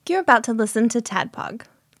You're about to listen to Tadpog.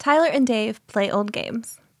 Tyler and Dave play old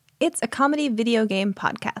games. It's a comedy video game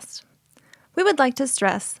podcast. We would like to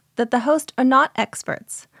stress that the hosts are not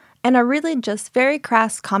experts and are really just very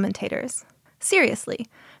crass commentators. Seriously,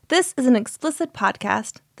 this is an explicit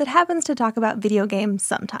podcast that happens to talk about video games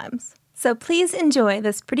sometimes. So please enjoy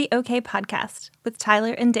this pretty okay podcast with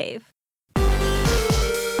Tyler and Dave.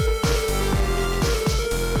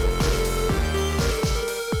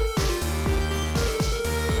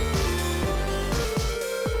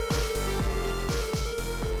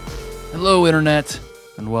 Hello, Internet,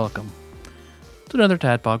 and welcome to another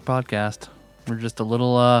Tadpog podcast. We're just a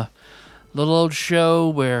little old show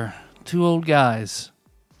where two old guys,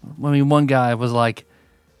 one guy was like,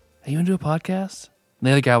 "Hey, you want to do a podcast?" And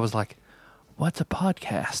the other guy was like, "What's a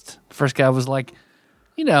podcast?" The first guy was like,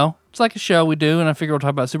 it's like a show we do, and I figure we'll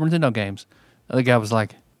talk about Super Nintendo games. The other guy was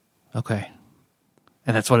like, "Okay."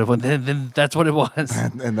 And that's what it was. Then that's what it was.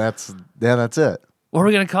 And that's it. What are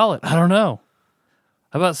we going to call it? I don't know.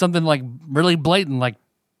 How about something like really blatant, like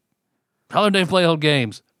Tyler and Dave play old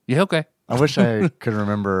games? Yeah, okay. I wish I could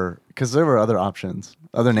remember, because there were other options,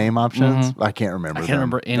 other name options. I can't remember. I can't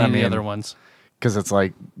remember any of the other ones. Because it's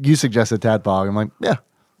like, you suggested Tadpog. I'm like, yeah,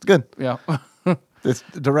 it's good. Yeah. It's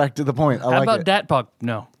direct to the point. I How like about it. Datpog?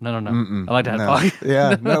 No. I like Datpog. No.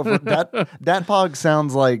 Yeah, no. Datpog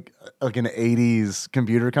sounds like an 80s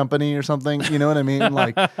computer company or something. You know what I mean?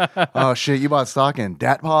 Like, oh shit, you bought stock in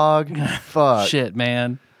Datpog? Fuck. Shit,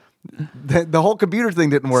 man. The whole computer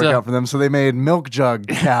thing didn't work out for them, so they made milk jug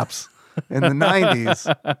caps in the 90s,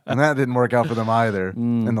 and that didn't work out for them either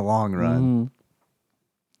in the long run.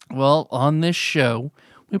 Well, on this show,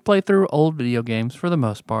 we play through old video games for the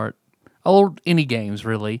most part. Old indie games,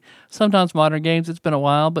 really. Sometimes modern games. It's been a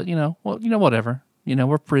while, but whatever.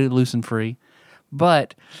 We're pretty loose and free.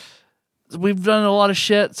 But we've done a lot of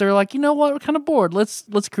shit. So we're like, you know what? We're kind of bored. Let's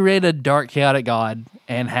create a dark, chaotic god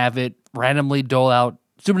and have it randomly dole out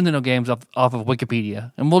Super Nintendo games off of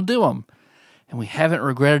Wikipedia, and we'll do them. And we haven't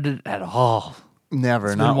regretted it at all. Never,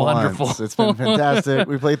 it's not been wonderful. Once. It's been fantastic.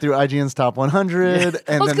 We played through IGN's Top 100.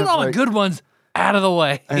 And let's get all the good ones out of the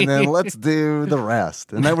way. And then let's do the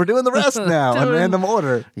rest. And then we're doing the rest now in random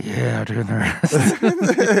order. Yeah, doing the rest.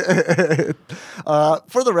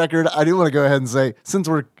 For the record, I do want to go ahead and say, since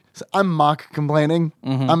I'm mock complaining,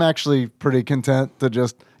 I'm actually pretty content to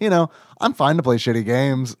just, I'm fine to play shitty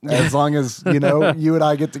games as long as, you and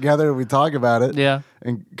I get together and we talk about it. Yeah.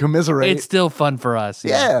 And commiserate. It's still fun for us.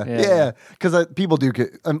 Yeah. Because people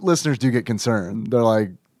listeners do get concerned. They're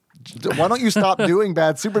like, why don't you stop doing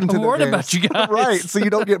bad Super Nintendo games? I'm worried about you guys. Right, so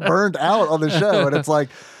you don't get burned out on the show. And it's like,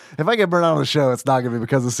 if I get burned out on the show, it's not going to be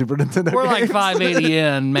because of Super Nintendo We're games. like 580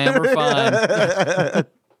 in, man. We're fine.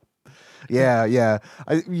 Yeah.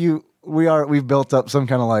 We've built up some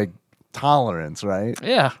kind of like tolerance, right?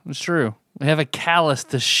 Yeah, it's true. We have a callous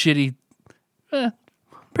to shitty,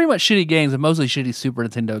 pretty much shitty games, and mostly shitty Super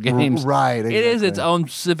Nintendo games. Right. Exactly. It is its own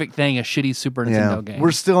specific thing, a shitty Super Nintendo game.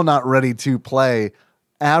 We're still not ready to play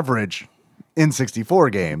average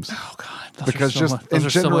N64 games. Oh God, because those are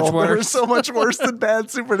so much worse. They're so much worse than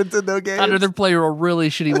bad Super Nintendo games. I'd rather play a really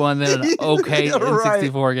shitty one than an okay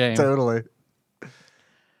N64 game. Totally.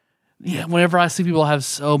 Yeah, whenever I see people have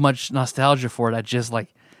so much nostalgia for it, I just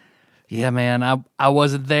like, yeah, man, I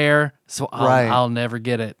wasn't there, so I'll never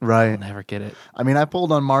get it. Right. I'll never get it. I mean, I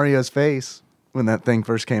pulled on Mario's face when that thing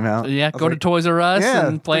first came out. Yeah, go to Toys R Us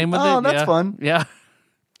and play with it. Oh, that's fun. Yeah.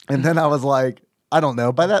 And then I was like, I don't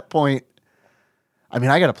know. By that point, I mean,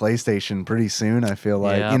 I got a PlayStation pretty soon, I feel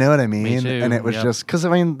like. Yeah, you know what I mean? me too. And it was just, because,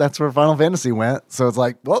 that's where Final Fantasy went. So it's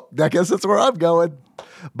like, well, I guess that's where I'm going.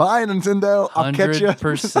 Bye, Nintendo. I'll catch you.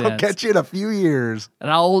 100%. I'll catch you in a few years.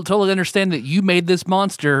 And I'll totally understand that you made this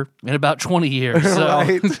monster in about 20 years. So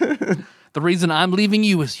Right. The reason I'm leaving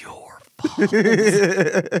you is your fault.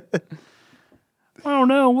 Oh,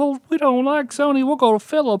 no. Well, we don't like Sony. We'll go to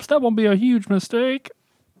Philips. That won't be a huge mistake.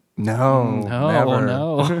 No, never.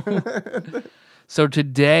 No. So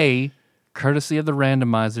today, courtesy of the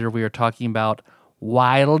Randomizer, we are talking about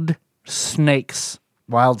WildSnake.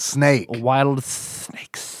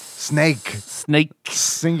 WildSnake. Snake.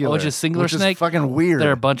 Singular. Oh, it's just singular which snake? Is fucking weird. There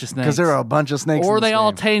are a bunch of snakes. Because there are a bunch of snakes. Or in this they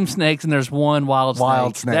all game. tame snakes and there's one wild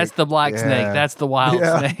snake. That's the black snake. That's the wild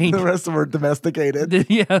snake. The rest of them are domesticated.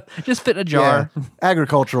 Yeah, just fit in a jar. Yeah.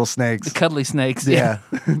 Agricultural snakes. The cuddly snakes. Yeah.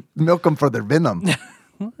 Milk them for their venom.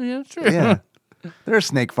 Yeah, sure. Yeah. There are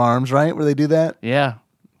snake farms, right, where they do that? Yeah.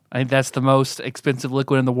 I think that's the most expensive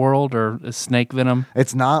liquid in the world, or is snake venom.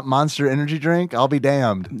 It's not Monster Energy drink. I'll be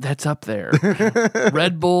damned. That's up there.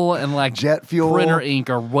 Red Bull and like Jet fuel, printer ink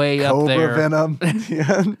are way Cobra up there. venom,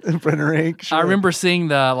 yeah, printer ink. Sure. I remember seeing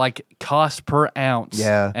the like cost per ounce.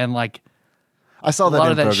 Yeah. And like I saw a that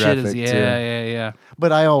lot infographic of that shit is too. yeah.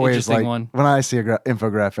 But I always Interesting like one. when I see a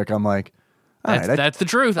infographic, I'm like, all right, That's the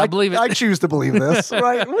truth. I believe it. I choose to believe this,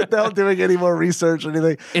 right? Without doing any more research or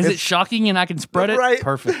anything. Is it shocking and I can spread it? Right.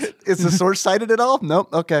 Perfect. Is the source cited at all?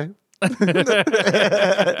 Nope. Okay.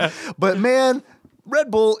 But man,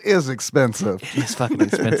 Red Bull is expensive. It's fucking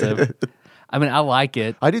expensive. I mean, I like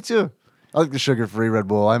it. I do too. I like the sugar-free Red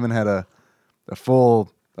Bull. I haven't had a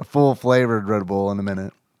full flavored Red Bull in a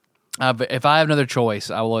minute. But if I have another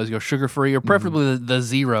choice, I will always go sugar-free or preferably the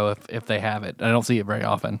zero if they have it. I don't see it very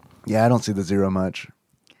often. Yeah, I don't see the zero much.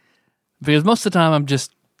 Because most of the time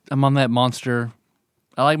I'm on that Monster.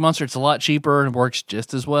 I like Monster. It's a lot cheaper and works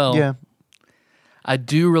just as well. Yeah. I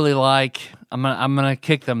do really like. I'm gonna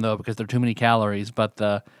kick them though because they're too many calories. But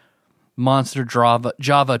the Monster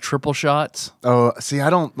Java triple shots. Oh, see,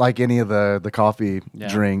 I don't like any of the coffee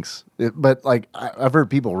drinks, but like I've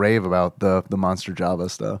heard people rave about the Monster Java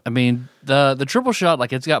stuff. I mean the triple shot,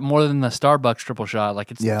 like it's got more than the Starbucks triple shot.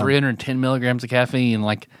 Like it's 310 milligrams of caffeine.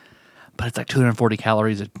 Like, but it's like 240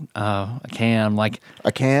 calories a can. Like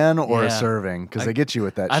a can or a serving because they get you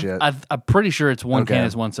with that shit. I'm pretty sure it's one can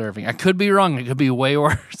is one serving. I could be wrong. It could be way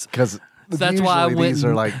worse. Because that's why I went. These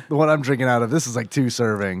are like the one I'm drinking out of. This is like 2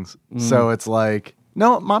 servings, so it's like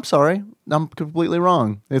no. I'm sorry, I'm completely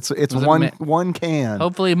wrong. It's one can.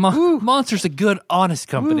 Hopefully, Monster's a good, honest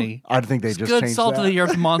company. I think they it's just good changed salt that. of the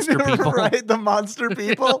earth monster people, right? The monster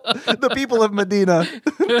people, the people of Medina.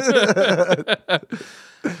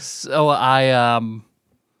 So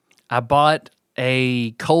I bought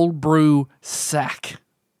a cold brew sack.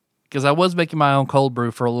 Because I was making my own cold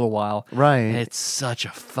brew for a little while. Right. And it's such a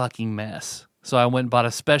fucking mess. So I went and bought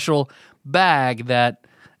a special bag that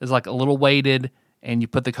is like a little weighted, and you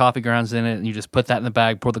put the coffee grounds in it, and you just put that in the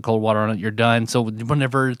bag, pour the cold water on it, you're done. So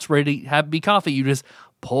whenever it's ready to be coffee, you just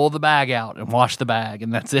pull the bag out and wash the bag,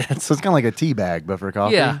 and that's it. So it's kind of like a tea bag, but for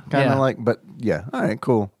coffee. Yeah. Kind of like, but yeah. All right,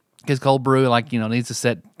 cool. Because cold brew, like, needs to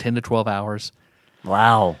set 10 to 12 hours.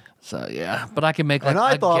 Wow. So, yeah. But I can make like and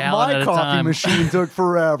I a thought gallon my at a coffee time. machine took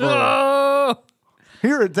forever. Oh!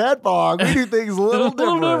 Here at Tadpog, we do things a little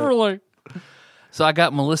different. differently. So I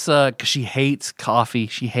got Melissa, because she hates coffee.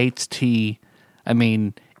 She hates tea. I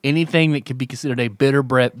mean, anything that could be considered a bitter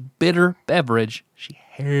beverage, she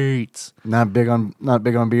hates. Not big on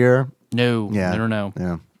beer. No. Yeah. No.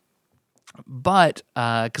 Yeah. But,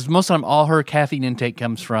 because most of the time, all her caffeine intake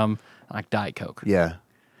comes from, like, Diet Coke. Yeah.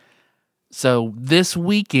 So this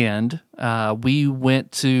weekend, we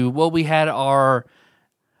went to, we didn't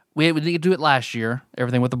do it last year,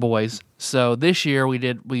 everything with the boys. So this year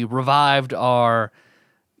we revived our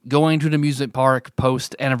going to an amusement park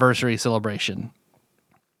post-anniversary celebration.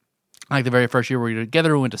 Like the very first year we were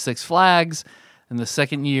together, we went to Six Flags. And the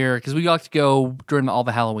second year, because we got to go during all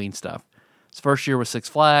the Halloween stuff. So first year was Six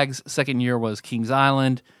Flags. Second year was Kings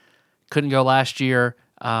Island. Couldn't go last year.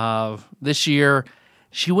 This year,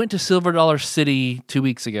 she went to Silver Dollar City 2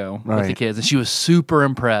 weeks ago with the kids, and she was super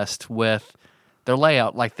impressed with their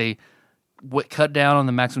layout. Like they cut down on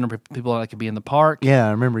the maximum number of people that could be in the park. Yeah,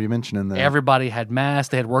 I remember you mentioning that. Everybody had masks.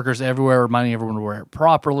 They had workers everywhere reminding everyone to wear it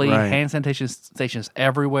properly. Right. Hand sanitation stations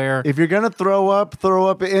everywhere. If you're going to throw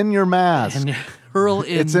up in your mask. And hurl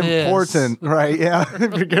in it's this. Important, right? Yeah.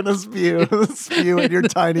 If you're going to spew in your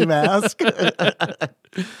tiny mask.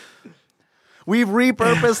 We've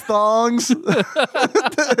repurposed thongs.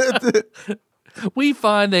 We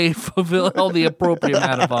find they fulfill the appropriate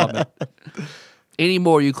amount of vomit. Any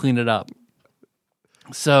more, you clean it up.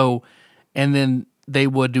 So, and then they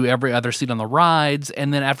would do every other seat on the rides,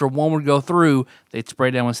 and then after one would go through, they'd spray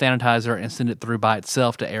it down with sanitizer and send it through by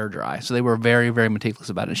itself to air dry. So they were very, very meticulous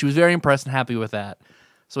about it. She was very impressed and happy with that.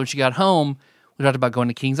 So when she got home, we talked about going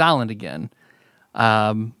to Kings Island again.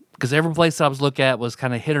 Because every place that I was looking at was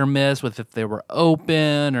kind of hit or miss with if they were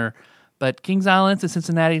open but Kings Island's in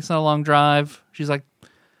Cincinnati, it's not a long drive. She's like,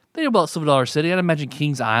 they about Silver Dollar City. I'd imagine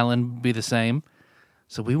Kings Island would be the same.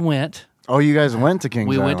 So we went. Oh, you guys went to Kings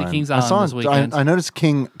Island. We went to Kings Island this weekend. I noticed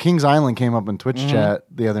Kings Island came up in Twitch chat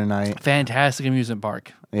the other night. Fantastic amusement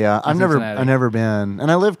park. Yeah, I've never been.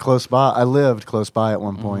 And I lived close by at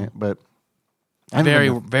one point, but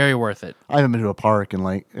very worth it. I haven't been to a park in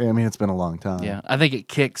it's been a long time. Yeah, I think it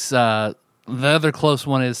kicks. The other close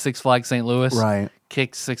one is Six Flags St. Louis. Right.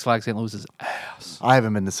 Kicks Six Flags St. Louis's ass. I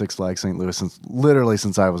haven't been to Six Flags St. Louis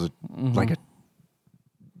since I was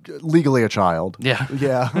legally a child. Yeah.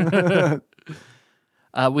 Yeah.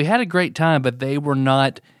 We had a great time, but they were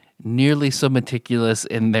not nearly so meticulous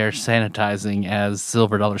in their sanitizing as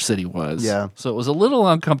Silver Dollar City was. Yeah. So it was a little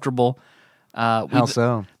uncomfortable. How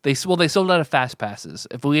so? They sold out of fast passes.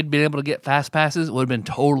 If we had been able to get fast passes, it would have been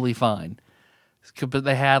totally fine. But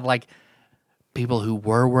they had like people who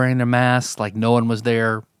were wearing their masks, like no one was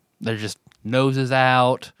there. They're just noses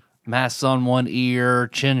out, masks on one ear,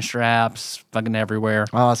 chin straps, fucking everywhere.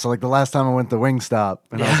 Oh, so like the last time I went to Wingstop,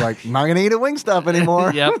 and I was like, I'm not gonna eat at Wingstop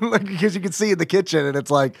anymore. Yep. Like, because you can see in the kitchen, and it's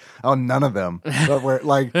like, oh, none of them.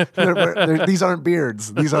 But these aren't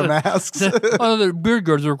beards; these are masks. Oh, the beard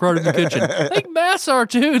guards are required in the kitchen. I think masks are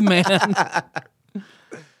too, man.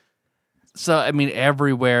 So, I mean,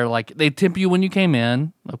 everywhere, like, they tip you when you came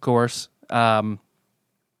in, of course. All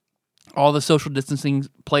the social distancing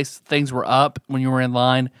things were up when you were in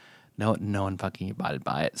line. No one fucking abided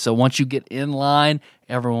by it. So once you get in line,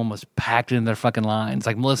 everyone was packed in their fucking lines.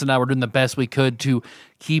 Like, Melissa and I were doing the best we could to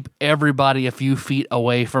keep everybody a few feet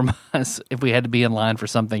away from us if we had to be in line for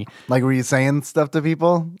something. Like, were you saying stuff to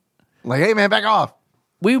people? Like, hey, man, back off.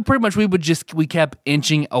 We kept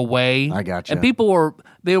inching away. I gotcha. And people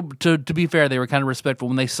to be fair, they were kind of respectful.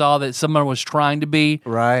 When they saw that someone was trying to be,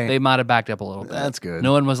 right, they might have backed up a little bit. That's good.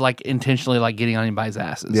 No one was like intentionally like getting on anybody's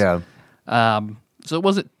asses. Yeah. So it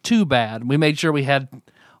wasn't too bad. We made sure we had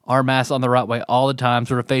our masks on the right way all the time,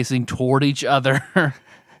 sort of facing toward each other.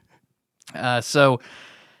 So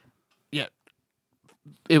yeah,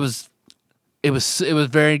 it was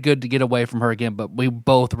very good to get away from her again, but we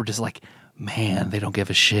both were just like, man, they don't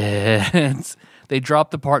give a shit. They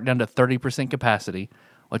dropped the park down to 30% capacity,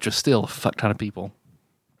 which was still a fuck ton of people.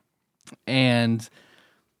 And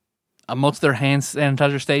amongst their hand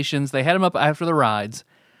sanitizer stations, they had them up after the rides.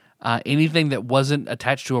 Anything that wasn't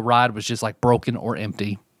attached to a ride was just like broken or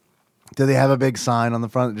empty. Did they have a big sign on the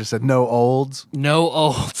front that just said "No olds"? No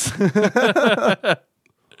olds. I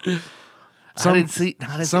didn't see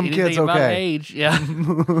some anything kids about okay. age. Yeah,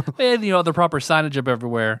 they had the proper signage up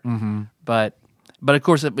everywhere. Mm-hmm. But of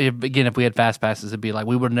course, if we had fast passes, it'd be like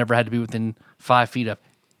we would have never had to be within 5 feet of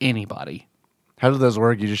anybody. How do those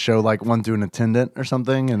work? You just show like one to an attendant or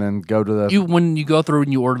something, and then go to the. When you go through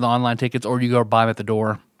and you order the online tickets, or you go buy them at the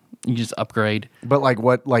door, you just upgrade. But like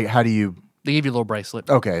what? Like how do you? They give you a little bracelet.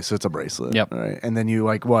 Okay, so it's a bracelet. Yep. All right, and then you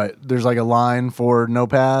like what? There's like a line for no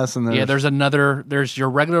pass, and there's your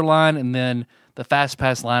regular line, and then the fast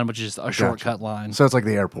pass line, which is a shortcut line. So it's like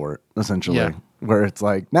the airport essentially, Yeah. where it's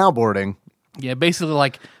like now boarding. Yeah, basically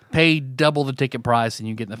like pay double the ticket price and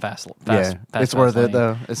you get in the fast It's worth lane. it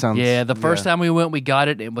though. It sounds. Yeah, the first time we went, we got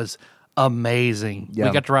it. It was amazing. Yeah.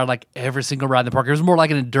 We got to ride like every single ride in the park. It was more like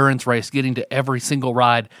an endurance race, getting to every single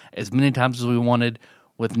ride as many times as we wanted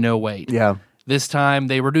with no wait. Yeah. This time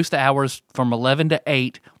they reduced the hours from 11 to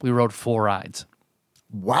 8. We rode 4 rides.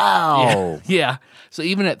 Wow. Yeah. So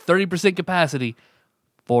even at 30% capacity,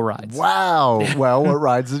 4 rides. Wow. Well, what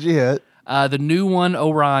rides did you hit? The new one,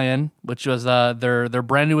 Orion, which was their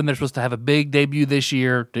brand new one. They're supposed to have a big debut this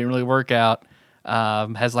year. Didn't really work out.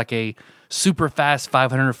 Has like a super fast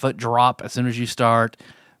 500-foot drop as soon as you start.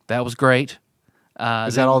 That was great.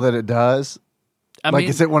 Is that all that it does? I like, mean,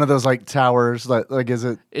 is it one of those like towers? Like, is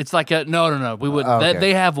it? It's like a no. We would. Okay.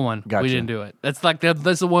 They have one. Gotcha. We didn't do it. That's like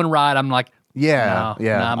that's the one ride. I'm like, Yeah. no,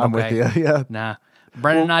 yeah. nah, I'm okay. with you. Yeah. Nah.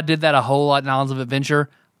 Brandon and I did that a whole lot in Islands of Adventure.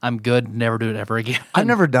 I'm good. Never do it ever again. I've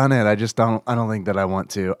never done it. I just don't. I don't think that I want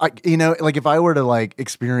to. Like if I were to like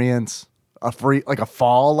experience a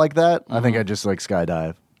fall like that, I think I'd just like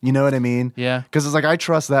skydive. You know what I mean? Yeah. Because it's like I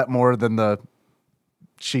trust that more than the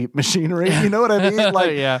cheap machinery. You know what I mean?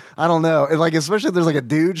 Like, Yeah. I don't know. And like, especially if there's like a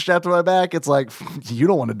dude strapped to my back, it's like you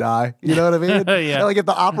don't want to die. You know what I mean? Yeah. And like if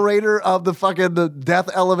the operator of the death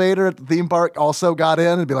elevator at the theme park also got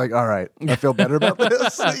in, and be like, all right, I feel better about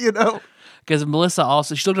this. You know? Because Melissa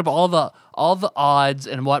also she looked up all the odds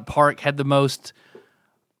and what park had the most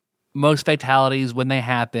fatalities when they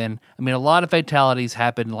happen. I mean, a lot of fatalities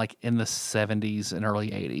happened like in the 70s and early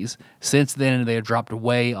 80s. Since then, they have dropped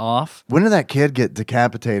way off. When did that kid get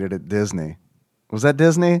decapitated at Disney? Was that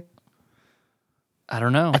Disney? I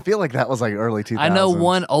don't know. I feel like that was like early 2000s. I know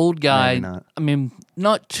one old guy. Maybe not. I mean,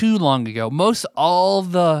 not too long ago. Most all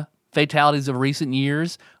the fatalities of recent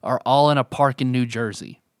years are all in a park in New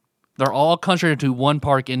Jersey. They're all concentrated to one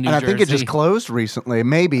park in New Jersey. I think it just closed recently,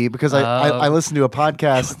 maybe, because I listened to a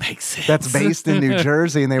podcast that's based in New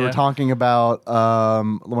Jersey, and they were talking about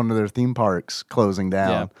one of their theme parks closing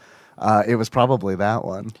down. Yeah. It was probably that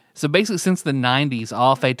one. So basically, since the 90s,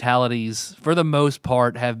 all fatalities, for the most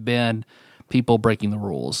part, have been people breaking the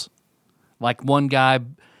rules. Like one guy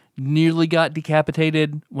nearly got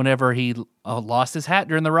decapitated whenever he lost his hat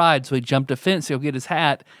during the ride, so he jumped a fence to go get his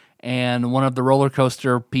hat, and one of the roller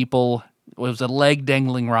coaster people, it was a leg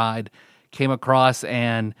dangling ride, came across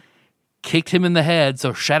and kicked him in the head,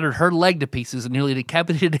 so shattered her leg to pieces and nearly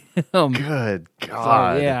decapitated him. Good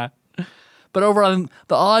God. So, yeah. But overall,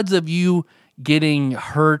 the odds of you getting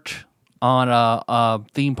hurt on a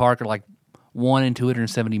theme park are like 1 in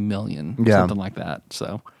 270 million, something like that.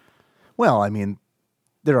 So, well, I mean,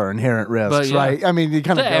 there are inherent risks, right? I mean, you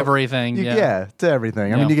kind of everything. To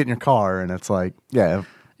everything. I mean, you get in your car and it's like,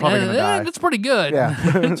 probably gonna die. That's pretty good. Yeah,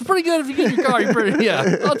 it's pretty good if you get in your car.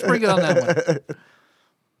 That's pretty good on that one.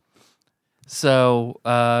 So,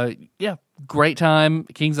 great time,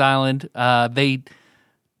 Kings Island.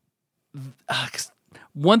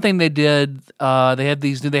 One thing they did,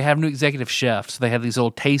 they have new executive chefs. So they have these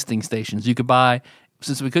little tasting stations you could buy.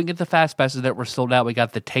 Since we couldn't get the fast passes that were sold out, we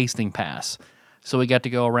got the tasting pass. So we got to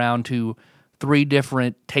go around to 3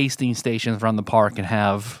 different tasting stations around the park and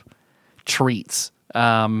have treats,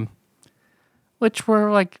 which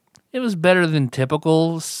were like, it was better than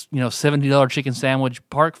typical, $70 chicken sandwich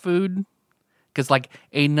park food. Because like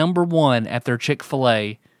a number one at their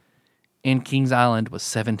Chick-fil-A in Kings Island was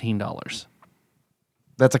 $17.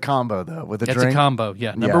 That's a combo, though, with a drink? It's a combo,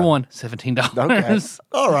 yeah. Number one, $17. Okay.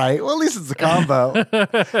 All right. Well, at least it's a combo.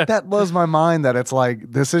 That blows my mind that it's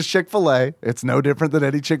like, this is Chick-fil-A. It's no different than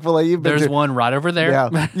any Chick-fil-A you've been to. There's one right over there.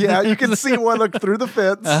 Yeah. Yeah, you can see one look through the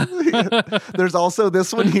fence. There's also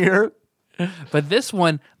this one here. But this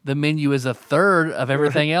one, the menu is a third of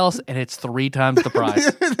everything else, and it's 3 times the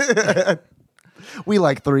price. We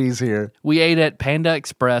like 3s here. We ate at Panda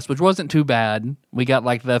Express, which wasn't too bad. We got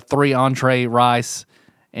like the 3 entree rice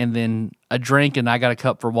and then a drink, and I got a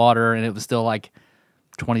cup for water, and it was still like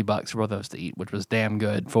 $20 for both of us to eat, which was damn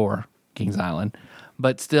good for Kings Island.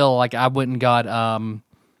 But still, like, I went and got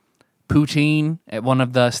poutine at one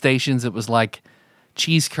of the stations. It was like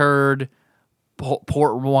cheese curd,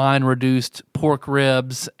 port wine reduced pork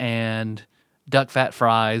ribs, and duck fat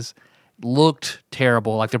fries. Looked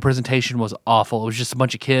terrible. Like, the presentation was awful. It was just a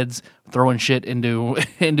bunch of kids throwing shit into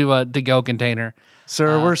a to-go container.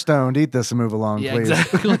 Sir, we're stoned. Eat this and move along, please.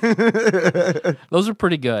 Exactly. Those are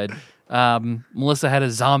pretty good. Melissa had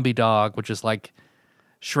a zombie dog, which is like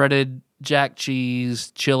shredded jack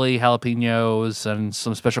cheese, chili, jalapenos, and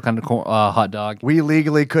some special kind of hot dog. We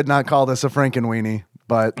legally could not call this a Frankenweenie,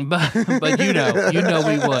 but you know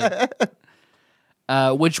we would.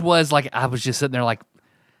 Which was like, I was just sitting there like,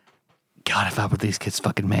 God, if I were these kids'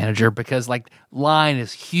 fucking manager, because like line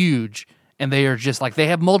is huge and they are just like, they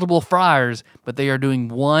have multiple fryers, but they are doing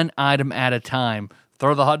one item at a time.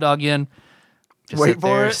 Throw the hot dog in, just wait sit for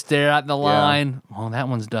there, it, stare at the line. Oh, that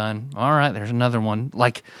one's done. All right, there's another one.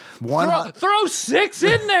 Like, throw 6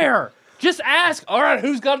 in there. Just ask, all right,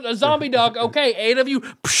 who's got a zombie dog? Okay, 8 of you.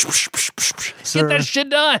 Sir, get that shit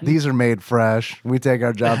done. These are made fresh. We take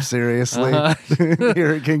our job seriously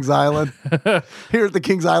here at Kings Island. Here at the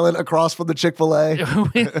Kings Island, across from the Chick-fil-A.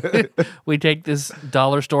 we take this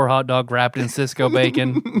dollar store hot dog wrapped in Cisco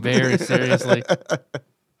bacon very seriously.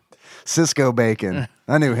 Cisco bacon.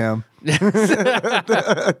 I knew him.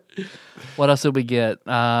 What else did we get?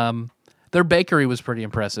 Their bakery was pretty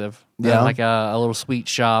impressive. Yeah. Like a little sweet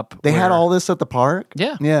shop. They had all this at the park?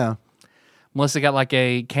 Yeah. Yeah. Melissa got like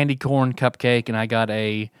a candy corn cupcake, and I got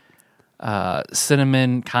a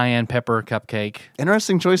cinnamon cayenne pepper cupcake.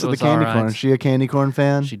 Interesting choice of the candy corn. Is she a candy corn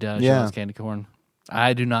fan? She does. Yeah. She loves candy corn.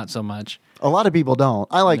 I do not so much. A lot of people don't.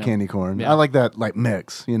 I like candy corn. Yeah. I like that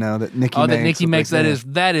mix, that Nikki makes. Oh, that Nikki makes.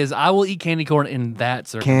 That is. I will eat candy corn in that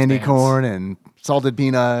circumstance. Candy corn and salted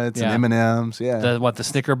peanuts and M&Ms. Yeah. The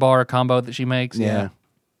Snicker bar combo that she makes. Yeah.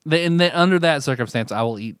 Under that circumstance, I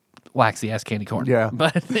will eat waxy ass candy corn. Yeah.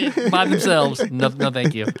 But by themselves, no,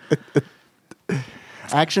 thank you.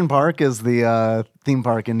 Action Park is the theme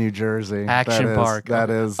park in New Jersey. Action Park. That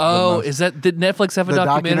is. Oh, did Netflix have a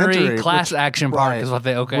documentary? Class Action Park right, is what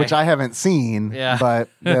they, okay. Which I haven't seen, yeah. but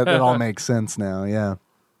that all makes sense now, yeah.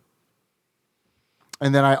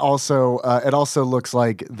 And then it also looks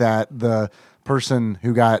like that the person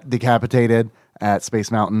who got decapitated at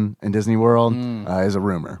Space Mountain in Disney World is a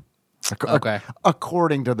rumor. Okay.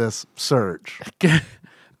 According to this search.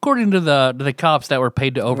 According to the cops that were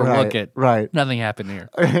paid to overlook it, right? Nothing happened here.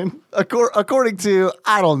 And according to,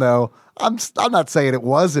 I don't know, I'm not saying it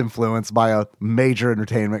was influenced by a major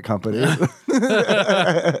entertainment company,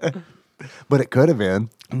 but it could have been.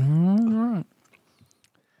 Right.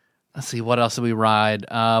 Let's see, what else did we ride?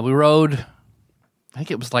 We rode, I think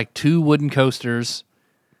it was like 2 wooden coasters,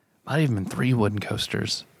 might have even been 3 wooden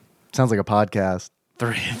coasters. Sounds like a podcast.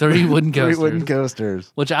 3 wooden coasters. 3 wooden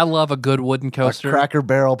coasters. Which I love a good wooden coaster. A Cracker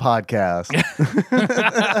Barrel podcast.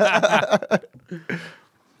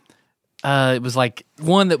 It was like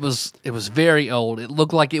one that was very old. It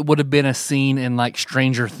looked like it would have been a scene in like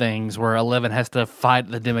Stranger Things where Eleven has to fight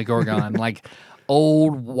the Demogorgon. Like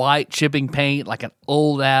old white chipping paint, like an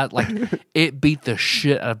old ass. Like it beat the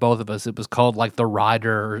shit out of both of us. It was called like the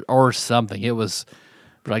Rider or something. It was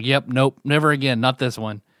like, yep, nope, never again, not this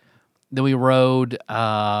one. Then we rode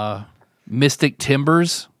Mystic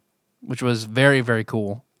Timbers, which was very, very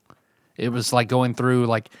cool. It was like going through,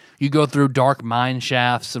 like, you go through dark mine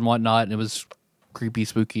shafts and whatnot, and it was creepy,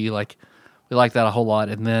 spooky. Like, we liked that a whole lot.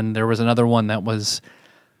 And then there was another one that was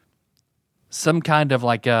some kind of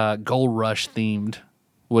like a Gold Rush themed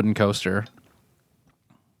wooden coaster.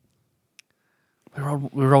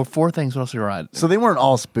 We rode 4 things. What else did we ride? So they weren't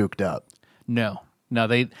all spooked up. No.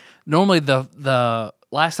 They normally the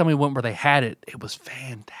last time we went where they had it, it was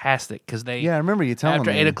fantastic because they I remember you telling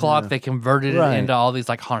after me. 8 o'clock they converted it into all these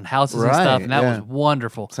like haunted houses and stuff, and that was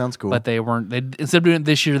wonderful. Sounds cool. But they weren't. They instead of doing it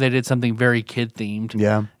this year, they did something very kid themed.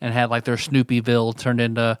 Yeah, and had like their Snoopyville turned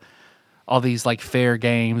into all these like fair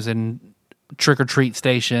games and trick or treat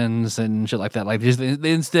stations and shit like that. Like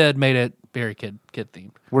they instead made it very kid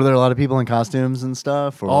themed. Were there a lot of people in costumes and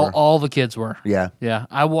stuff? Or? All the kids were. Yeah.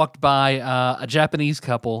 I walked by a Japanese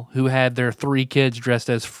couple who had their 3 kids dressed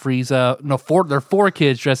as Frieza. No, their 4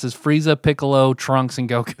 kids dressed as Frieza, Piccolo, Trunks, and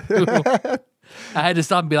Goku. I had to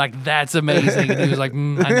stop and be like, "That's amazing." And he was like,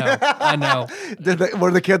 "I know."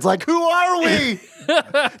 Were the kids like, "Who are we,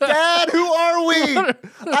 Dad? Who are we?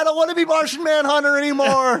 I don't want to be Martian Manhunter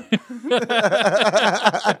anymore."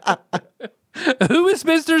 Who is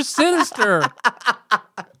Mr. Sinister?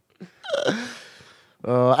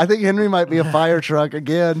 I think Henry might be a fire truck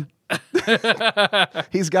again.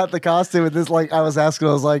 He's got the costume and this. Like I was asking,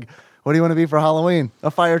 I was like, "What do you want to be for Halloween? A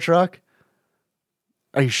fire truck?"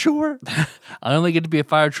 Are you sure? I only get to be a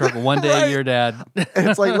fire truck one day a year, Dad.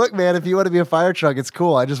 It's like, look, man, if you want to be a fire truck, it's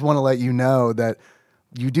cool. I just want to let you know that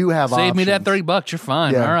you do have Save options. me that $30. You're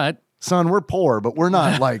fine. Yeah. All right. Son, we're poor, but we're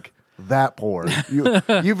not like that poor.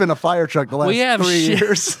 You've been a fire truck the last 3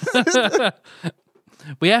 years.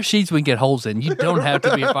 We have sheets we can get holes in. You don't have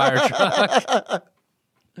to be a fire truck.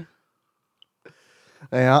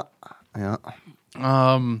 Yeah.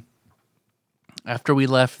 After we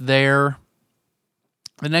left there,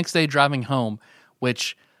 the next day driving home,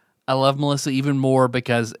 which I love Melissa even more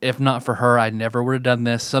because if not for her, I never would have done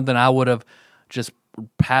this. Something I would have just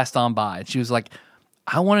passed on by. She was like,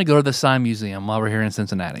 "I want to go to the Sign Museum while we're here in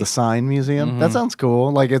Cincinnati." The Sign Museum? That sounds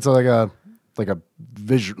cool. Like it's like a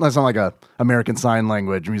visual. It's not like a American Sign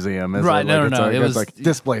Language museum, is right? it? No. It was was like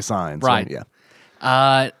display signs, right? So,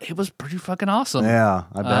 yeah. It was pretty fucking awesome. Yeah,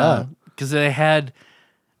 I bet. Because they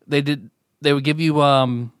would give you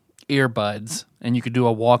earbuds and you could do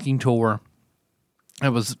a walking tour. It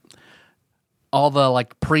was all the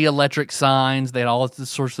like pre-electric signs. They had all this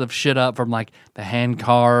sorts of shit up from like the hand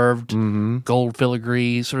carved gold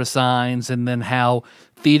filigree sort of signs, and then how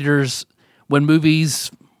theaters, when movies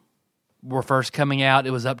were first coming out,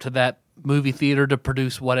 it was up to that movie theater to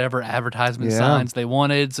produce whatever advertisement signs they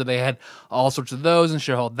wanted. So they had all sorts of those and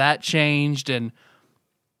show how that changed, and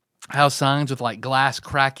how signs with like glass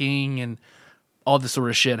cracking and all this sort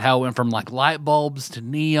of shit, how it went from like light bulbs to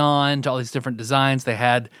neon to all these different designs. They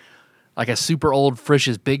had like a super old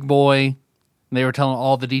Frisch's Big Boy, and they were telling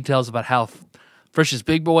all the details about how Frisch's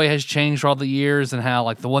Big Boy has changed for all the years, and how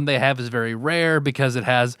like the one they have is very rare because it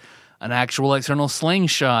has an actual external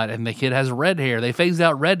slingshot, and the kid has red hair. They phased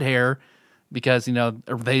out red hair because, you know,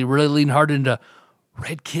 they really lean hard into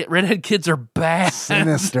redhead kids are bad.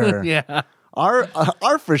 Sinister. Yeah.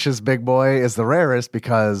 Our Frisch's Big Boy is the rarest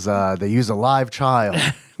because they use a live child.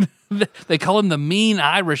 They call him the mean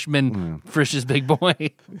Irishman, Frisch's Big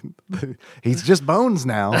Boy. He's just bones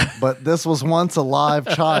now, but this was once a live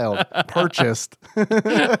child purchased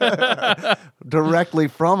directly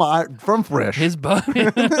from Frisch. His bone.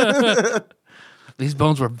 These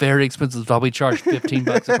bones were very expensive, so we charged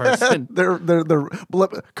 $15 a person. They're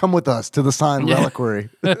come with us to the sign reliquary.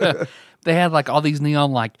 They had like all these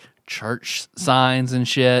neon like church signs and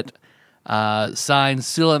shit. Signs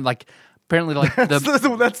still in like apparently like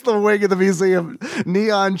that's the wing of the museum.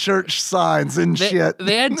 Neon church signs and shit.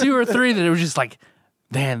 They had 2 or 3 that it was just like,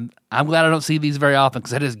 man, I'm glad I don't see these very often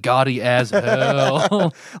because that is gaudy as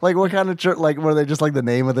hell. Like what kind of church? Like were they just like the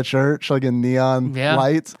name of the church, like in neon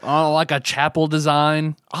lights? Oh, like a chapel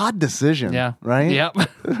design. Odd decision. Yeah. Right. Yep.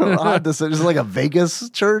 Odd decision. Is it like a Vegas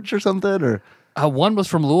church or something? Or one was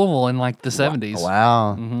from Louisville in like the 70s.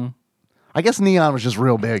 Wow. Mm-hmm. I guess neon was just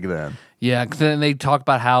real big then. Yeah, because then they talk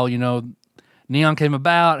about how, you know, Neon came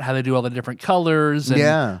about, how they do all the different colors,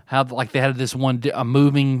 and how like they had this a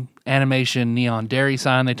moving animation neon dairy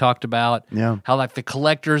sign they talked about. Yeah. How like the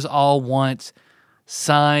collectors all want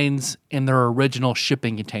signs in their original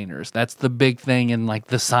shipping containers. That's the big thing in like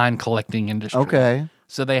the sign collecting industry. Okay.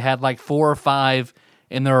 So they had like 4 or 5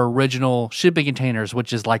 in their original shipping containers,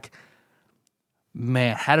 which is like,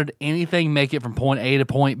 man, how did anything make it from point A to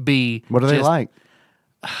point B? What are they like?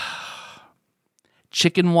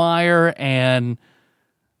 Chicken wire and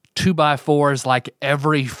 2x4s like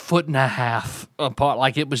every 1.5 foot apart.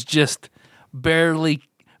 Like it was just barely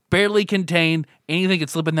contained. Anything could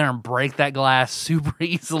slip in there and break that glass super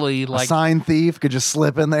easily. Like a sign thief could just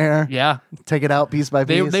slip in there. Yeah. Take it out piece by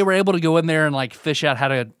piece. They were able to go in there and like fish out how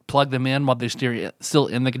to plug them in while they're still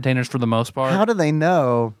in the containers for the most part. How do they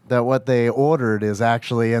know that what they ordered is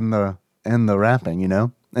actually in the wrapping, in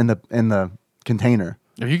the container?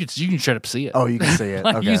 You can straight up see it. Oh, you can see it.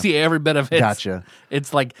 Like Okay. you see every bit of it. Gotcha.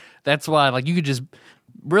 It's like that's why like you could just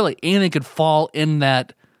really anything could fall in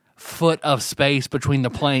that foot of space between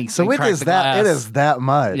the planks. So and it crack is the that glass. it is that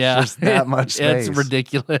much. Yeah, There's that much space. It's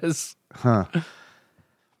ridiculous. Huh.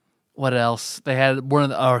 What else? They had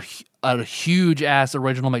one of a huge ass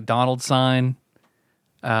original McDonald's sign.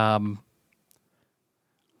 Over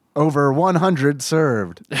 100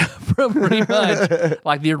 served. Pretty much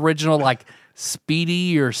like the original like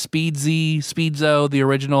Speedy or Speedzo, the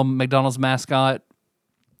original McDonald's mascot.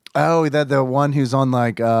 Oh, that the one who's on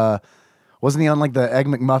like wasn't he on like the Egg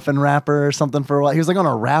McMuffin wrapper or something for a while? He was like on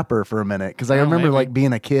a wrapper for a minute because I remember maybe. like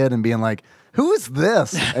being a kid and being like, "Who is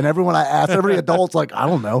this?" And everyone I asked, every adult's like, "I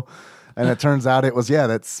don't know." And it turns out it was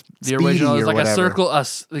that's The Speedy original is or like whatever. a circle.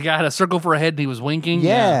 The guy had a circle for a head and he was winking.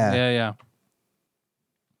 Yeah.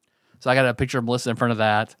 So I got a picture of Melissa in front of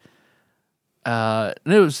that. And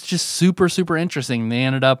it was just super, super interesting. They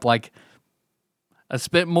ended up like I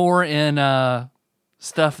spent more in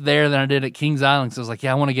stuff there than I did at Kings Island. So I was like,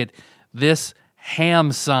 yeah, I want to get this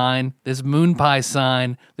ham sign, this moon pie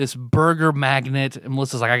sign, this burger magnet. And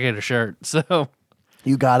Melissa's like, I get a shirt. So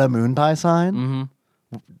You got a moon pie sign? Mm-hmm.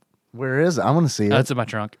 Where is it? I want to see it. that's in my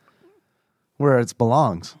trunk. Where it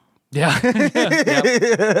belongs. Yeah.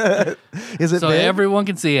 Yep. Is it So big? everyone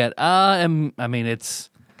can see it. I mean, it's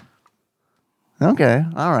Okay,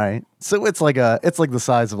 all right. So it's like the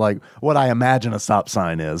size of like what I imagine a stop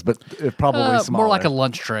sign is, but it probably smaller. more like a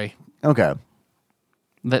lunch tray. Okay.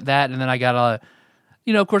 That, and then I got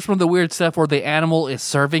of course, one of the weird stuff where the animal is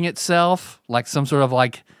serving itself, like some sort of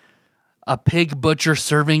like a pig butcher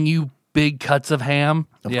serving you big cuts of ham.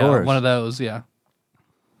 Of yeah, course. one of those. Yeah.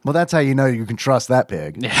 Well, that's how you know you can trust that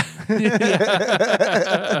pig. Yeah.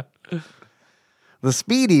 The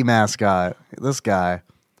Speedy mascot, this guy,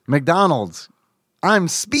 McDonald's. I'm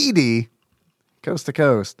Speedy, coast to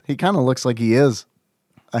coast. He kind of looks like he is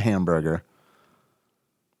a hamburger.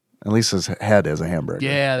 At least his head is a hamburger.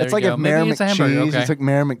 Yeah, there it's you like go. if Maybe Mayor it's a hamburger, McCheese, okay. he took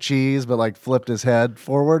Mayor McCheese, but like flipped his head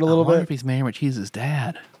forward a little I wonder bit. if he's Mayor McCheese's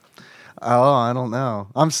dad. Oh, I don't know.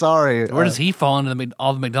 I'm sorry. Where does he fall into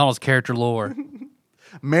all the McDonald's character lore?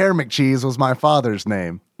 Mayor McCheese was my father's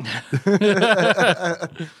name.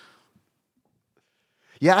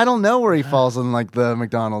 Yeah, I don't know where he falls in like the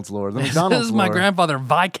McDonald's lore. The McDonald's This is my lore. grandfather,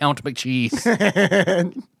 Viscount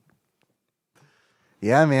McCheese.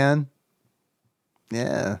 Yeah, man.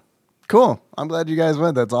 Yeah. Cool. I'm glad you guys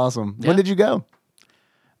went. That's awesome. Yeah. When did you go?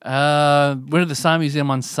 Went to the Sign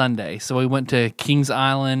Museum on Sunday. So we went to Kings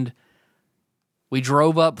Island. We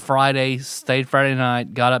drove up Friday, stayed Friday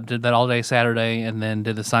night, got up, did that all day Saturday, and then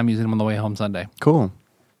did the Sign Museum on the way home Sunday. Cool.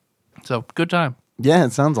 So good time. Yeah,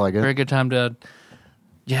 it sounds like it. Very good time to,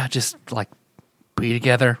 just like be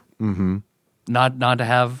together. Mm-hmm. Not to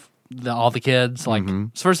have all the kids. Like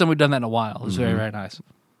it's the first time we've done that in a while. It was very, very nice.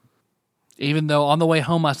 Even though on the way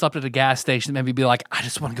home I stopped at a gas station, that made me be like, I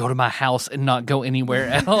just want to go to my house and not go anywhere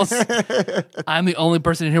else. I'm the only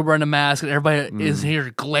person in here wearing a mask, and everybody is here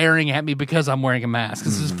glaring at me because I'm wearing a mask.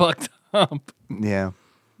 This is fucked up. Yeah.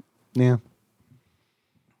 Yeah.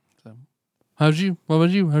 So, what about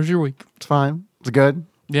you? How's your week? It's fine. It's good.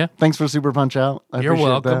 Yeah. Thanks for Super Punch Out. I You're appreciate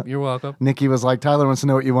welcome. that. You're welcome. Nikki was like, Tyler wants to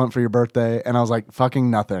know what you want for your birthday. And I was like, fucking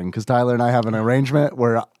nothing. Because Tyler and I have an arrangement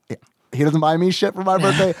where he doesn't buy me shit for my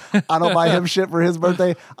birthday. I don't buy him shit for his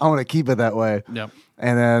birthday. I want to keep it that way. Yep.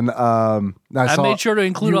 And then I saw made sure to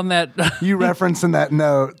include on that. you referenced in that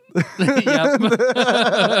note. Yep.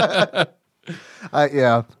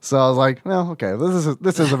 Yeah. So I was like, well, okay,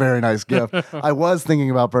 this is a very nice gift. I was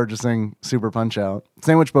thinking about purchasing Super Punch Out.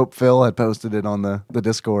 Sandwich Boat Phil had posted it on the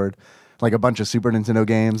Discord, like a bunch of Super Nintendo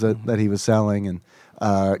games that he was selling, and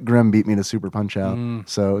Grim beat me to Super Punch Out.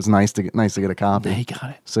 So it was nice to get a copy. He got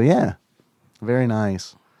it. So yeah, very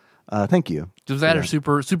nice. Thank you. Was that or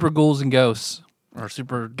super ghouls and ghosts or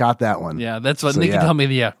super? Got that one. Yeah, that's what Nikki told me.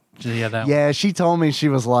 Yeah, that one. Yeah, she told me, she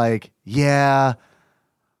was like, yeah,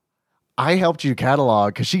 I helped you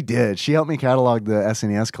catalog, because she did. She helped me catalog the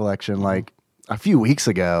SNES collection like a few weeks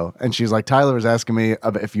ago, and she's like, Tyler was asking me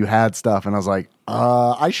if you had stuff, and I was like,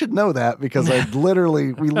 I should know that because we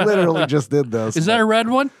literally just did this. Is that a red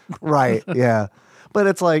one? Right, yeah. But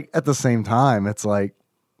it's like, at the same time, it's like,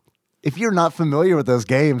 if you're not familiar with those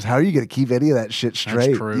games, how are you going to keep any of that shit straight?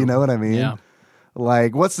 That's true. You know what I mean? Yeah.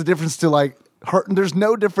 Like, what's the difference to like her? There's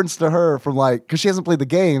no difference to her from like, because she hasn't played the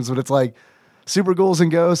games, but it's like super ghouls and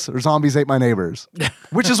ghosts or zombies ate my neighbors.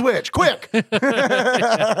 Which is which? Quick! Yeah.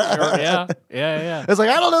 It's like,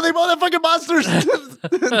 I don't know, they both have fucking monsters.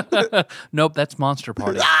 Nope, that's Monster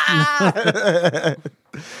Party.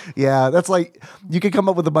 Yeah, that's like, you could come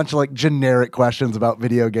up with a bunch of like generic questions about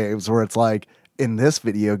video games where it's like, in this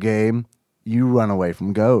video game, you run away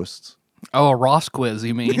from ghosts. Oh, a Ross quiz,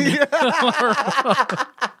 you mean?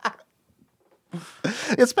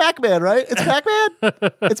 It's Pac-Man, right? It's Pac-Man?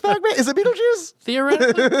 It's Pac-Man? Is it Beetlejuice?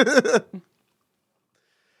 Theoretically.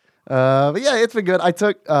 But yeah, it's been good. I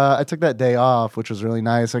took that day off, which was really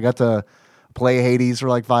nice. I got to play Hades for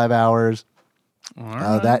like 5 hours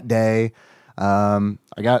that day. I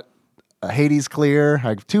got a Hades clear. I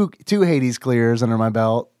have two Hades clears under my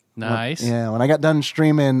belt. Nice. When I got done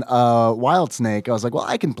streaming WildSnake, I was like, well,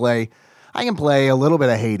 I can play a little bit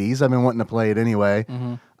of Hades. I've been wanting to play it anyway.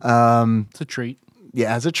 Mm-hmm. It's a treat.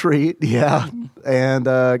 Yeah, as a treat. Yeah. And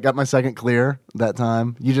got my second clear that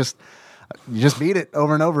time. You just beat it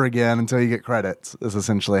over and over again until you get credits. Is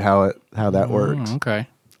essentially how that works. Okay.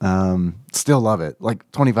 Still love it.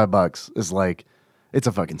 Like $25 is like, it's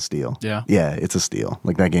a fucking steal. Yeah. Yeah, it's a steal.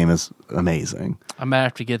 Like, that game is amazing. I might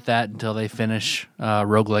have to get that until they finish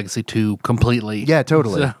Rogue Legacy 2 completely. Yeah,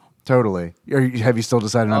 totally. So, totally. Have you still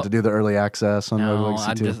decided not to do the early access on Rogue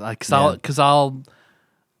Legacy 2?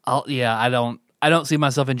 I don't see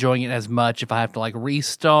myself enjoying it as much if I have to like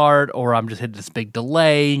restart or I'm just hitting this big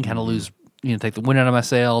delay and kind of lose, take the wind out of my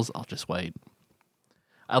sails. I'll just wait.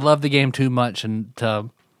 I love the game too much and to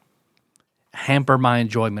hamper my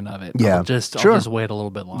enjoyment of it. Yeah, I'll just wait a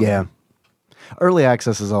little bit longer. Yeah. Early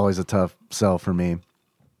access is always a tough sell for me.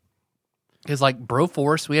 Because like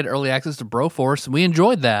Broforce, we had early access to Broforce and we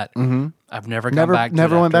enjoyed that. Mm-hmm. I've never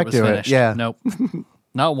went back to it. Yeah. Nope.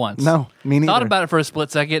 Not once. No, me neither. Thought about it for a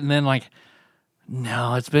split second and then like,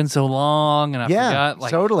 no, it's been so long and I forgot.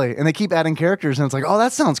 Like, totally. And they keep adding characters and it's like, oh,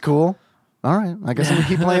 that sounds cool. All right. I guess I'm going to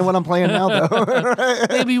keep playing what I'm playing now, though.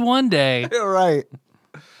 Maybe one day. Right.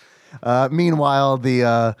 Meanwhile,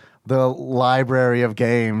 the library of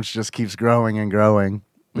games just keeps growing and growing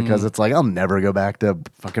because it's like, I'll never go back to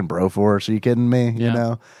fucking Broforce. Are you kidding me? Yeah. You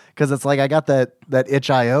know? Because it's like, I got that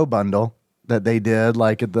itch.io bundle that they did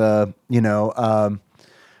like at the,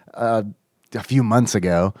 a few months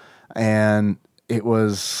ago. And it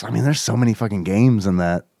was, there's so many fucking games in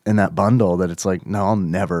that bundle that it's like, no, I'll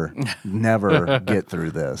never get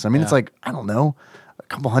through this. It's like, I don't know, a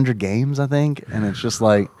couple hundred games, I think. And it's just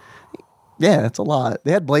like, yeah, it's a lot.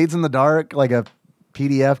 They had Blades in the Dark, like a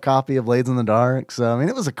PDF copy of Blades in the Dark. So,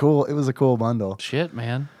 it was a cool bundle. Shit,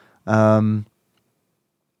 man. Yeah,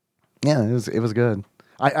 it was good.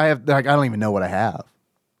 I don't even know what I have.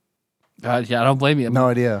 I don't blame you. No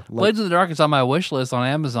idea. Blades in the Dark is on my wish list on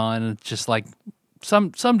Amazon, and it's just like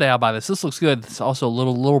someday I'll buy this. This looks good. It's also a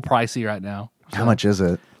little pricey right now. So how much is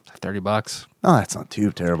it? It's like $30. Oh, that's not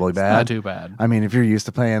too terribly bad. Not too bad. If you're used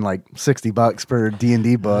to paying like $60 per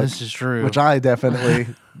D&D book, this is true. Which I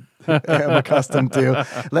definitely am accustomed to.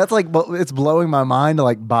 That's like, it's blowing my mind to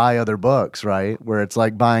like buy other books, right? Where it's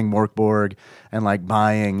like buying Morkborg and like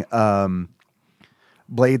buying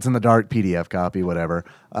Blades in the Dark PDF copy, whatever,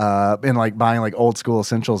 and like buying like old school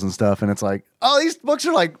essentials and stuff. And it's like, oh, these books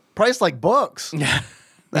are like priced like books.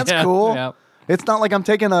 That's cool. Yeah. It's not like I'm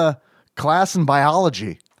taking a class in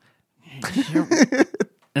biology.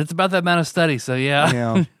 It's about that amount of study, so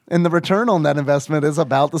yeah. And the return on that investment is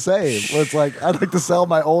about the same. Where it's like, I'd like to sell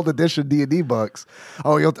my old edition D&D books.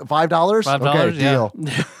 Oh, you'll $5? $5? Okay, deal.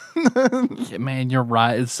 Yeah, man, you're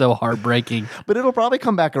right. It's so heartbreaking. But it'll probably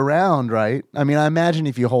come back around, right? I imagine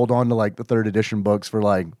if you hold on to like the third edition books for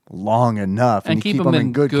like long enough and you keep them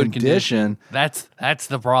in good condition. That's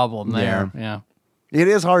the problem there. Yeah. It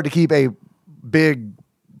is hard to keep a big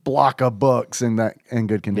block of books in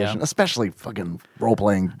good condition, especially fucking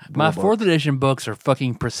role-playing. My fourth edition books are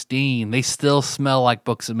fucking pristine. They still smell like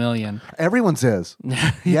Books A Million. Everyone's is.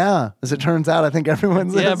 Yeah. As it turns out, I think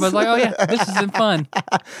everyone's is. Yeah, but it's like, oh yeah, this isn't fun.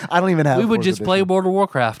 I don't even have We would just play World of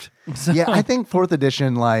Warcraft. So. Yeah, I think fourth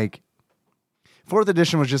edition 4th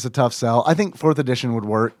edition was just a tough sell. I think 4th edition would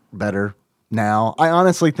work better now. I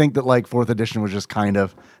honestly think that like 4th edition was just kind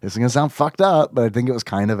of, this is going to sound fucked up, but I think it was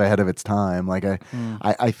kind of ahead of its time. Like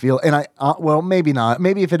I feel, and well, maybe not.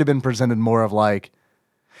 Maybe if it had been presented more of like,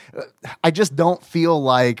 I just don't feel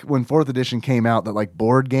like when 4th edition came out that like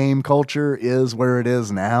board game culture is where it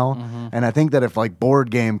is now. Mm-hmm. And I think that if like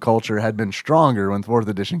board game culture had been stronger when 4th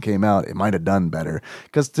edition came out, it might have done better.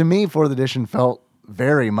 Because to me, 4th edition felt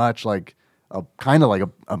very much like a kind of like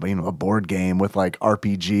a board game with like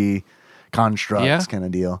RPG constructs kind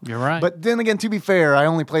of deal. You're right. But then again, to be fair, I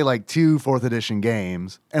only play like 2 4th edition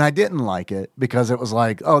games, and I didn't like it because it was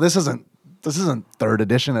like, oh, this isn't 3rd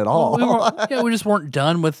edition at all. We just weren't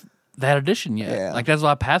done with that edition yet. Yeah. Like that's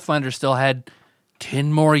why Pathfinder still had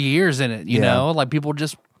 10 more years in it. You know, like people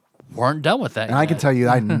just weren't done with that. And I can tell you,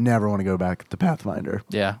 I never want to go back to Pathfinder.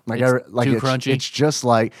 Yeah, like it's too crunchy. It's just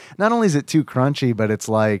like, not only is it too crunchy, but it's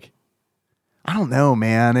like, I don't know,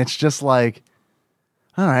 man. It's just like,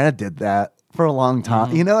 all right, I did that for a long time.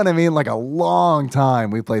 Mm-hmm. You know what I mean? Like a long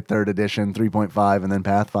time. We played 3rd edition, 3.5, and then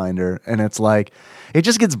Pathfinder, and it's like it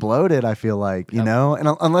just gets bloated. I feel like you know, and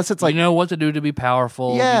unless it's like you know what to do to be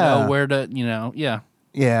powerful. Yeah. You know where to. You know, yeah.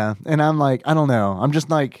 Yeah, and I'm like, I don't know. I'm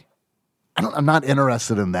just like, I'm not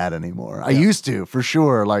interested in that anymore. I used to, for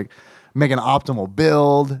sure, like make an optimal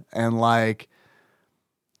build and like,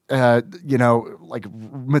 you know, like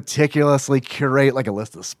meticulously curate like a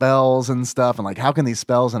list of spells and stuff, and like how can these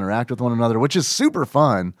spells interact with one another, which is super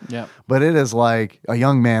fun. Yeah. But it is like a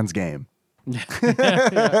young man's game.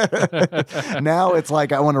 Now it's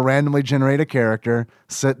like I want to randomly generate a character,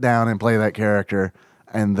 sit down and play that character,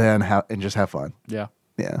 and then just have fun. Yeah.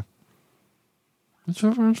 Yeah. It's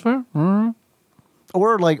fair. Mm-hmm.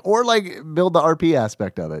 Or like build the RP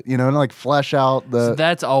aspect of it, you know, and like flesh out the. So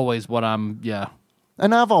that's always what I'm. Yeah.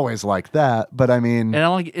 And I've always liked that, but I mean, And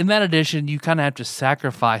like in that edition, you kind of have to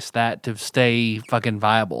sacrifice that to stay fucking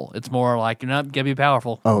viable. It's more like you're not gonna be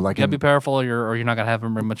powerful. Oh, like you gotta in- be powerful, or you're not gonna have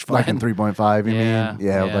very much fun. like in 3.5, you Yeah, mean?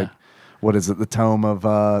 Yeah, yeah. like what is it? The Tome of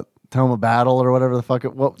Battle or whatever the fuck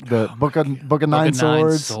it. What the Book of Nine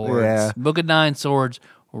Swords? Yeah. Book of Nine Swords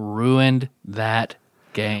ruined that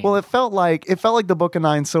game. Well, it felt like the Book of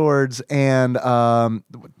Nine Swords and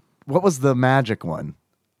what was the magic one?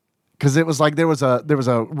 Because it was like there was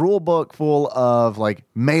a rule book full of like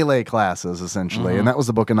melee classes essentially, and that was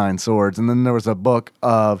the Book of Nine Swords, and then there was a book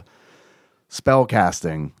of spell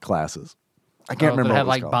casting classes. I can't remember. It what had it was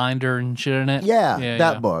like called. binder and shit in it. Yeah,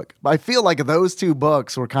 that book. But I feel like those 2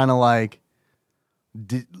 books were kind of like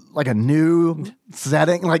a new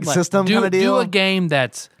setting, like system kind of deal. Do a game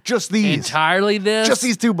that's just these, entirely this. just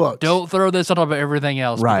these 2 books. Don't throw this on top of everything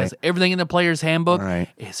else. Right. Because everything in the player's handbook Right.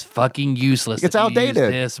 is fucking useless. It's if you outdated.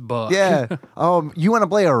 use this book. Yeah. You want to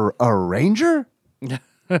play a ranger?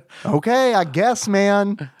 Okay, I guess,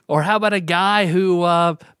 man. Or how about a guy who,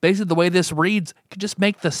 basically the way this reads, could just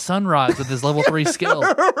make the sunrise with his level 3 skill.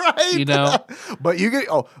 Right. You know? But you get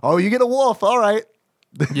you get a wolf. All right.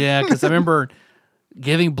 Yeah, because I remember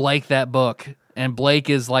giving Blake that book, and Blake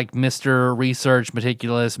is like Mr. Research,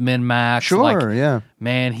 meticulous, min-max. Sure, like, yeah.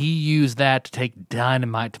 Man, he used that to take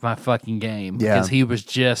dynamite to my fucking game. Yeah. Because he was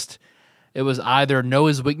just, it was either know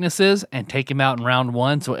his weaknesses and take him out in round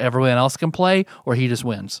 1 so everyone else can play, or he just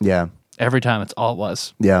wins. Yeah. Every time, it's all it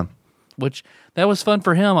was. Yeah. Which, that was fun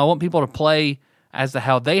for him. I want people to play as to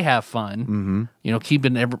how they have fun. Mm-hmm. You know,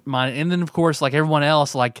 keeping mind. And then, of course, like everyone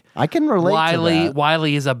else, like I can relate to that.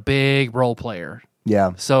 Wiley is a big role player.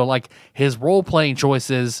 Yeah. So, like, his role-playing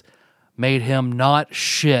choices made him not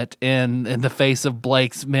shit in the face of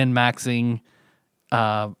Blake's min-maxing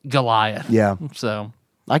Goliath. Yeah. So,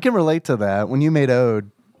 I can relate to that. When you made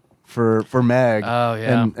Ode for Meg Oh,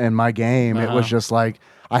 yeah. and my game, it was just like,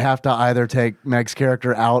 I have to either take Meg's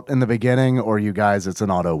character out in the beginning or you guys, it's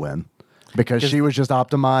an auto win. Because she was just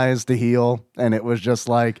optimized to heal, and it was just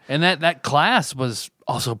like... and that class was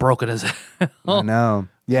also broken as hell. I know.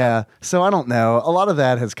 Yeah. So I don't know. A lot of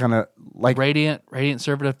that has kind of like... Radiant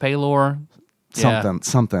Servative Paylor.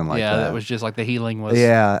 Something like that. Yeah, that was just like the healing was...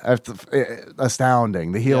 Yeah,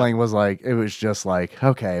 astounding. The healing was like, it was just like,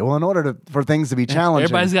 okay, well, in order for things to be challenging...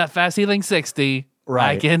 Everybody's got fast healing 60.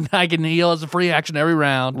 Right. I can heal as a free action every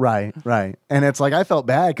round. Right. And it's like, I felt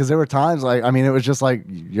bad because there were times like, I mean, it was just like,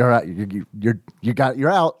 you're out. You're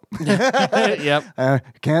out. Yep.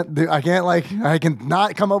 I can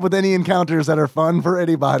not come up with any encounters that are fun for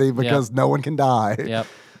anybody because no one can die. Yep.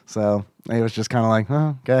 So it was just kind of like,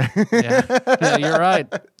 oh, okay. Yeah, you're right.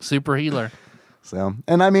 Super healer. So,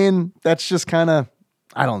 and I mean, that's just kind of,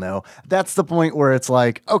 I don't know. That's the point where it's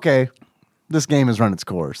like, okay, this game has run its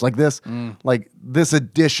course. Like this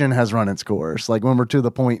edition has run its course. Like when we're to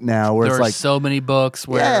the point now where There it's are like so many books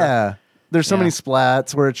where there's so many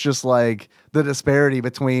splats where it's just like the disparity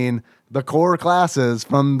between the core classes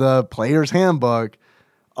from the player's handbook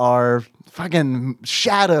are fucking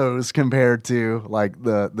shadows compared to like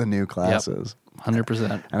the new classes.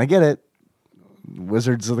 100%. And I get it.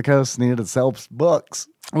 Wizards of the Coast needed to sell books.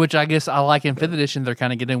 Which I guess I like in 5th edition, they're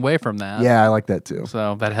kind of getting away from that. Yeah, I like that too.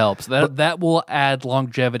 So that helps. That will add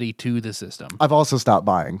longevity to the system. I've also stopped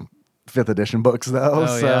buying 5th edition books though.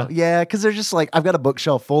 Oh, yeah, because they're just like, I've got a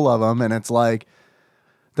bookshelf full of them and it's like,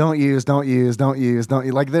 don't use.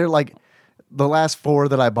 Like they're like the last 4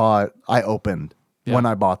 that I bought, I opened when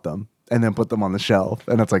I bought them and then put them on the shelf.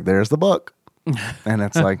 And it's like, there's the book. And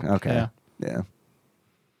it's like, okay. Yeah.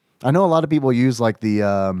 I know a lot of people use like the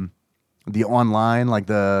online, like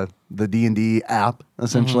the D&D app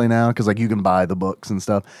essentially now, because like you can buy the books and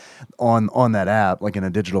stuff on that app, like in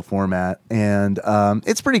a digital format, and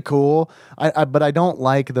it's pretty cool. But I don't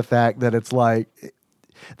like the fact that it's like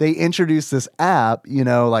they introduced this app, you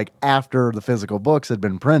know, like after the physical books had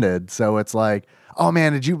been printed. So it's like, oh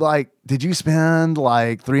man, did you spend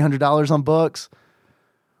like $300 on books?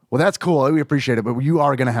 Well, that's cool. We appreciate it, but you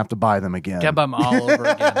are going to have to buy them again. Can't buy them all over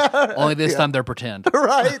again. Only this time they're pretend.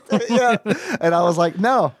 Right? Yeah. And I was like,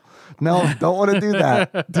 no, don't want to do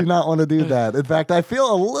that. Do not want to do that. In fact, I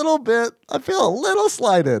feel a little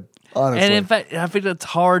slighted, honestly. And in fact, I think I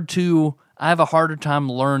have a harder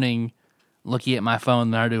time learning looking at my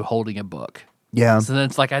phone than I do holding a book. Yeah. So then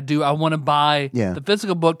it's like I want to buy the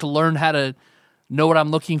physical book to learn how to know what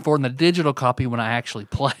I'm looking for in the digital copy when I actually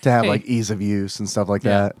play. To have like ease of use and stuff like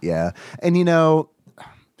that. Yeah. And you know,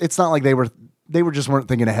 it's not like they just weren't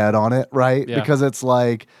thinking ahead on it, right? Yeah. Because it's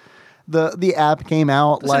like the app came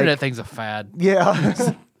out This like internet thing's a fad.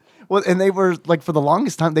 Yeah. Well, and they were like for the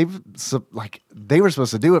longest time they were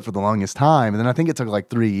supposed to do it for the longest time, and then I think it took like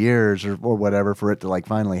 3 years or whatever for it to like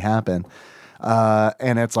finally happen.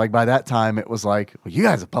 And it's like by that time it was like, well, you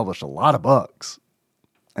guys have published a lot of books.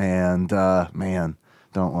 And man,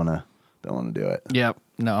 don't want to do it. Yep.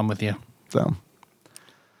 No, I'm with you. So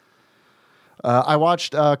I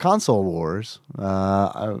watched Console Wars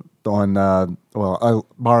I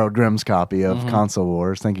borrowed Grimm's copy of Console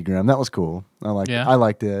Wars. Thank you, Grimm. That was cool. I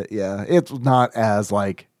liked it. Yeah, it's not as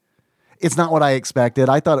like, it's not what I expected.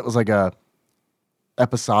 I thought it was like a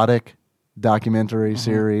episodic documentary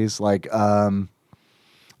series, like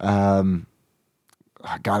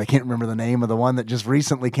God, I can't remember the name of the one that just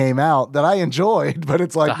recently came out that I enjoyed, but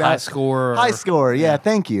it's like High Score. High Score. Yeah,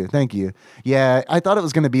 thank you. Yeah, I thought it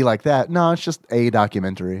was going to be like that. No, it's just a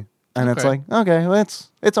documentary, and it's like, okay, well, it's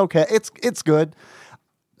okay. It's good.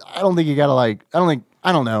 I don't think you gotta like. I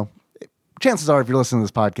don't know. Chances are, if you're listening to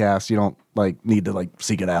this podcast, you don't like need to like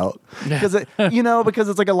seek it out because because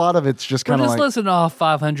it's like a lot of it's just kind of just like listen to all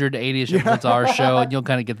 580-ish episodes of our show, and you'll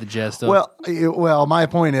kind of get the gist of. Well, my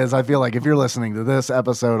point is, I feel like if you're listening to this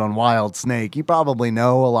episode on WildSnake, you probably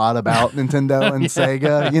know a lot about Nintendo and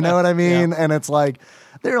Sega. You know what I mean? And it's like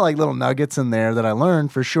there are like little nuggets in there that I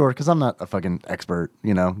learned for sure because I'm not a fucking expert.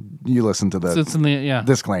 You know, you listen to the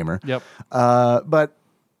disclaimer. Yep. But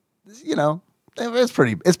you know. It's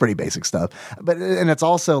pretty basic stuff, and it's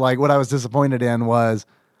also like what I was disappointed in was,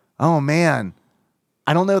 oh man,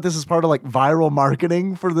 I don't know if this is part of like viral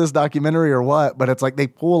marketing for this documentary or what, but it's like they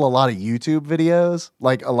pull a lot of YouTube videos,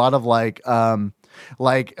 like a lot of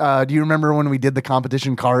do you remember when we did the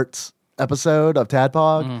competition carts episode of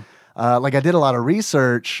Tadpog? Like I did a lot of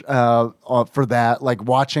research for that, like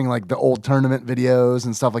watching like the old tournament videos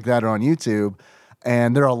and stuff like that are on YouTube.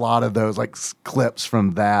 And there are a lot of those like clips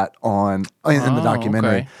from that in the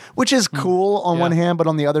documentary, which is cool on one hand, but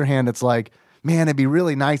on the other hand, it's like, man, it'd be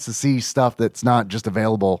really nice to see stuff that's not just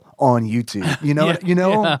available on YouTube. You know,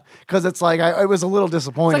 because it's like it was a little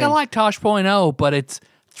disappointing. It's like I like Tosh.0, but it's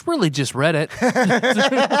really just Reddit,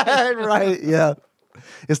 right? Yeah,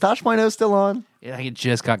 is Tosh.0 still on? Yeah, I think it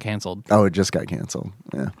just got canceled. Oh, it just got canceled.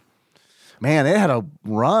 Yeah. Man, it had a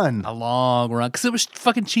long run, because it was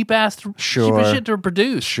fucking cheap as shit to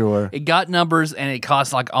produce. Sure, it got numbers and it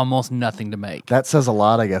cost like almost nothing to make. That says a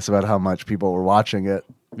lot, I guess, about how much people were watching it.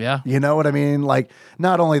 Yeah, you know what I mean. Like,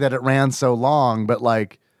 not only that it ran so long, but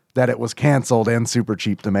like that it was canceled and super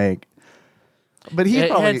cheap to make. But it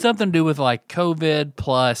had something to do with like COVID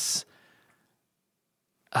plus.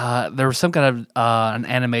 There was some kind of an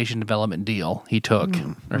animation development deal he took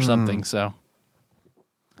or something. So.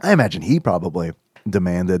 I imagine he probably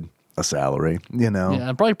demanded a salary, you know.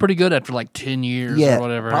 Yeah, probably pretty good after like 10 years or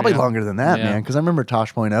whatever. Probably longer than that, man. Because I remember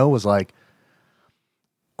Tosh.0 was like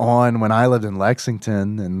on when I lived in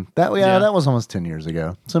Lexington, and that was almost 10 years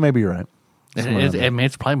ago. So maybe you're right.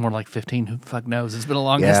 It's probably more like 15. Who the fuck knows? It's been a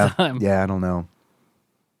longest time. Yeah, I don't know.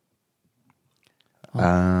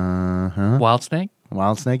 WildSnake?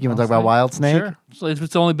 WildSnake? You want to talk about WildSnake? Sure. So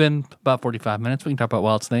it's only been about 45 minutes. We can talk about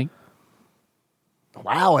WildSnake.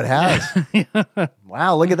 Wow, it has.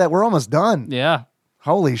 Wow, look at that. We're almost done. Yeah.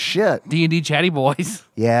 Holy shit. D&D chatty boys.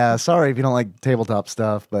 Yeah, sorry if you don't like tabletop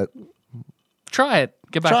stuff, but Try it.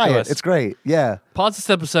 Get back try to it. us. It's great. Yeah. Pause this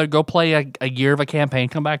episode. Go play a year of a campaign.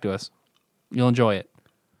 Come back to us. You'll enjoy it.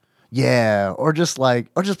 Yeah, or just play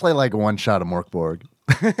like one shot of Morkborg.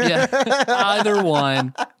 Yeah. Either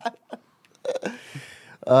one.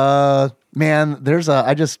 Man,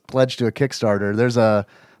 I just pledged to a Kickstarter.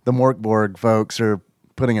 The Morkborg folks are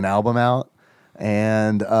putting an album out.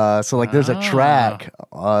 And so like there's a track.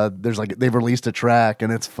 They've released a track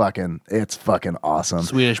and it's fucking awesome.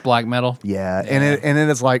 Swedish black metal. Yeah. And it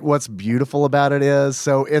is like what's beautiful about it is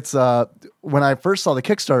so it's when I first saw the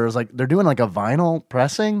Kickstarter, it was like they're doing like a vinyl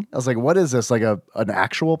pressing. I was like, what is this? Like an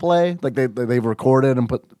actual play? Like they've recorded and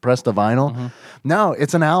pressed a vinyl? Mm-hmm. No,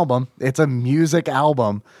 it's an album. It's a music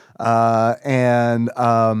album. And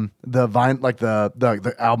the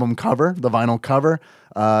the album cover, the vinyl cover,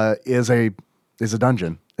 is a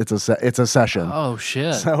dungeon. It's a session. Oh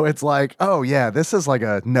shit. So it's like, oh yeah, this is like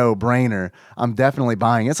a no-brainer. I'm definitely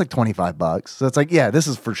buying it. It's like $25. So it's like, yeah, this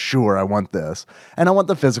is for sure. I want this. And I want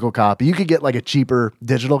the physical copy. You could get like a cheaper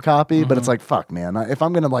digital copy, but it's like, fuck man. If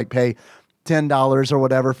I'm going to like pay $10 or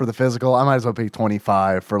whatever for the physical, I might as well pay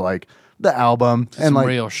 $25 for like the album. Some like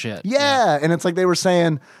real shit. Yeah. And it's like they were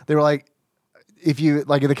like, if you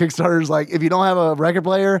like the Kickstarter's like, if you don't have a record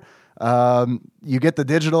player, you get the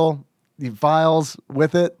digital files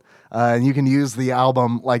with it, and you can use the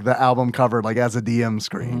album, like the album cover, like as a DM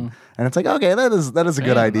screen. And it's like, okay, that is a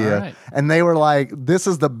good idea. Right. And they were like, this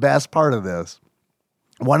is the best part of this.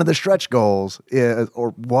 One of the stretch goals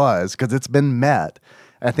was because it's been met.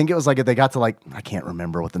 I think it was like if they got to like, I can't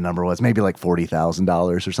remember what the number was, maybe like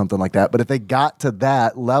 $40,000 or something like that. But if they got to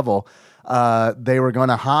that level, they were going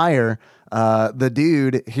to hire the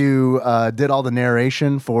dude who did all the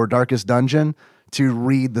narration for Darkest Dungeon to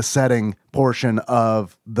read the setting portion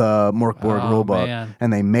of the Morkborg rulebook. Man.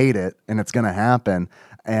 And they made it, and it's going to happen.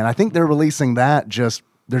 And I think they're releasing that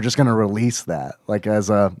they're just going to release that like as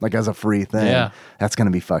a free thing. Yeah. That's going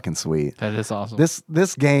to be fucking sweet. That is awesome.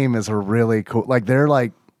 This game is a really cool, like they're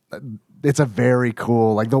like, it's a very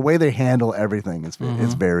cool, like the way they handle everything is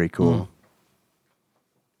very cool.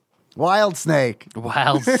 WildSnake.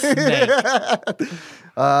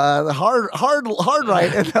 Hard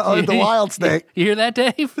right at the WildSnake. You hear that,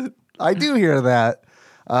 Dave? I do hear that.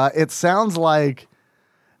 It sounds like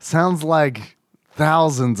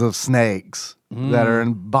thousands of snakes that are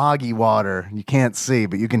in boggy water. You can't see,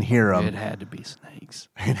 but you can hear them. It had to be snakes.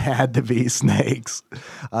 It had to be snakes.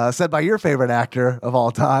 Said by your favorite actor of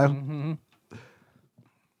all time.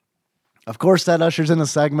 Of course, that ushers in a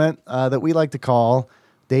segment that we like to call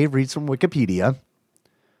Dave Reads from Wikipedia.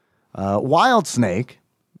 WildSnake,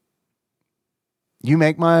 you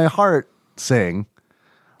make my heart sing.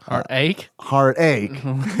 Heartache? Heartache.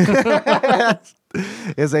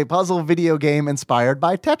 Is a puzzle video game inspired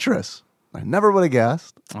by Tetris. I never would have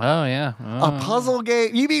guessed. Oh, yeah. Oh. A puzzle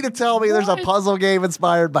game? You mean to tell me there's a puzzle game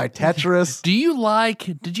inspired by Tetris? Did you like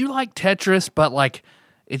Tetris, but like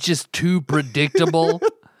it's just too predictable?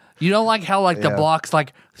 You don't like how like the blocks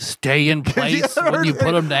like stay in place when you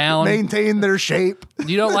put them down, maintain their shape.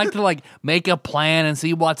 You don't like to like make a plan and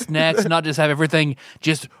see what's next, not just have everything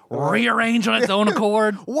just rearrange on its own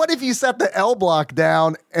accord. What if you set the L block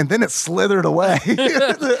down and then it slithered away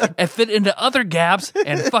and fit into other gaps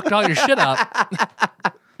and fucked all your shit up?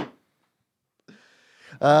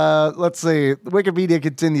 Let's see. Wikipedia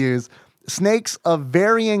continues. Snakes of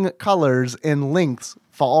varying colors and lengths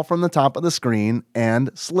fall from the top of the screen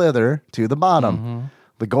and slither to the bottom.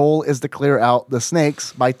 The goal is to clear out the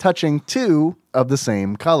snakes by touching two of the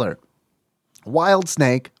same color.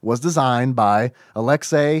 WildSnake was designed by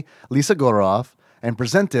Alexey Pajitnov and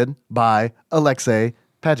presented by Alexey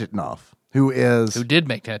Pajitnov, who did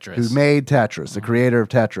make Tetris. Who made Tetris, the creator of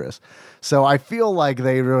Tetris. So I feel like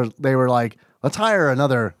they were like, let's hire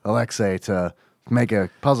another Alexey to make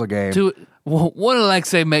a puzzle game. One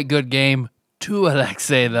Alexey make good game. Two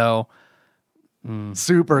Alexey though.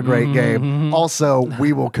 Super great game. Also,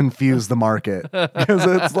 we will confuse the market because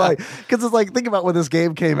it's like think about when this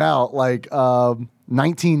game came out, like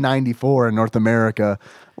 1994 in North America.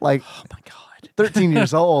 Like, oh my god, 13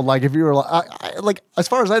 years old. Like, if you were like, as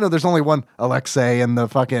far as I know, there's only one Alexey in the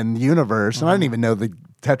fucking universe, and I didn't even know the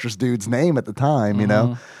Tetris dude's name at the time. You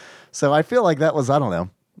know, so I feel like that was I don't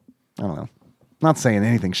know. Not saying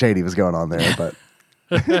anything shady was going on there, but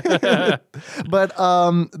But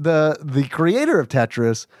the creator of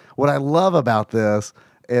Tetris, what I love about this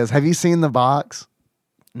is, have you seen the box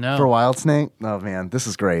No. for WildSnake? Oh man, this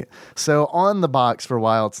is great. So on the box for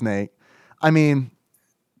WildSnake, I mean,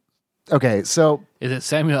 okay, so Is it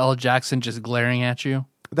Samuel L. Jackson just glaring at you?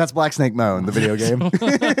 that's Black Snake Moan, the video game.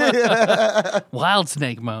 Wild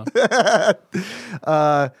Snake mode.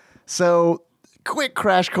 So quick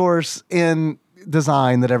crash course in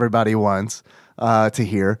design that everybody wants to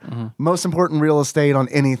hear. Most important real estate on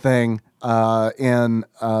anything in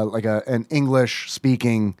like an English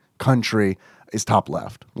speaking country is top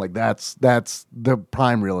left. Like that's the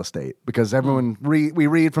prime real estate, because everyone we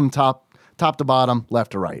read from top to bottom,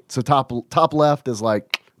 left to right. So top left is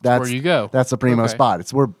like that's where you go. That's the primo Okay. spot.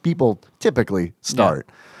 It's where people typically start.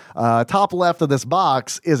 Top left of this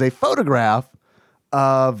box is a photograph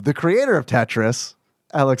of the creator of Tetris,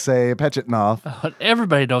 Alexey Pajitnov. But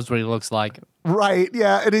everybody knows what he looks like. Right,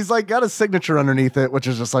 yeah. And he's like got a signature underneath it, which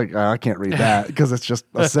is just like, I can't read that because it's just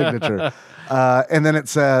a signature. And then it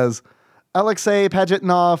says, Alexey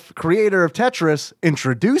Pajitnov, creator of Tetris,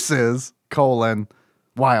 introduces, WildSnake.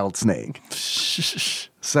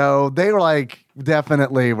 So they were like,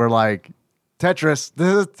 definitely were like, Tetris,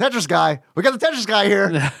 this is Tetris guy. We got the Tetris guy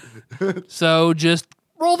here. So just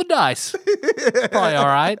roll the dice. Probably all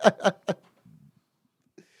right.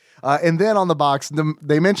 And then on the box,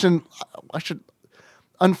 they mentioned,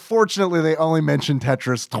 unfortunately, they only mentioned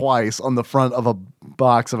Tetris twice on the front of a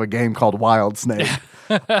box of a game called WildSnake.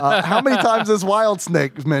 How many times is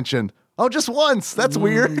WildSnake mentioned? Oh, just once. That's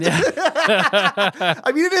weird.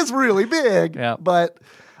 I mean, it is really big, Yeah. but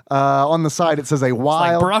on the side it says a Like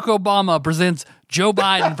wild. Barack Obama presents Joe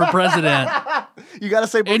Biden for president. You got to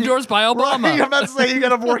say Endorsed by Obama. Right, I'm about to say you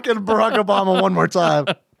got to work in Barack Obama one more time.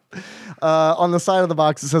 On the side of the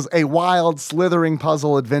box, it says a wild, slithering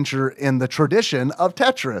puzzle adventure in the tradition of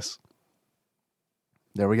Tetris.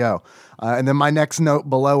 There we go. And then my next note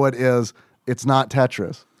below it is, it's not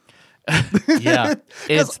Tetris. Yeah,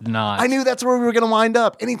 it's not. I knew that's where we were going to wind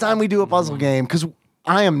up anytime we do a puzzle game, because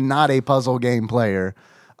I am not a puzzle game player.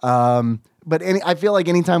 But I feel like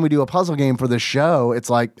anytime we do a puzzle game for this show, it's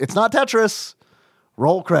like, it's not Tetris.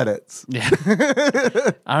 Roll credits. Yeah.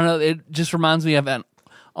 I don't know. It just reminds me of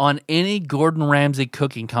on any Gordon Ramsay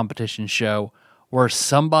cooking competition show where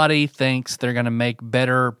somebody thinks they're going to make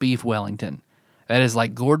better beef Wellington. That is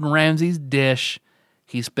like Gordon Ramsay's dish.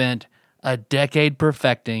 He spent a decade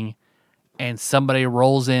perfecting, and somebody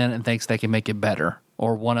rolls in and thinks they can make it better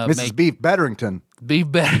or want to This make is Beef Betterington. beef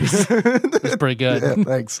better. It's pretty good. Yeah,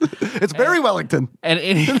 thanks. It's Barry Wellington. And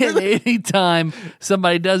any time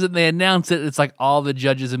somebody does it and they announce it, it's like all the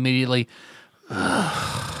judges immediately,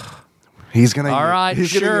 He's gonna. all right,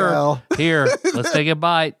 he's gonna sure. yell. Here, let's take a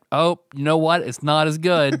bite. Oh, you know what? It's not as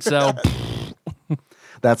good. So,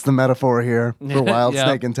 That's the metaphor here for WildSnake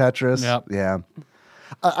Yep. and Tetris. Yep. Yeah.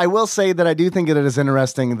 I will say that I do think it is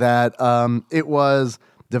interesting that it was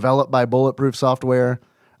developed by Bulletproof Software,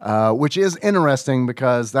 which is interesting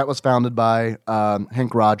because that was founded by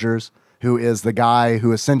Hank Rogers, who is the guy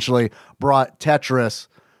who essentially brought Tetris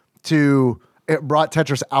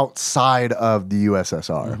outside of the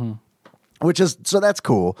USSR, which is, so that's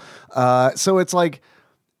cool. So it's like,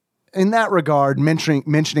 in that regard, mentioning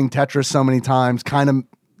Tetris so many times kind of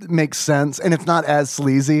makes sense, and it's not as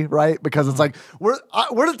sleazy, right? Because it's like, we're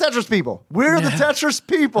the Tetris people. We're the Tetris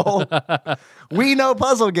people. We know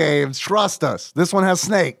puzzle games. Trust us. This one has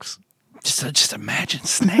snakes. just imagine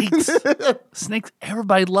snakes. Snakes.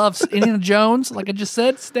 Everybody loves Indiana Jones. Like I just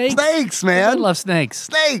said, snakes. Snakes, man. Everybody loves snakes.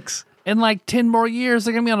 Snakes. In like 10 more years,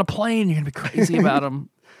 they're going to be on a plane. You're going to be crazy about them.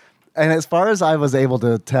 And as far as I was able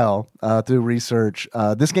to tell through research,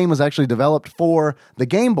 this game was actually developed for the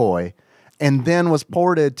Game Boy and then was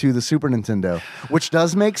ported to the Super Nintendo, which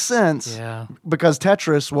does make sense because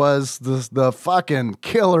Tetris was the fucking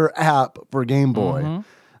killer app for Game Boy.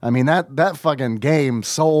 I mean, that fucking game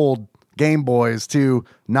sold Game Boys to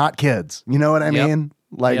not kids. You know what I mean?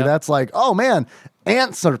 Like, that's like, oh man,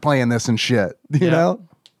 ants are playing this and shit, you know?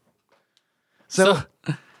 So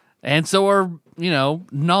so are,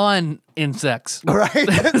 non-insects. right?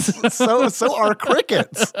 so are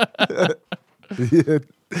crickets.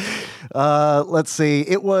 Let's see.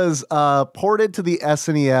 It was ported to the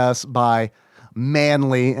SNES by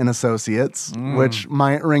Manley and Associates, which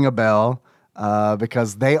might ring a bell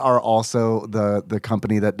because they are also the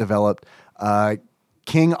company that developed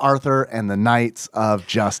King Arthur and the Knights of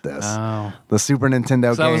Justice, the Super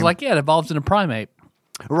Nintendo So game. I was like, it evolves in a primate.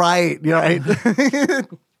 Right, right.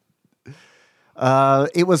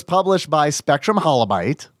 It was published by Spectrum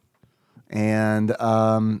Holobyte, and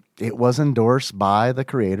it was endorsed by the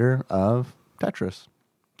creator of Tetris.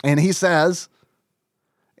 And he says,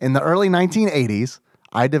 in the early 1980s,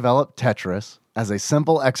 I developed Tetris as a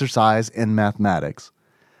simple exercise in mathematics.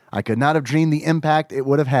 I could not have dreamed the impact it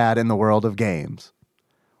would have had in the world of games.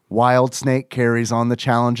 WildSnake carries on the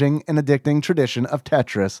challenging and addicting tradition of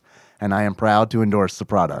Tetris, and I am proud to endorse the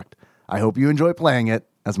product. I hope you enjoy playing it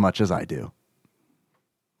as much as I do.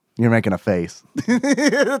 You're making a face.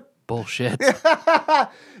 Bullshit.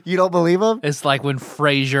 You don't believe him? It's like when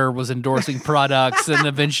Frasier was endorsing products, and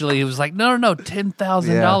eventually he was like, no,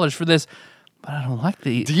 $10,000 for this. But I don't like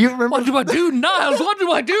the. Do you remember? What do I do, Niles? What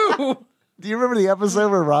do I do? Do you remember the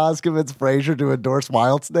episode where Roz convinced Frasier to endorse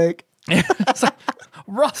WildSnake? It's like,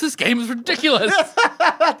 Ross, this game is ridiculous.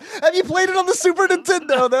 Have you played it on the Super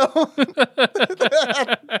Nintendo, though?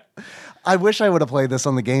 I wish I would have played this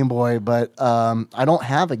on the Game Boy, but I don't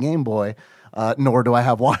have a Game Boy, nor do I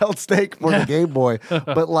have WildSnake for the Game Boy.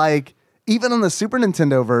 But, like, even on the Super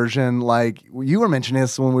Nintendo version, like, you were mentioning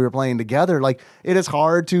this when we were playing together, like, it is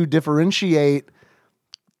hard to differentiate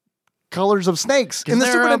colors of snakes. And the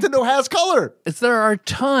Super Nintendo has color. There are a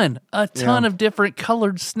ton of different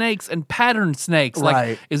colored snakes and patterned snakes. Like,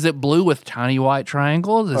 right. Is it blue with tiny white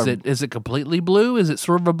triangles? Is it completely blue? Is it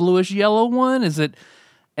sort of a bluish yellow one?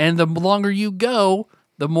 And the longer you go,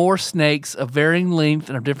 the more snakes of varying length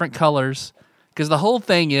and of different colors. Because the whole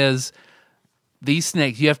thing is, these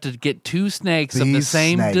snakes, you have to get two snakes of the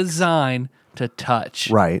same design to touch.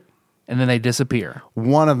 Right. And then they disappear.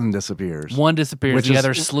 One of them disappears. One disappears, the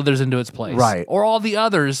other slithers into its place. Right. Or all the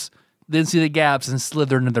others then see the gaps and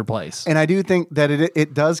slither into their place. And I do think that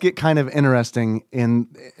it does get kind of interesting in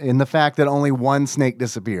the fact that only one snake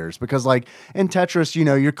disappears. Because, like, in Tetris, you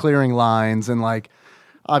know, you're clearing lines and, like,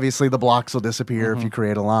 obviously the blocks will disappear if you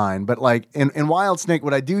create a line. But, like, in WildSnake,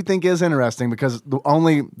 what I do think is interesting, because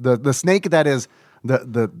the snake that is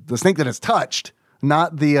the snake that is touched,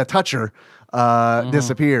 not the toucher,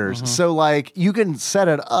 disappears. So, like, you can set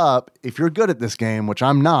it up if you're good at this game, which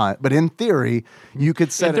I'm not, but in theory, you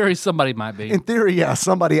could set in theory, somebody might be. In theory, yeah,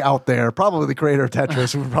 somebody out there, probably the creator of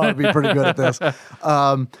Tetris, would probably be pretty good at this.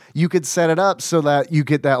 You could set it up so that you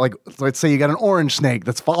get that, like, let's say you got an orange snake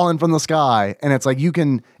that's falling from the sky, and it's like you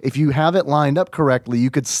can, if you have it lined up correctly,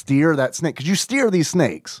 you could steer that snake, because you steer these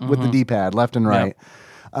snakes with the D-pad, left and right.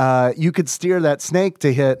 Yep. You could steer that snake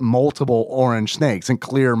to hit multiple orange snakes and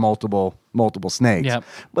clear multiple snakes. Yep.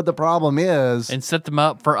 But the problem is... And set them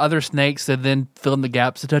up for other snakes and then fill in the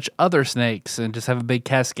gaps to touch other snakes and just have a big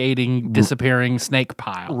cascading, disappearing snake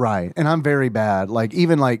pile. Right. And I'm very bad. Like,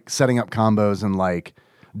 even, like, setting up combos and, like,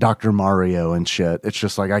 Dr. Mario and shit. It's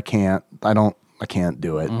just like, I can't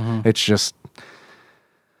do it. It's just...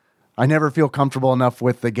 I never feel comfortable enough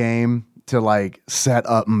with the game to, like, set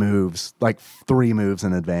up moves, like 3 moves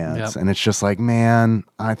in advance. And it's just like, man,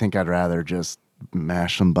 I think I'd rather just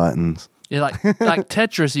mash some buttons. Yeah, like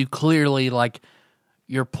Tetris, you clearly, like,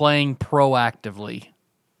 you're playing proactively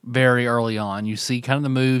very early on. You see kind of the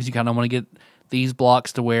moves. You kind of want to get these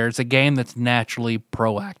blocks to where it's a game that's naturally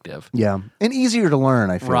proactive. Yeah. And easier to learn,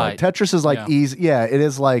 I feel like. Tetris is, like, easy. Yeah, it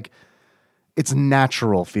is, like, it's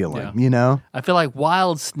natural feeling, you know? I feel like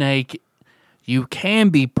WildSnake, you can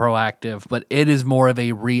be proactive, but it is more of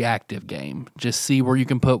a reactive game. Just see where you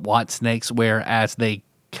can put what snakes where as they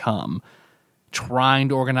come. Trying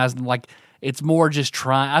to organize them, like, it's more just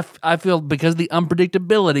trying. I feel because of the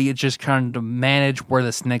unpredictability, it's just trying to manage where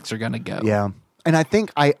the snakes are going to go. Yeah. And I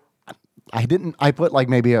think I put, like,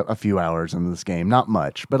 maybe a few hours into this game, not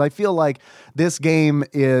much, but I feel like this game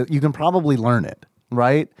is, you can probably learn it,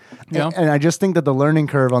 right? Yeah. And I just think that the learning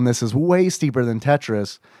curve on this is way steeper than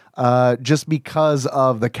Tetris. Just because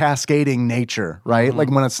of the cascading nature, right?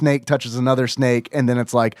 Like when a snake touches another snake, and then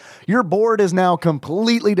it's like, your board is now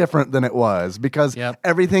completely different than it was because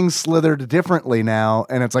everything's slithered differently now,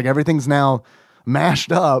 and it's like everything's now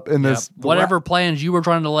mashed up in this. Whatever plans you were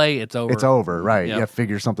trying to lay, it's over. It's over, right? You have to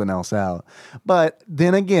figure something else out. But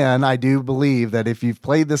then again, I do believe that if you've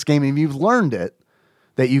played this game and you've learned it,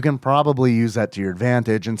 that you can probably use that to your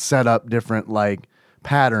advantage and set up different, like,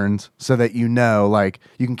 patterns so that, you know, like,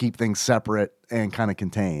 you can keep things separate and kind of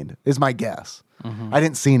contained, is my guess. I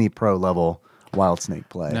didn't see any pro level WildSnake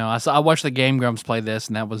play. No, I watched the Game Grumps play this,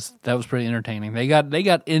 and that was pretty entertaining. They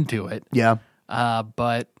got into it. Yeah.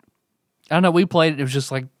 But I don't know, we played it, it was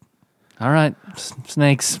just like, all right,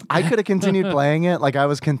 snakes. I could have continued playing it. Like, I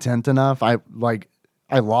was content enough. I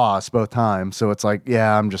lost both times, so it's like,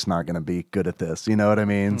 yeah, I'm just not going to be good at this. You know what I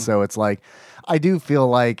mean? So it's like, I do feel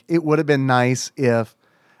like it would have been nice if,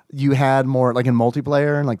 you had more, like in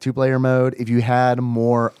multiplayer and like 2-player mode, if you had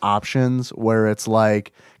more options where it's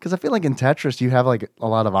like, because I feel like in Tetris you have like a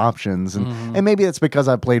lot of options, and maybe it's because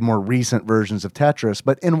I've played more recent versions of Tetris,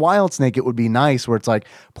 but in WildSnake it would be nice where it's like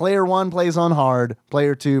player 1 plays on hard,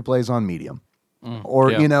 player 2 plays on medium,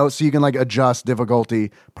 or you know, so you can like adjust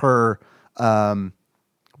difficulty per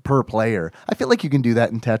player. I feel like you can do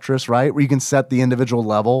that in Tetris, right? Where you can set the individual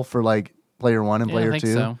level for like player 1 and player I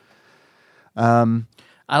think 2. So.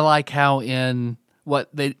 I like how in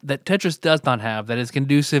that Tetris does not have, that is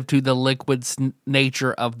conducive to the liquid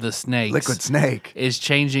nature of the snakes. Liquid snake is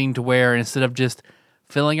changing to where instead of just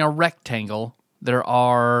filling a rectangle, there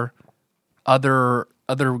are other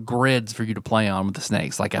grids for you to play on with the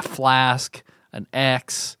snakes, like a flask, an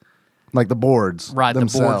X. Like the boards. Right, the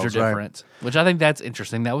boards are right? different, which I think that's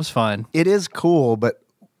interesting. That was fun. It is cool, but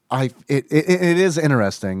it is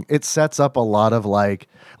interesting. It sets up a lot of like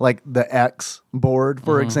the X board,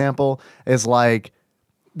 for example, is like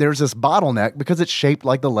there's this bottleneck because it's shaped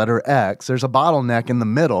like the letter X. There's a bottleneck in the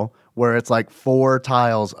middle where it's like 4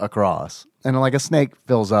 tiles across, and like a snake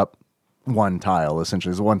fills up 1 tile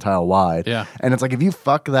essentially. It's 1 tile wide. Yeah, and it's like if you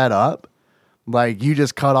fuck that up, like you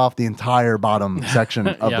just cut off the entire bottom section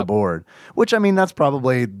of the board. Which I mean, that's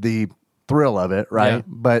probably the thrill of it, right? Yeah.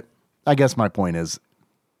 But I guess my point is,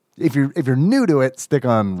 if you're new to it, stick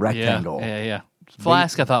on rectangle. Yeah.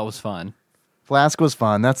 Flask I thought was fun. Flask was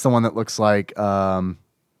fun. That's the one that looks like A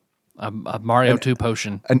Mario 2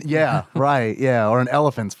 potion. yeah, right, yeah, or an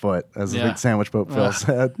elephant's foot, as the big sandwich boat Phil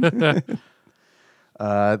said.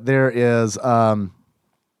 There is, in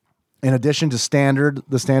addition to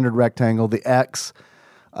the standard rectangle, the X,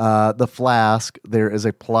 the flask, there is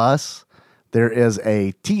a plus, there is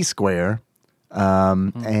a T-square,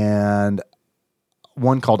 and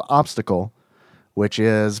one called obstacle, which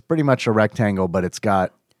is pretty much a rectangle, but it's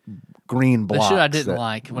got green blocks. The shit I didn't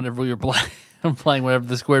like whenever we were playing whenever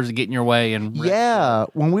the squares are getting your way. And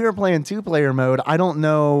when we were playing 2-player mode, I don't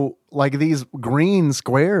know, like these green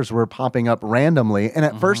squares were popping up randomly. And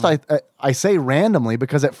at first I say randomly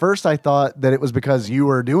because at first I thought that it was because you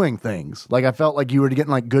were doing things. Like I felt like you were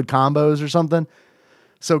getting like good combos or something.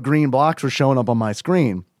 So green blocks were showing up on my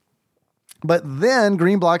screen. But then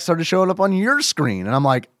green blocks started showing up on your screen. And I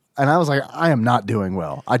was like, I am not doing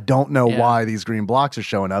well. I don't know why these green blocks are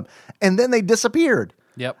showing up. And then they disappeared.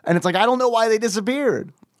 Yep. And it's like, I don't know why they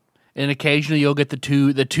disappeared. And occasionally you'll get the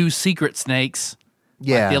two secret snakes.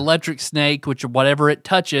 Yeah. Like the electric snake, which whatever it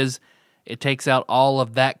touches, it takes out all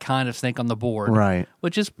of that kind of snake on the board. Right.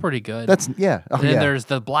 Which is pretty good. That's, yeah. Oh, and then there's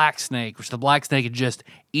the black snake, which the black snake just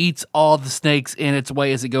eats all the snakes in its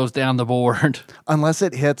way as it goes down the board. Unless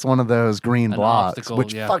it hits one of those green blocks, obstacle,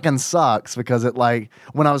 which fucking sucks because it like,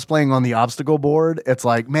 when I was playing on the obstacle board, it's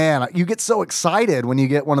like, man, you get so excited when you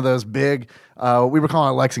get one of those big, we were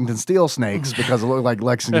calling it Lexington Steel snakes because it looked like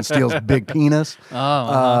Lexington Steel's big penis.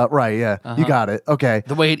 Right, yeah. You got it. Okay.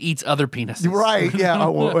 The way it eats other penises. Right, yeah.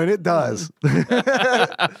 Well, and it does.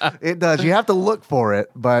 It does. You have to look for it,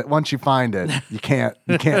 but once you find it, you can't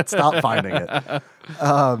stop finding it.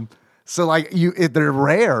 So like they're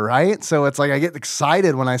rare, right? So it's like I get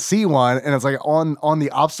excited when I see one, and it's like on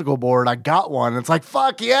the obstacle board I got one. And it's like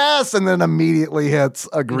fuck yes, and then immediately hits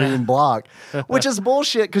a green block, which is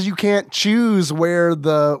bullshit because you can't choose where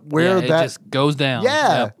it just goes down.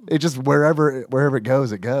 Yeah, Yep. it just wherever it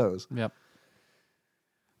goes, it goes. Yep.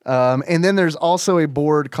 And then there's also a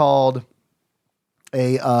board called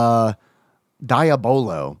a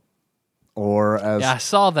Diabolo. Or I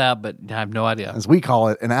saw that, but I have no idea. As we call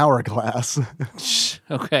it, an hourglass.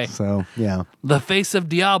 Okay. So, yeah. The face of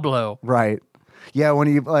Diablo. Right. Yeah,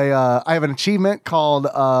 when you play, I have an achievement called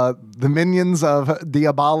The Minions of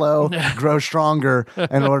Diablo Grow Stronger.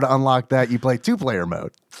 In order to unlock that, you play 2-player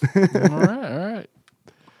mode. All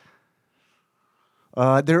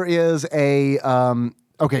right. There is a...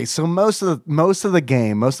 okay, so most of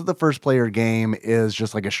the first player game is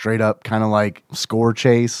just like a straight up kind of like score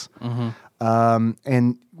chase.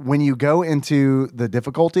 And when you go into the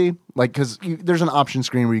difficulty, like because there's an option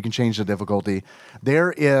screen where you can change the difficulty.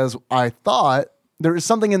 I thought there is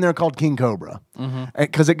something in there called King Cobra,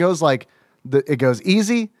 because it goes like it goes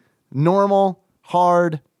easy, normal,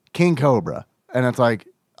 hard, King Cobra, and it's like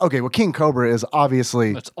okay, well King Cobra is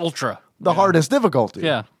obviously it's ultra the hardest difficulty.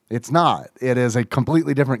 Yeah. It's not. It is a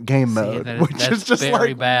completely different game mode, which is just very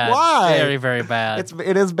like, bad. why? Very, very bad.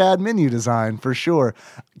 It is bad menu design for sure.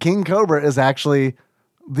 King Cobra is actually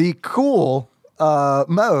the cool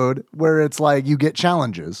mode where it's like you get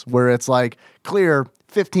challenges, where it's like clear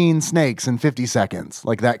 15 snakes in 50 seconds,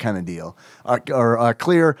 like that kind of deal, or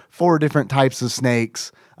clear 4 different types of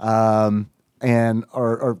snakes, or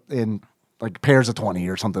in like pairs of 20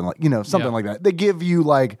 or something like something like that. They give you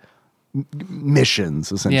like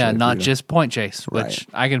missions essentially. Yeah, not just point chase, which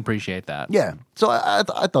Right. I can appreciate that. Yeah. So I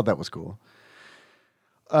thought that was cool.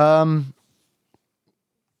 What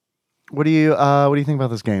do you think about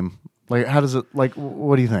this game? Like, how does it like?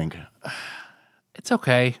 What do you think? It's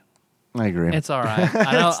okay. I agree. It's all right.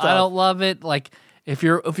 I don't love it. Like if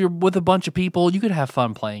you're with a bunch of people, you could have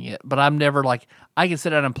fun playing it. But I'm never like I can sit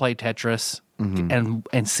down and play Tetris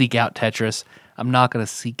and seek out Tetris. I'm not going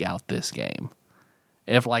to seek out this game.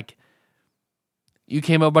 If like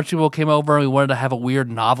a bunch of people came over and we wanted to have a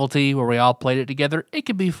weird novelty where we all played it together, it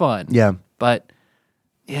could be fun. Yeah. But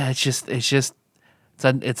yeah, it's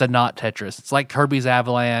a not Tetris. It's like Kirby's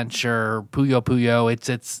Avalanche or Puyo Puyo.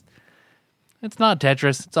 It's not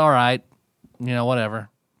Tetris. It's all right. Whatever.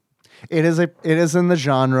 It is in the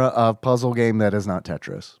genre of puzzle game that is not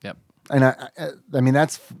Tetris. Yep. And I mean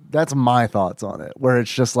that's my thoughts on it. Where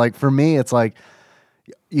it's just like for me, it's like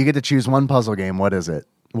you get to choose one puzzle game. What is it?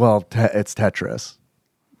 Well, it's Tetris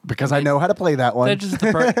because I know how to play that one.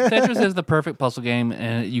 Tetris is the perfect puzzle game,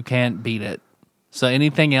 and you can't beat it. So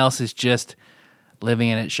anything else is just living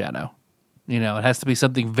in its shadow. It has to be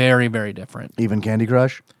something very, very different. Even Candy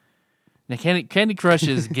Crush. Now, Candy Crush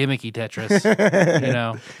is gimmicky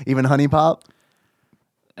Tetris. Even Honey Pop.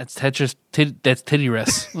 That's Tetris. That's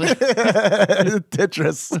Tetris.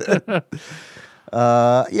 Tetris.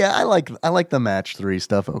 Yeah, I like the match 3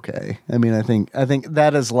 stuff. Okay, I mean, I think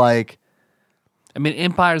that is like. I mean,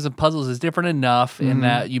 Empires and Puzzles is different enough in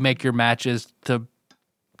that you make your matches to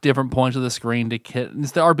different points of the screen to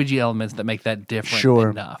it's the RPG elements that make that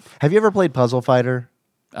different enough. Have you ever played Puzzle Fighter?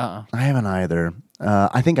 I haven't either.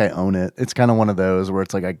 I think I own it. It's kind of one of those where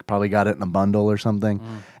it's like I probably got it in a bundle or something,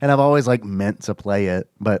 and I've always like meant to play it,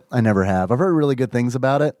 but I never have. I've heard really good things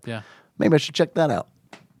about it. Yeah, maybe I should check that out.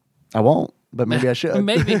 I won't, but maybe I should.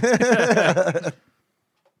 Maybe.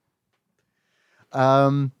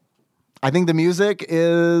 I think the music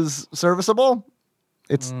is serviceable.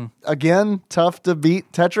 It's again tough to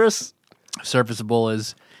beat Tetris. Serviceable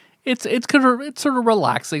is it's sort of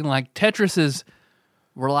relaxing. Like Tetris is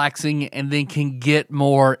relaxing and then can get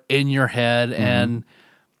more in your head, and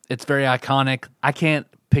it's very iconic. I can't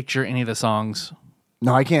picture any of the songs.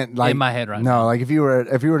 No, I can't. Like, in my head right now. now. Like if you were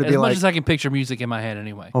to be like, as much as I can picture music in my head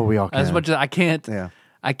anyway. Oh, we all can. As much as I can't. Yeah.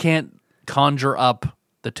 I can't conjure up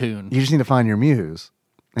the tune. You just need to find your muse,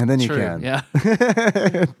 and then True. you can. Yeah.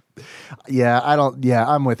 Yeah, I don't. Yeah,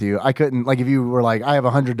 I'm with you. I couldn't. Like if you were like, I have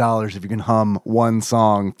 $100 if you can hum one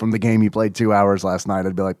song from the game you played 2 hours last night.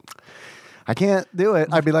 I'd be like, I can't do it.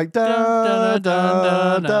 I'd be like, da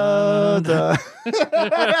da da da.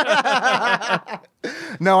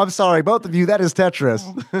 No, I'm sorry, both of you. That is Tetris.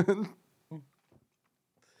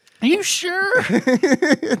 Are you sure?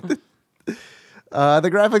 The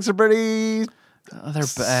graphics are pretty. Oh, they're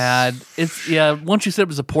bad. Once you said it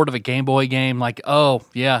was a port of a Game Boy game, like, oh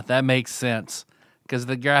yeah, that makes sense because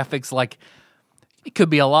the graphics, like, it could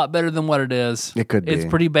be a lot better than what it is. It could be. It's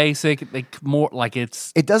pretty basic. More like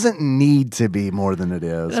it's. It doesn't need to be more than it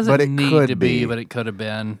is. It doesn't but it need could to be, but it could have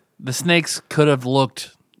been. The snakes could have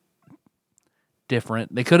looked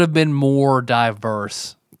different. They could have been more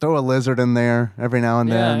diverse. Throw a lizard in there every now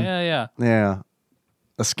and then. Yeah.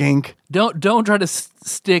 A skink. Don't try to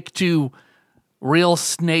stick to real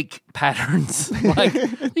snake patterns. Like, you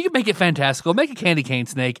can make it fantastical. Make a candy cane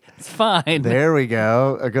snake. It's fine. There we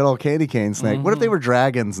go. A good old candy cane snake. What if they were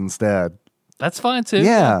dragons instead? That's fine too.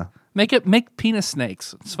 Yeah. Make penis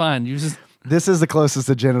snakes. It's fine. This is the closest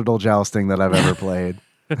to genital jousting that I've ever played.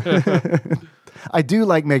 I do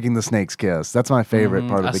like making the snakes kiss. That's my favorite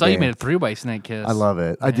part of the game. I saw you made a 3-way snake kiss. I love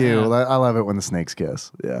it. I do. I love it when the snakes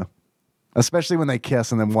kiss. Yeah. Especially when they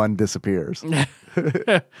kiss and then one disappears. Yeah.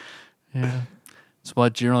 It's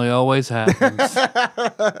what generally always happens.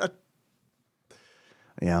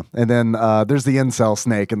 Yeah. And then there's the incel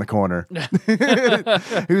snake in the corner.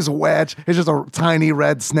 Who's wedged. It's just a tiny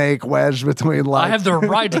red snake wedged between legs. I have the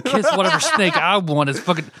right to kiss whatever snake I want. It's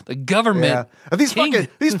fucking the government. Yeah. If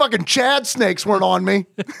these fucking Chad snakes weren't on me,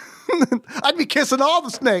 I'd be kissing all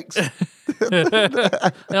the snakes.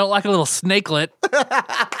 I don't like a little snakelet.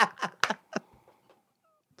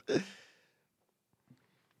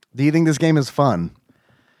 Do you think this game is fun?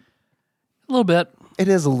 A little bit. It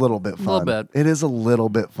is a little bit fun. A little bit. It is a little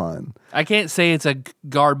bit fun. I can't say it's a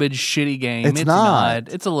garbage, shitty game. It's not.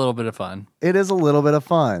 It's a little bit of fun. It is a little bit of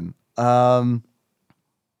fun. The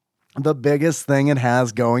biggest thing it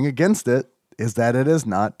has going against it is that it is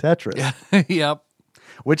not Tetris. Yep.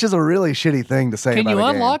 Which is a really shitty thing to say Can about you a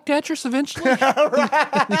game. unlock Tetris eventually?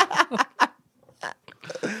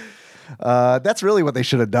 That's really what they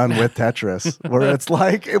should have done with Tetris, where it's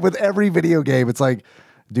like with every video game, it's like,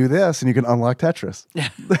 do this and you can unlock Tetris.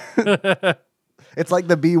 It's like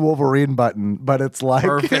the B Wolverine button, but it's like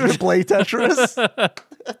play Tetris.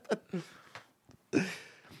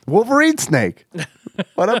 Wolverine Snake.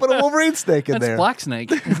 Why not put a Wolverine Snake in there? That's Black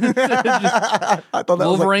Snake. I thought that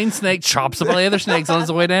Wolverine Snake chops up all the other snakes on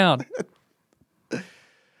his way down.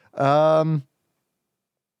 Can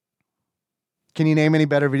you name any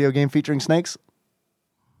better video game featuring snakes?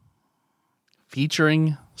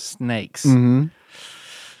 Featuring snakes. Mm-hmm.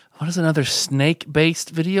 What is another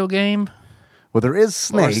snake-based video game? Well, there is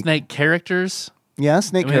Snake. Or snake characters. Yeah,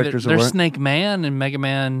 snake characters. There's Snake Man in Mega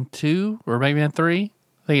Man 2 or Mega Man 3.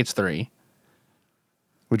 I think it's 3.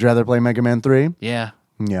 Would you rather play Mega Man 3? Yeah.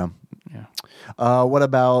 Yeah. What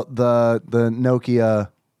about the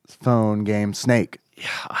Nokia phone game Snake? Yeah,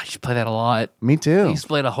 I used to play that a lot. Me too. I used to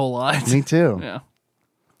play it a whole lot. Me too. Yeah.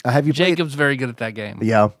 Have you played? Jacob's very good at that game.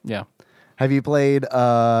 Yeah. Yeah. Have you played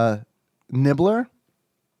Nibbler?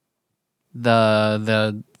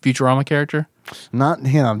 The Futurama character? Not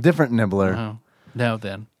him. Different Nibbler. Oh. No,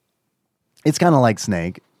 then. It's kind of like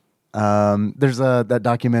Snake. There's that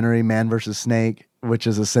documentary, Man vs. Snake, which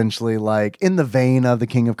is essentially like in the vein of the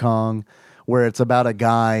King of Kong, where it's about a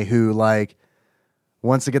guy who like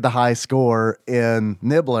wants to get the high score in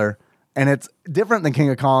Nibbler, and it's different than King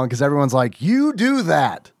of Kong because everyone's like, you do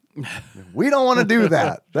that. We don't want to do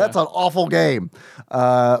that. That's an awful game.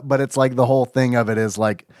 But it's like the whole thing of it is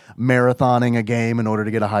like marathoning a game in order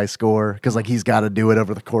to get a high score because like he's got to do it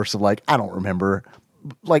over the course of like, I don't remember,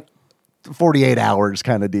 like 48 hours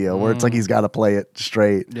kind of deal where it's like he's got to play it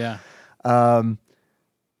straight. Yeah.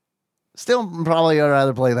 Still probably I'd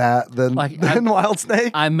rather play that than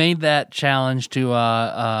WildSnake. I made that challenge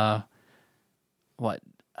to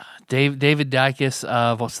David Dykes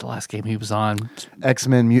of what's the last game he was on?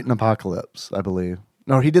 X-Men Mutant Apocalypse, I believe.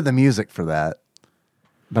 No, he did the music for that.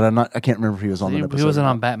 But I can't remember if he was on the episode. He wasn't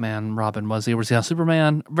on Batman Robin, was he? Or was he on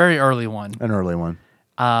Superman? Very early one. An early one.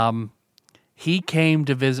 He came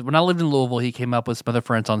to visit when I lived in Louisville. He came up with some other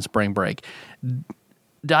friends on spring break.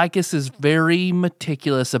 Dykes is very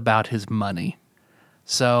meticulous about his money.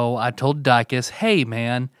 So I told Dykes, hey,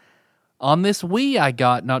 man, on this Wii I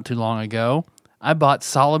got not too long ago, I bought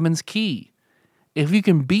Solomon's Key. If you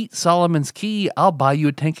can beat Solomon's Key, I'll buy you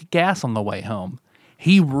a tank of gas on the way home.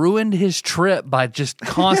 He ruined his trip by just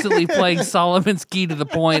constantly playing Solomon's Key to the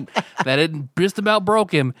point that it just about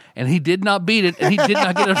broke him, and he did not beat it, and he did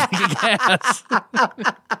not get a tank of gas.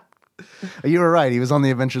 You were right. He was on the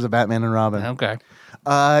Adventures of Batman and Robin. Okay.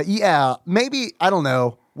 Yeah, maybe, I don't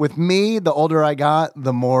know. With me, the older I got,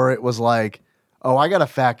 the more it was like, oh, I got to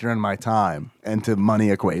factor in my time into money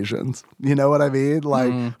equations. You know what I mean?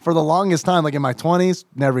 Like, for the longest time, like in my 20s,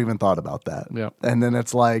 never even thought about that. Yeah. And then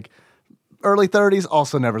it's like, early 30s,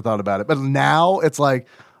 also never thought about it. But now it's like,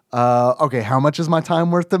 okay, how much is my time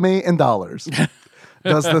worth to me in dollars?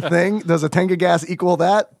 Does a tank of gas equal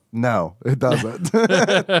that? No, it doesn't.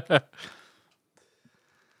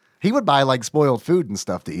 He would buy like spoiled food and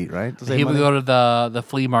stuff to eat, right? He would go to the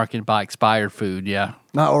flea market and buy expired food, yeah.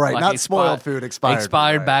 Not right, Like not spoiled food, expired.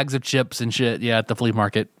 Expired food, right. bags of chips and shit, yeah, at the flea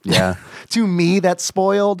market. Yeah. To me, that's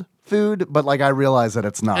spoiled food, but like I realize that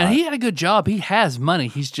it's not. And he had a good job. He has money.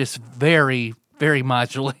 He's just very, very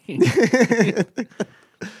miserly.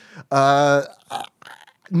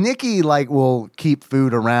 Nikki like will keep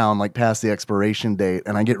food around like past the expiration date,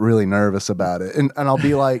 and I get really nervous about it. And I'll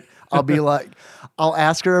be like, I'll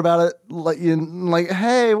ask her about it, like,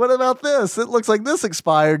 hey, what about this? It looks like this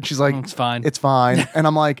expired. She's like, it's fine. It's fine. And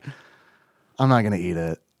I'm like, I'm not gonna eat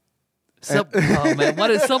it. Oh man, what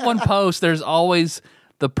did someone post? There's always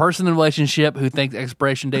the person in the relationship who thinks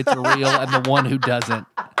expiration dates are real and the one who doesn't.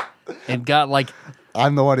 And got like,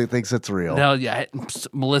 I'm the one who thinks it's real. no, yeah,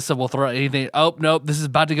 Melissa will throw anything. Oh, nope, this is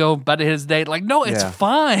about to hit his date. Like, no, it's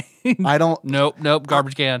fine. I don't. Nope,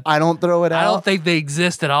 garbage can. I don't throw it out. I don't think they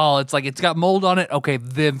exist at all. It's like, it's got mold on it. Okay,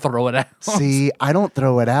 then throw it out. See, I don't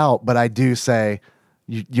throw it out, but I do say,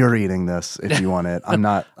 you're eating this if you want it. I'm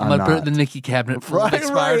not. I'm gonna put it in the Nikki cabinet full of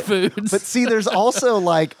expired foods. But see, there's also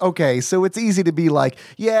like, okay, so it's easy to be like,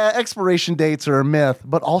 yeah, expiration dates are a myth.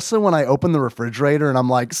 But also when I open the refrigerator and I'm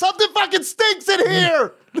like, something fucking stinks in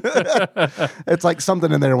here. It's like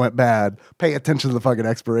something in there went bad. Pay attention to the fucking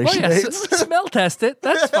expiration dates. Smell test it.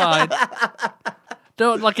 That's fine.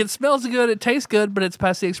 Don't like it smells good, it tastes good, but it's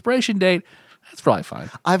past the expiration date. That's probably fine.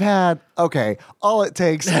 I've had all it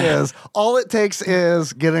takes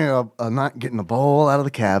is getting a bowl out of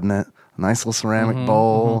the cabinet, a nice little ceramic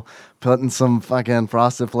bowl, putting some fucking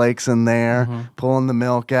Frosted Flakes in there, pulling the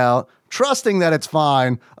milk out, trusting that it's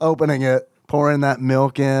fine, opening it, pouring that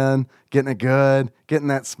milk in, getting it good, getting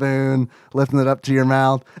that spoon, lifting it up to your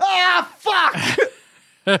mouth. Ah, fuck!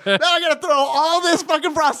 Now I gotta throw all this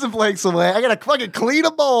fucking Frosted Flakes away. I gotta fucking clean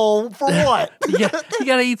a bowl for what? You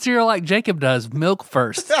gotta eat cereal like Jacob does. Milk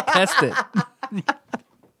first. Test it.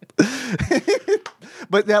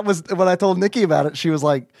 But that was when I told Nikki about it. She was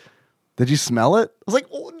like, "Did you smell it?" I was like,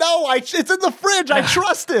 oh, "No, it's in the fridge. I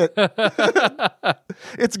trust it.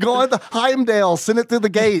 It's going to Heimdall. Send it through the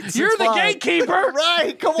gates. You're It's the fine." gatekeeper.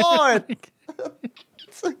 Right? Come on."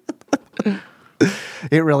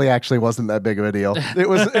 It really actually wasn't that big of a deal. It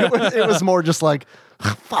was more just like,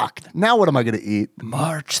 fuck. Now what am I going to eat?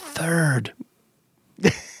 March 3rd.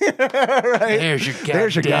 Right?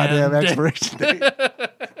 There's your goddamn expiration date.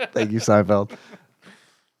 Thank you, Seinfeld.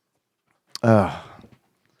 Got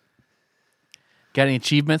any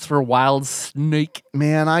achievements for WildSnake?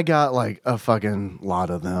 Man, I got like a fucking lot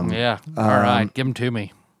of them. Yeah. All right. Give them to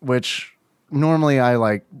me. Which normally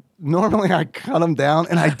I cut them down,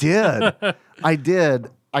 and I did. I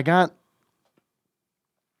got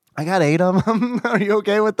 8 of them. Are you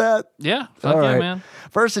okay with that? Yeah. Fuck All yeah, right. man.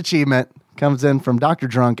 First achievement comes in from Dr.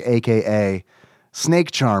 Drunk, a.k.a.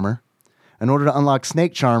 Snake Charmer. In order to unlock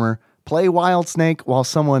Snake Charmer, play WildSnake while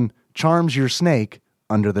someone charms your snake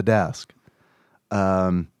under the desk.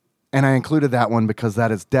 And I included that one because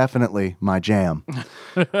that is definitely my jam.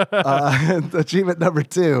 Achievement number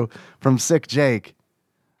 2 from Sick Jake.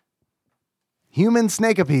 Human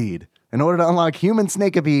Snakeipede. In order to unlock Human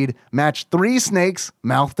Snakeipede, match 3 snakes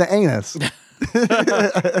mouth to anus.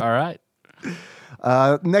 All right.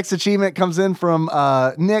 Next achievement comes in from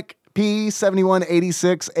Nick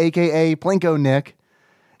P7186, a.k.a. Plinko Nick.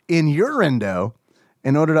 Innuendo.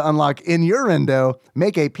 In order to unlock Innuendo,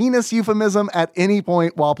 make a penis euphemism at any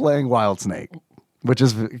point while playing WildSnake, which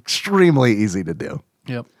is extremely easy to do.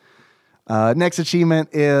 Yep. Next achievement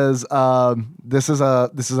is this is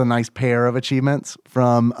a nice pair of achievements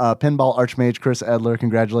from Pinball Archmage Chris Edler.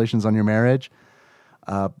 Congratulations on your marriage.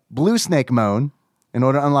 Blue Snake Moan. In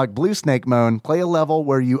order to unlock Blue Snake Moan, play a level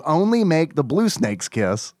where you only make the blue snakes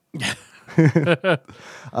kiss. And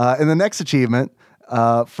the next achievement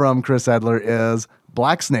from Chris Edler is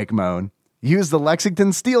Black Snake Moan. Use the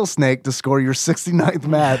Lexington Steel Snake to score your 69th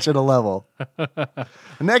match at a level. The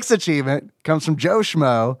next achievement comes from Joe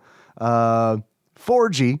Schmo.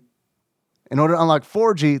 4G. In order to unlock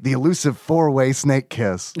 4G, the elusive 4-way snake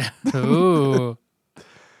kiss. Ooh.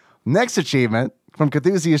 Next achievement from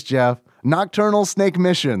Cthusiast Jeff. Nocturnal Snake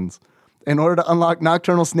Missions. In order to unlock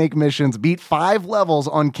Nocturnal Snake Missions, beat 5 levels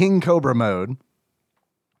on King Cobra mode.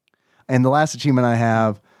 And the last achievement I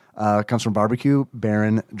have comes from Barbecue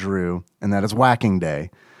Baron Drew, and that is Whacking Day.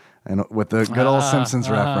 And with the good old Simpsons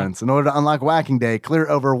reference. In order to unlock Whacking Day, clear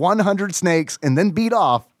over 100 snakes and then beat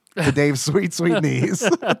off to Dave's sweet, sweet knees.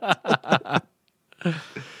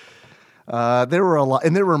 There were a lot,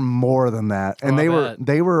 and there were more than that, and they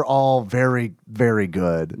were all very, very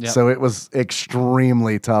good. Yep. So it was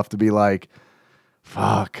extremely tough to be like,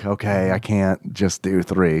 "Fuck, okay, I can't just do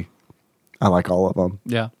 3." I like all of them.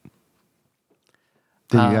 Yeah.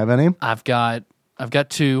 Do you have any? I've got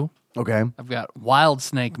 2. Okay, I've got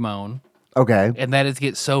Wildsnake Moan. okay. And that is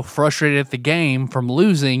get so frustrated at the game from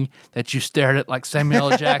losing that you stared at like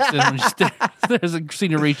Samuel L. Jackson when you there's a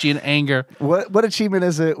Christina Ricci in anger. What achievement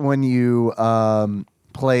is it when you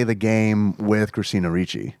play the game with Christina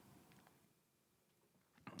Ricci?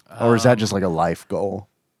 Or is that just like a life goal?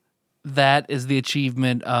 That is the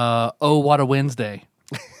achievement. Oh, what a Wednesday.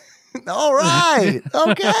 All right.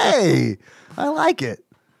 Okay. I like it.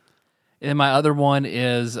 And my other one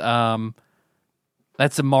is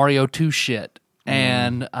that's a Mario 2 shit.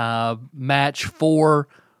 And match 4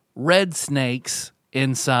 red snakes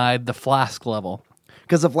inside the flask level.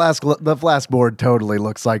 Because the flask board totally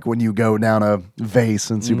looks like when you go down a vase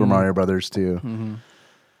in Super Mario Brothers 2.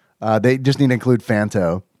 Mm-hmm. They just need to include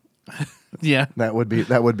Fanto. Yeah. That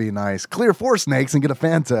would be nice. Clear 4 snakes and get a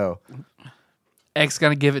Fanto. X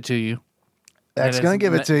gonna give it to you. X gonna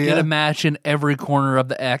give it to you. Get a match in every corner of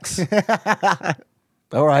the X.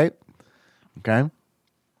 All right. Okay.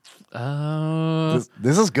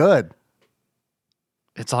 This is good.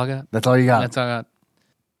 It's all I got. That's all you got. That's all I got.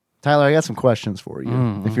 Tyler, I got some questions for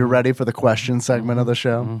you. If you're ready for the question segment of the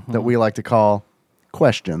show that we like to call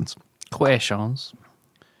questions. Questions.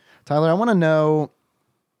 Tyler, I want to know,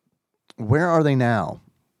 where are they now?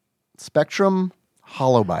 Spectrum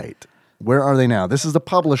Holobyte. Where are they now? This is the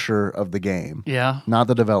publisher of the game. Yeah. Not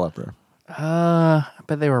the developer. I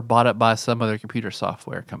bet they were bought up by some other computer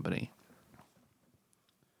software company.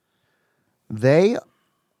 They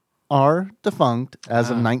are defunct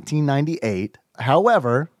as of 1998.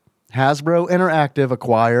 However, Hasbro Interactive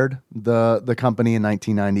acquired the company in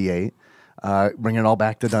 1998, bringing it all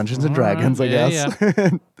back to Dungeons and Dragons, I guess.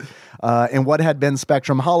 Yeah. And what had been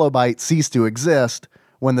Spectrum Holobyte ceased to exist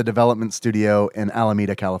when the development studio in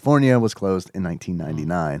Alameda, California was closed in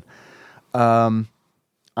 1999. I'm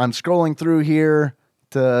scrolling through here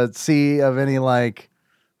to see of any like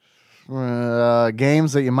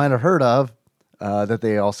games that you might have heard of that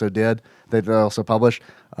they also did, that they also published.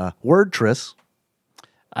 Wordtris.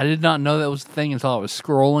 I did not know that was a thing until I was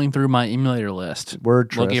scrolling through my emulator list.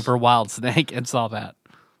 Wordtris. Looking for WildSnake and saw that.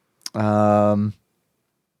 Wordtris.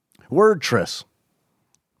 Wordtris.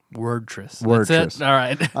 Wordtris. That's it? All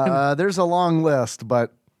right. There's a long list,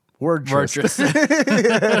 but Wordtris.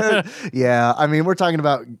 Wordtris. Yeah, I mean, we're talking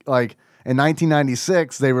about like in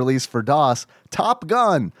 1996 they released for DOS Top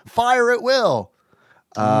Gun, Fire at Will.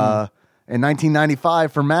 In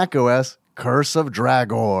 1995 for Mac OS, Curse of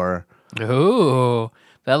Dragor. Ooh,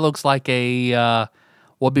 that looks like a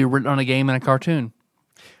would be written on a game in a cartoon.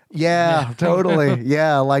 Yeah, totally.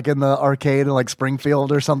 Yeah, like in the arcade in like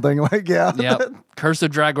Springfield or something. Like, yeah. Yep. Curse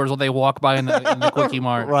of Dragor is what they walk by in the Quickie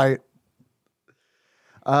Mart. Right.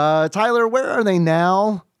 Tyler, where are they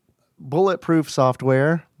now? Bulletproof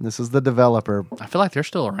Software. This is the developer. I feel like they're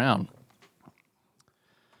still around.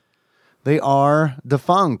 They are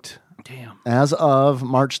defunct. Damn. As of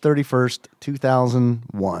March 31st,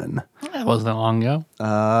 2001. That wasn't that long ago.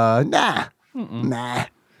 Nah.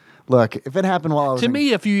 Look, if it happened while I was To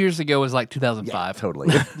me, a few years ago was like 2005. totally.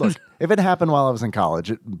 Look, if it happened while I was in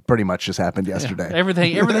college, it pretty much just happened yesterday.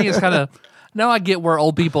 Everything is kind of. Now I get where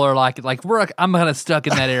old people are like I'm kind of stuck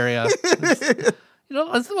in that area. It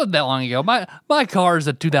wasn't that long ago. My car is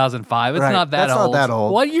a 2005. It's Right. not that That's old. not that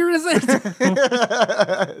old. What year is it?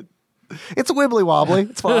 It's wibbly wobbly.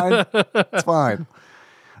 It's fine. It's fine.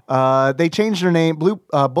 They changed their name.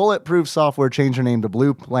 Bulletproof Software changed their name to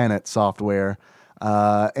Blue Planet Software,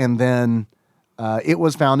 and then it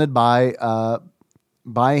was founded by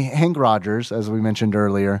Hank Rogers, as we mentioned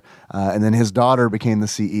earlier, and then his daughter became the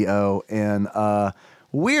CEO. And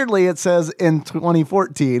weirdly, it says in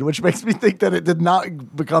 2014, which makes me think that it did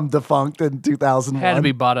not become defunct in 2001. Had to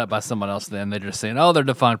be bought up by someone else then. They're just saying, oh, they're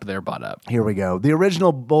defunct, but they're bought up. Here we go. The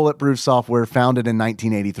original Bulletproof Software, founded in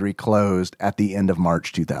 1983, closed at the end of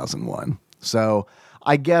March 2001. So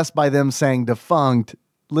I guess by them saying defunct,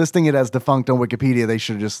 listing it as defunct on Wikipedia, they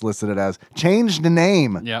should have just listed it as changed the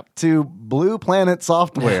name to Blue Planet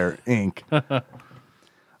Software, Inc.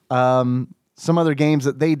 Some other games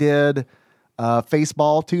that they did,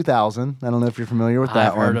 Faceball 2000. I don't know if you're familiar with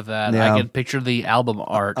that I've one. heard of that. Yeah. I can picture the album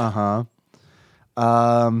art.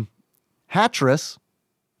 Hatris.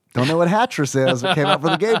 Don't know what Hatris is. It came out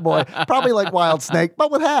for the Game Boy. Probably like WildSnake,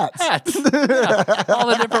 but with hats. Hats. Yeah. All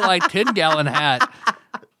the different 10-gallon hat.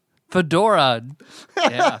 Fedora.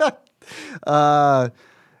 Yeah.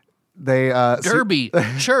 Derby.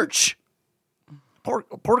 Church.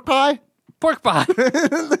 Pork pie? Pork pie.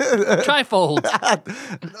 Trifold.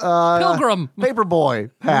 Pilgrim. Paperboy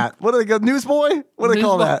hat. What do they go? Newsboy? What do they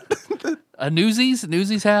call that? A Newsies?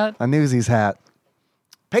 Newsies hat? A Newsies hat.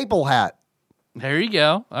 Papal hat. There you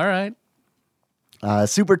go. All right.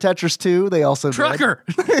 Super Tetris 2. They also Trucker.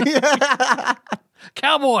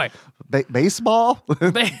 Cowboy. Baseball.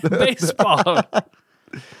 Baseball.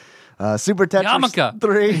 Super Tetris Yarmulke.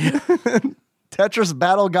 3. Tetris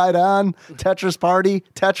Battle Guide On, Tetris Party,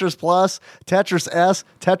 Tetris Plus, Tetris S,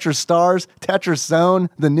 Tetris Stars, Tetris Zone,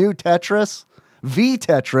 The New Tetris, V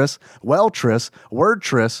Tetris, Welltris,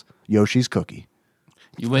 Wordtris, Yoshi's Cookie.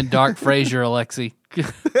 You went Dark Frasier, Alexey.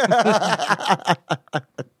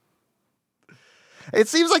 It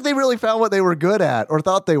seems like they really found what they were good at, or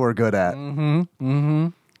thought they were good at. Tyler,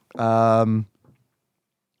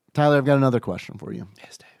 I've got another question for you.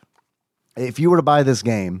 Yes, Dave. If you were to buy this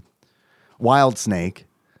game, WildSnake,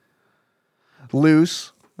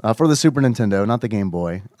 loose, for the Super Nintendo, not the Game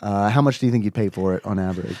Boy, how much do you think you'd pay for it on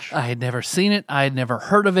average? I had never seen it. I had never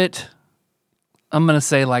heard of it. I'm going to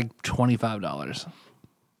say like $25.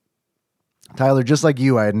 Tyler, just like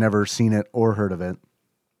you, I had never seen it or heard of it.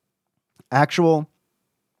 Actual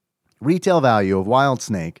retail value of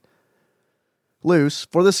WildSnake, loose,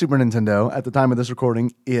 for the Super Nintendo at the time of this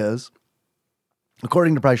recording is,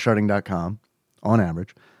 according to PriceCharting.com, on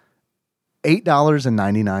average,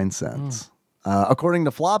 $8.99. According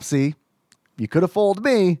to Flopsy, you could have fooled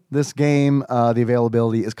me. This game, the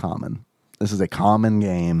availability is common. This is a common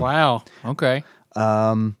game. Wow. Okay.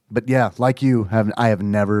 But yeah, like you, I have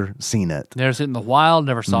never seen it. Never seen it in the wild,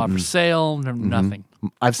 never saw it for sale, nothing.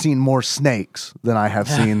 I've seen more snakes than I have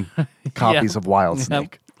seen copies of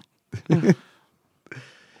WildSnake.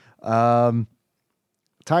 Tyler,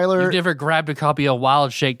 Tyler, You've never grabbed a copy of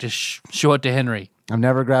WildSnake to show it to Henry. I've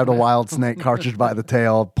never grabbed a WildSnake cartridge by the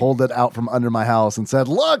tail, pulled it out from under my house, and said,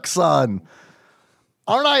 "Look, son,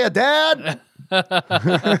 aren't I a dad?"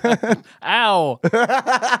 Ow.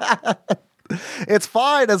 It's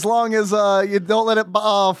fine as long as you don't let it.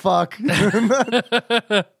 Oh, fuck.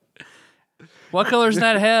 What color's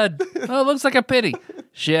that head? Oh, it looks like a pity.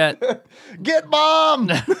 Shit. Get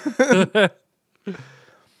bombed.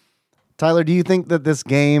 Tyler, do you think that this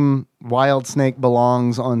game, WildSnake,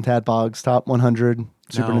 belongs on Tadpog's top 100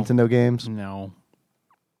 Super Nintendo games? No.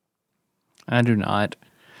 I do not.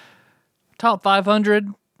 Top 500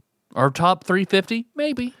 or top 350?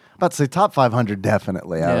 Maybe. About to say top 500,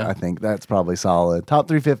 definitely. Yeah. I think that's probably solid. Top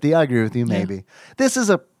 350, I agree with you, maybe. Yeah.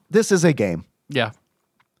 This is a game. Yeah.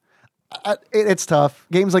 It's tough.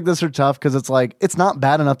 Games like this are tough because it's like, it's not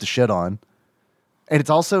bad enough to shit on. And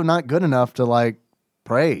it's also not good enough to like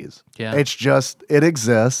praise. Yeah. It's just, it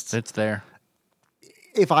exists. It's there.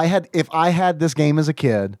 If I had this game as a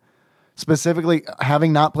kid, specifically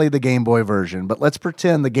having not played the Game Boy version, but let's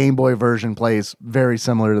pretend the Game Boy version plays very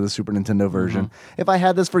similar to the Super Nintendo version. If I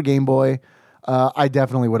had this for Game Boy, I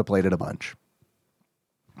definitely would have played it a bunch.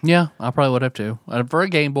 Yeah, I probably would have too. For a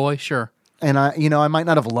Game Boy, sure. And I might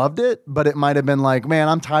not have loved it, but it might have been like, man,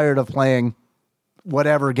 I'm tired of playing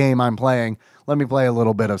whatever game I'm playing. Let me play a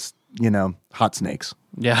little bit of, Hot Snakes.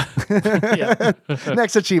 Yeah. Yeah.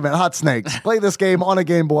 Next achievement, Hot Snakes. Play this game on a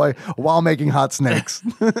Game Boy while making hot snakes.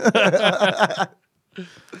 Have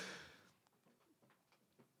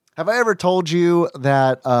I ever told you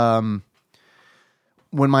that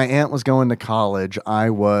when my aunt was going to college,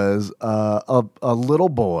 I was a little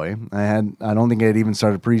boy. I don't think I had even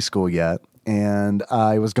started preschool yet. And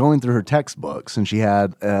I was going through her textbooks, and she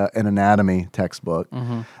had an anatomy textbook,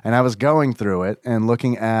 and I was going through it and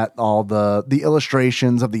looking at all the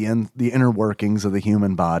illustrations of the inner workings of the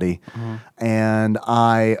human body, and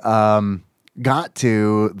I got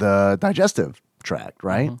to the digestive tract,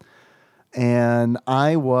 right? And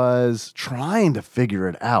I was trying to figure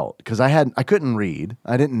it out because I couldn't read.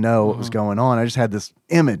 I didn't know what was going on. I just had this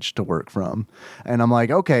image to work from. And I'm like,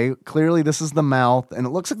 okay, clearly this is the mouth. And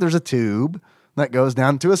it looks like there's a tube that goes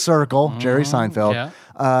down to a circle, Jerry Seinfeld.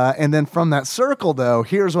 Yeah. And then from that circle, though,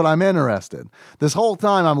 here's what I'm interested. This whole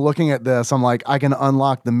time I'm looking at this, I'm like, I can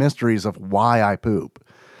unlock the mysteries of why I poop.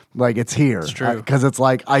 Like, it's here. It's true. Because it's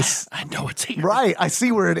like, I know it's here. Right. I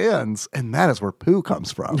see where it ends. And that is where poo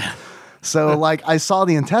comes from. So, like, I saw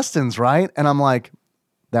the intestines, right? And I'm like,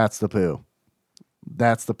 that's the poo.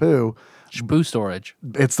 That's the poo. It's poo storage.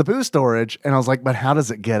 It's the poo storage. And I was like, but how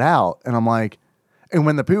does it get out? And I'm like, and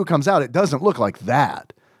when the poo comes out, it doesn't look like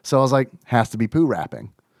that. So I was like, has to be poo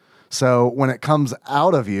wrapping. So when it comes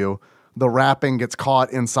out of you, the wrapping gets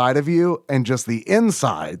caught inside of you and just the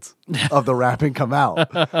insides of the wrapping come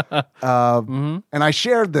out. And I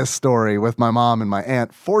shared this story with my mom and my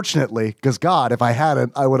aunt. Fortunately, because God, if I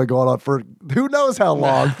hadn't, I would have gone on for who knows how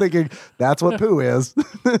long thinking that's what poo is.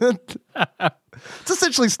 It's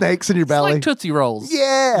essentially snakes in your belly. Like Tootsie Rolls.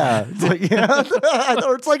 Yeah. It's like,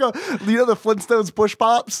 or it's like the Flintstones push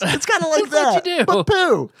pops. It's kind of like that. What you do. But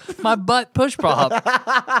poo. My butt push pop.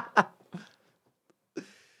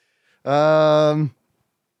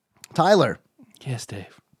 Tyler. Yes,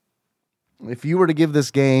 Dave. If you were to give this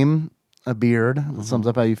game a beard, that sums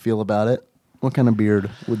up how you feel about it. What kind of beard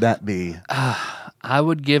would that be? I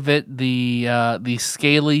would give it the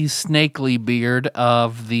scaly, snakely beard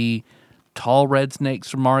of the tall red snakes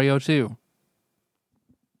from Mario 2.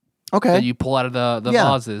 Okay. That you pull out of the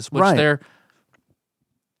vases, which they're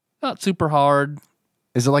not super hard.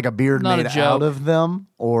 Is it like a beard Not made a joke. out of them,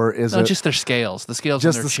 or is it just their scales? The scales,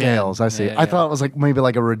 just in the their chin. scales? I see. I thought it was like maybe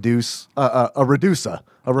like a reverse Medusa.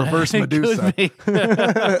 Could be.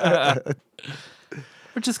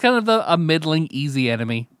 Which is kind of a middling, easy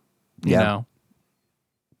enemy. You know.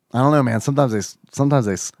 I don't know, man. Sometimes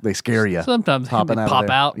they scare you. Sometimes popping they out pop of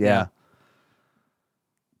there. out. Yeah.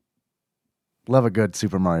 Love a good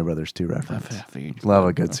Super Mario Brothers 2 reference. Love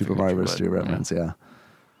a good Super Mario Brothers 2 reference. Yeah.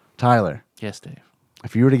 Tyler. Yes, Dave.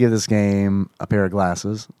 If you were to give this game a pair of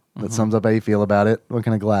glasses that sums up how you feel about it, what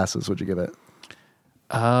kind of glasses would you give it?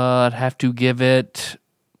 I'd have to give it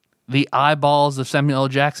the eyeballs of Samuel L.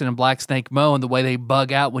 Jackson and Black Snake Moe and the way they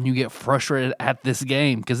bug out when you get frustrated at this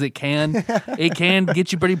game, because it can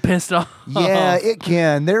get you pretty pissed off. Yeah, it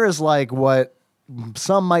can. There is like what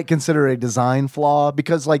some might consider a design flaw,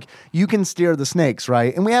 because like you can steer the snakes,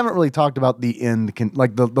 right? And we haven't really talked about the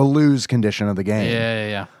the lose condition of the game.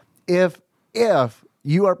 Yeah. If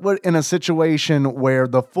you are put in a situation where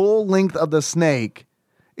the full length of the snake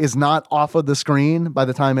is not off of the screen by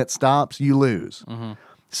the time it stops, you lose.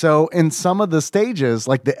 So in some of the stages,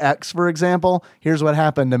 like the X, for example, here's what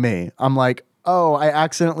happened to me. I'm like, oh, I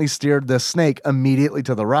accidentally steered this snake immediately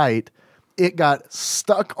to the right. It got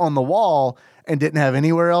stuck on the wall and didn't have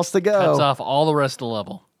anywhere else to go. Cuts off all the rest of the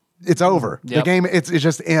level. It's over. Yep. The game, it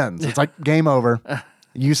just ends. It's like game over.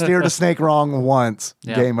 You steered a snake wrong once,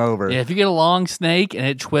 Yep. game over. Yeah, if you get a long snake and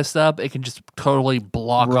it twists up, it can just totally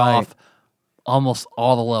block Right. off almost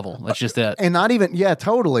all the level. That's just it. And not even, yeah,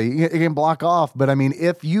 totally. It can block off. But I mean,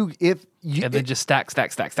 if you And then just stack.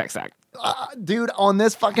 dude, on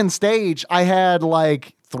this fucking stage, I had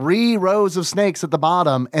like 3 rows of snakes at the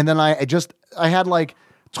bottom, and then I had like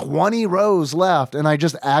 20 rows left, and I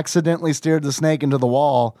just accidentally steered the snake into the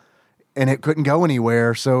wall, and it couldn't go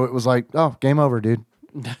anywhere. So it was like, oh, game over, dude.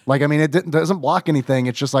 Like, I mean, it doesn't block anything.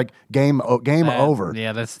 It's just like game over.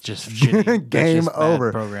 Yeah, that's just shitty. Game That's just bad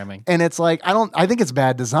over. programming. And it's like, I think it's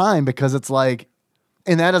bad design because it's like,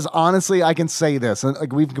 and that is honestly, I can say this, and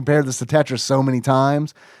like we've compared this to Tetris so many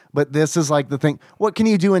times, but this is like the thing. What can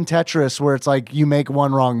you do in Tetris where it's like you make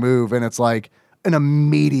one wrong move and it's like an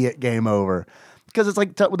immediate game over? Because it's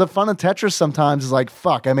like the fun of Tetris sometimes is like,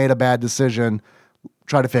 fuck, I made a bad decision.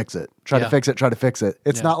 Try to fix it. Try to fix it.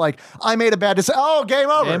 It's not like I made a bad decision. Oh, game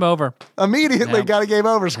over. Game over. Immediately Yep. got a game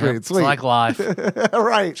over screen. Yep. Sweet. It's like life.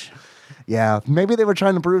 Right. Yeah. Maybe they were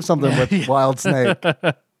trying to prove something with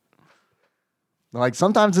WildSnake. Like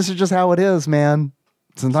sometimes this is just how it is, man.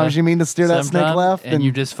 Sometimes you mean to steer that snake left, and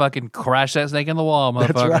you just fucking crash that snake in the wall,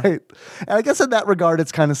 motherfucker. That's right. And I guess in that regard,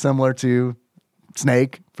 it's kind of similar to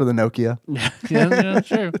Snake for the Nokia. Yeah,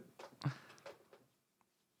 true.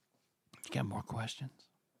 You got more questions?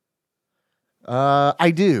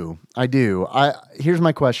 I do. Here's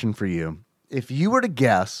my question for you. If you were to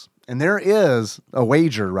guess, and there is a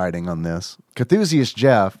wager riding on this, Cthusiast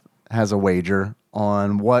Jeff has a wager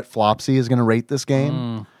on what Flopsy is going to rate this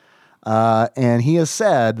game. And he has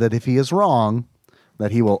said that if he is wrong,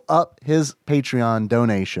 that he will up his Patreon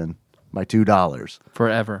donation by $2.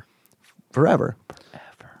 Forever.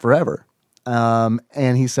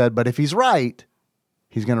 And he said, but if he's right,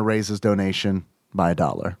 he's going to raise his donation by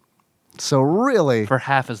 $1. So really, For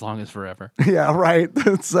half as long as forever. yeah, right.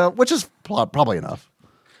 So, which is probably enough.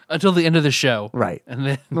 Until the end of the show. Right. And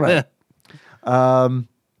then, Right.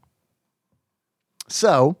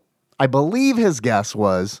 So I believe his guess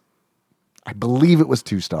was, it was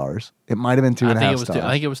 2 stars. It might have been 2.5 stars.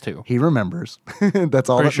 I think it was 2. He remembers. That's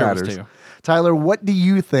all Pretty that sure it was matters. 2. Tyler, what do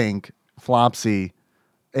you think Flopsy,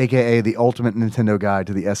 a.k.a. the Ultimate Nintendo Guide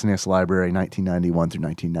to the SNES Library 1991 through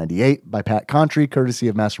 1998 by Pat Contry, courtesy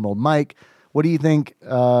of Master Mold Mike, what do you think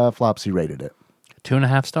Flopsy rated it?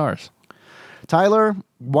 2.5 stars. Tyler,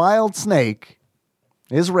 WildSnake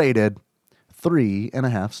is rated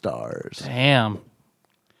 3.5 stars. Damn.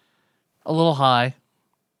 A little high.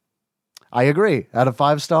 I agree. Out of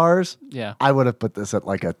 5 stars, Yeah. I would have put this at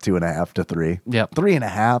like a 2.5 to 3. Yep.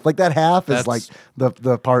 3.5. Like that half is That's- like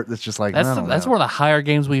the part that's just like, I don't That's know. one of the higher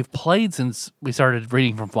games we've played since we started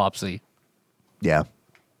reading from Flopsy. Yeah.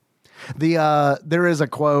 There is a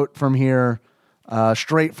quote from here,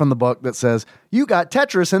 straight from the book that says, "You got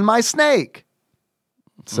Tetris in my snake."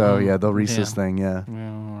 So yeah, the Reese's thing. Yeah.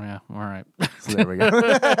 Yeah, all right. So there we go.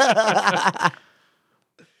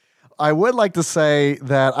 I would like to say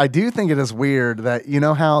that I do think it is weird that, you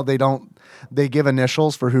know how they give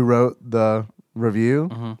initials for who wrote the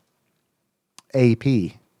review?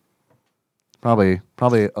 AP. Probably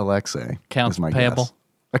Alexey. Accounts is my payable. guess.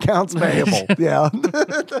 Accounts payable. Yeah.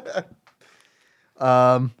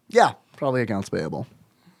 Yeah, probably accounts payable.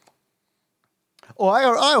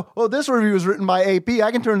 Oh, this review was written by AP.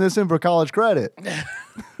 I can turn this in for college credit.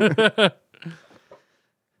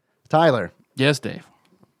 Tyler, Yes, Dave.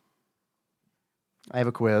 I have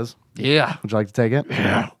a quiz. Yeah. Would you like to take it?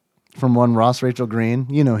 Yeah. From one Ross Rachel Green.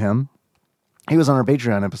 You know him. He was on our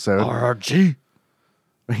Patreon episode. RRG.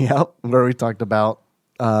 Yep, where we talked about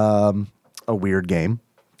a weird game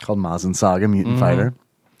called Mazin Saga Mutant Fighter.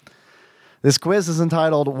 This quiz is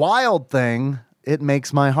entitled Wild Thing, It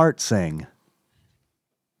Makes My Heart Sing.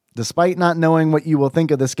 Despite not knowing what you will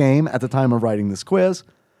think of this game at the time of writing this quiz,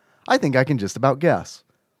 I think I can just about guess.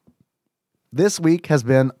 This week has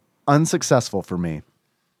been unsuccessful for me.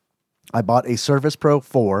 I bought a Surface Pro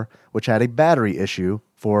 4, which had a battery issue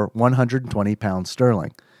for 120 pounds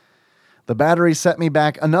sterling. The battery set me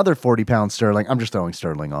back another 40 pounds sterling. I'm just throwing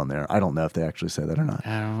sterling on there. I don't know if they actually say that or not.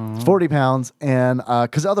 It's 40 pounds, and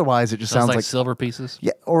because otherwise it just sounds like silver pieces.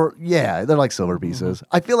 Yeah, they're like silver pieces.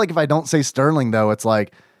 I feel like if I don't say sterling though, it's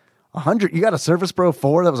like 100. You got a Surface Pro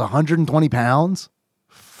 4 that was 120 pounds.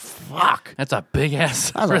 Fuck, That's a big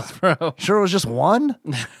ass Surface Pro. sure it was just one.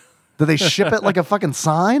 Did they ship it like a fucking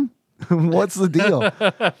sign? What's the deal?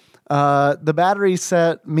 The battery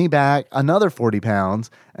set me back another 40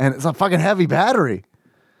 pounds, and it's a fucking heavy battery.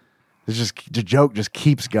 It's just the joke just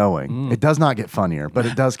keeps going. It does not get funnier, but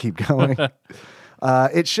it does keep going.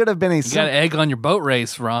 It should have been You got an egg on your boat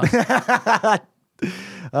race, Ron.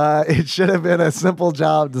 It should have been a simple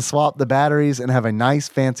job to swap the batteries and have a nice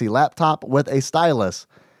fancy laptop with a stylus.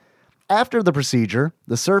 After the procedure,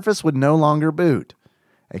 the Surface would no longer boot.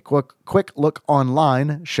 A quick look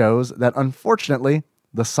online shows that unfortunately,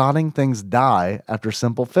 the sodding things die after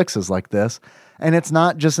simple fixes like this, and it's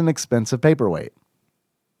not just an expensive paperweight.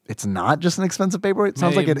 It's not just an expensive paperweight?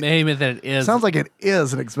 Sounds like it is. Sounds like it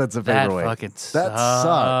is an expensive paperweight. That fucking sucks. That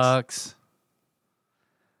sucks.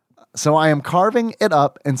 So I am carving it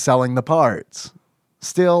up and selling the parts.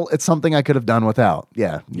 Still, it's something I could have done without.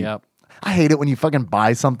 Yeah. Yep. I hate it when you fucking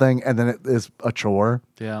buy something and then it is a chore.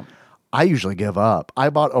 Yeah. I usually give up. I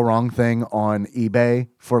bought a wrong thing on eBay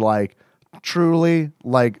for truly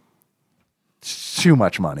too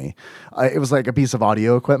much money. It was like a piece of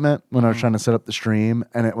audio equipment when I was trying to set up the stream,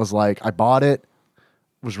 and it was like I bought it,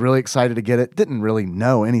 was really excited to get it, didn't really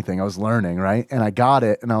know anything. I was learning, right? And I got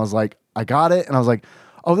it, and I was like,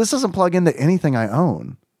 oh, this doesn't plug into anything I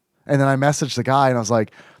own. And then I messaged the guy, and I was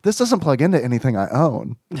like, this doesn't plug into anything I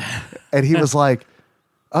own. And he was like,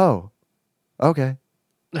 oh, okay.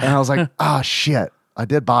 And I was like, oh, shit. I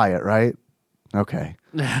did buy it, right? Okay.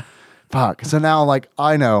 Fuck. So now,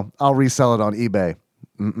 I know. I'll resell it on eBay.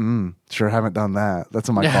 Sure haven't done that. That's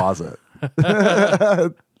in my closet.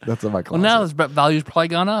 That's in my closet. Well, now this value's probably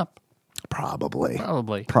gone up. Probably.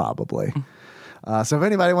 Mm. So if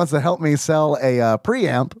anybody wants to help me sell a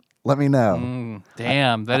preamp, let me know.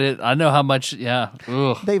 Damn. I know how much, yeah.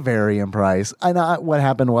 Ugh. They vary in price. I know what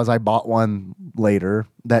happened was I bought one later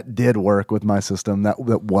that did work with my system. That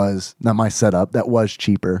was not my setup. That was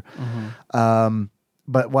cheaper.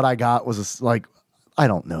 But what I got was I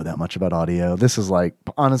don't know that much about audio. This is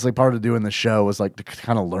honestly part of doing the show was to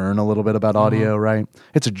kind of learn a little bit about audio, right?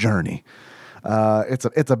 It's a journey.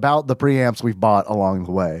 It's about the preamps we've bought along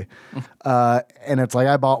the way. And it's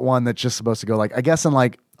I bought one that's just supposed to go I guess in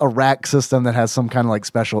a rack system that has some kind of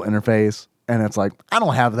special interface. And it's I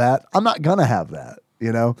don't have that. I'm not going to have that,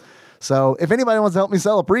 So if anybody wants to help me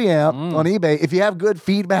sell a preamp on eBay, if you have good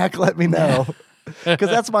feedback, let me know. Because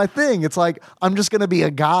that's my thing. It's I'm just going to be a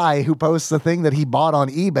guy who posts the thing that he bought on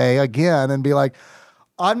eBay again and be like,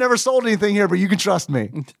 I've never sold anything here, but you can trust me.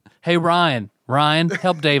 Hey, Ryan,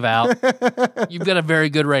 help Dave out. You've got a very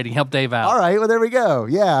good rating. Help Dave out. All right. Well, there we go.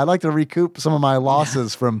 Yeah. I'd like to recoup some of my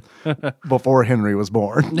losses from before Henry was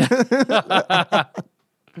born.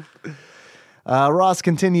 Ross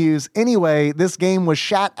continues, anyway, this game was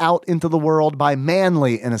shot out into the world by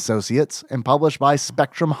Manley and Associates and published by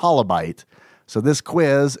Spectrum Holobyte. So this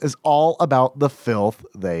quiz is all about the filth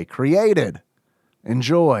they created.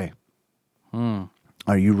 Enjoy.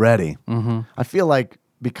 Are you ready? I feel like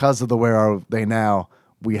because of the Where Are They Now,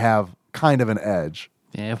 we have kind of an edge.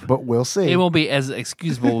 Yeah, but we'll see. It won't be as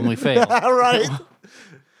excusable when we fail. All right.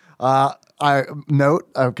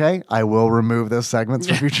 I will remove those segments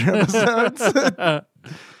for future episodes.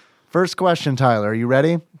 First question, Tyler. Are you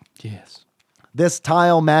ready? Yes. This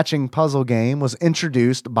tile matching puzzle game was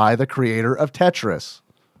introduced by the creator of Tetris.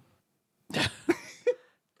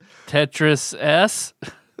 Tetris S?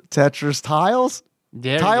 Tetris Tiles?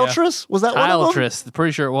 Yeah, Tiletris? Was that one of them? Tiletris.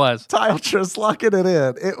 Pretty sure it was. Tiletris, locking it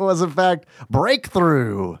in. It was, in fact,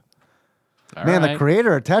 Breakthrough. The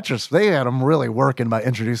creator of Tetris, they had him really working by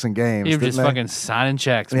introducing games. He was just fucking signing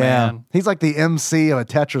checks, man. He's like the MC of a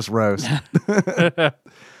Tetris roast.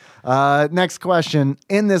 Next question.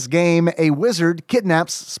 In this game, a wizard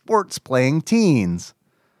kidnaps sports-playing teens.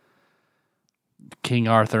 King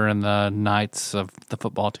Arthur and the Knights of the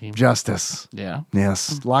football team. Justice. Yeah.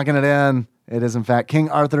 Yes. Locking it in. It is, in fact, King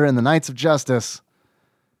Arthur and the Knights of Justice.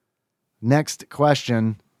 Next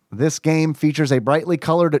question. This game features a brightly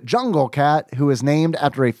colored jungle cat who is named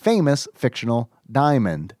after a famous fictional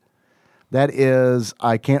diamond. That is,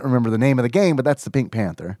 I can't remember the name of the game, but that's the Pink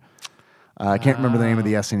Panther. I can't remember the name of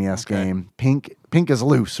the SNES game. Pink is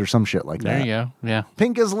Loose or some shit like that. There you go. Yeah.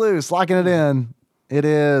 Pink is Loose. Locking it in. It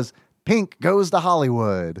is Pink Goes to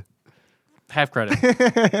Hollywood. Half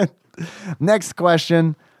credit. Next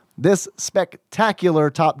question. This spectacular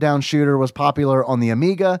top-down shooter was popular on the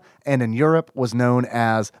Amiga and in Europe was known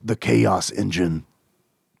as the Chaos Engine.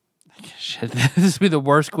 Shit, this would be the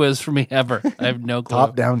worst quiz for me ever. I have no clue.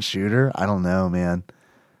 Top-down shooter? I don't know, man.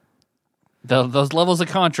 Those levels of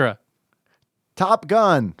Contra. Top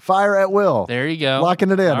Gun, Fire at Will. There you go.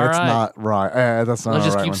 Locking it in. All That's right. not right. That's not Let's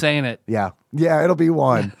just right keep one. saying it. Yeah, it'll be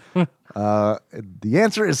one. The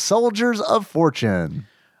answer is Soldiers of Fortune.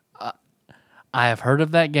 I have heard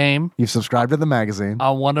of that game. You've subscribed to the magazine.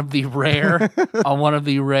 On one of the rare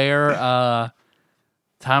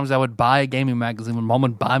times I would buy a gaming magazine when Mom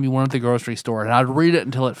would buy me one at the grocery store, and I'd read it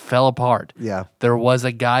until it fell apart. Yeah. There was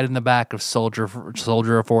a guide in the back of Soldier of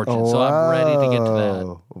Fortune, so I'm ready to get to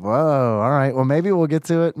that. Whoa. All right. Well, maybe we'll get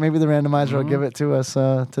to it. Maybe the randomizer will give it to us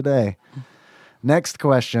today. Next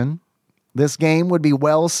question. This game would be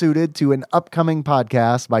well suited to an upcoming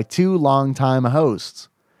podcast by two longtime hosts.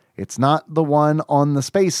 It's not the one on the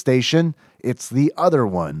space station. It's the other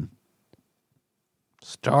one.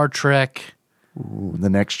 Star Trek. Ooh, the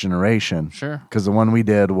Next Generation. Sure. Because the one we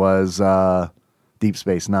did was Deep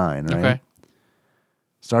Space Nine, right? Okay.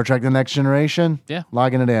 Star Trek The Next Generation? Yeah.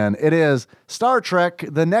 Logging it in. It is Star Trek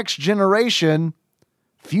The Next Generation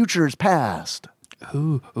Futures Past.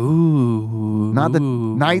 Ooh. Not the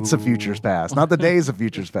nights of Futures Past. Not the days of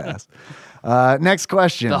Futures Past. Next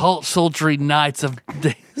question. The whole sultry nights of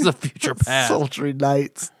days of future past. Sultry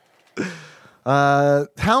nights. How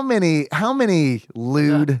many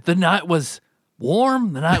lewd... The night was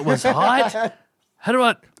warm. The night was hot. How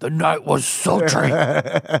about the night was sultry?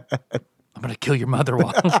 I'm gonna kill your mother.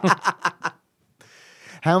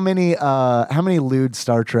 How many lewd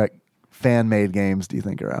Star Trek fan-made games do you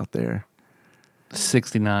think are out there?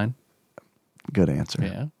 69. Good answer.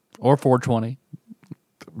 Yeah. Or 420.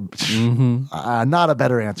 Not a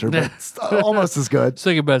better answer, but almost as good.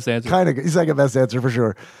 Second best answer. Kind of second best answer for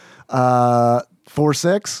sure.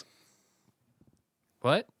 4-6.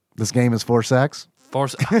 What? This game is 4-6.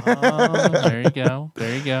 There you go.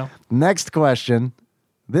 There you go. Next question.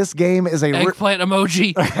 This game is a eggplant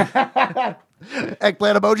emoji.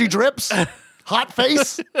 Eggplant emoji drips. Hot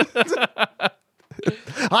face.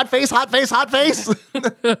 Hot face, hot face, hot face.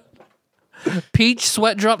 Peach,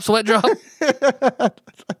 sweat drop, sweat drop.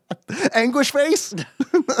 Anguish face.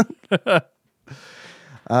 The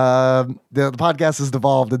podcast has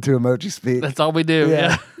devolved into emoji speak. That's all we do.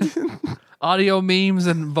 Yeah. Audio memes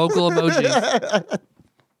and vocal emojis.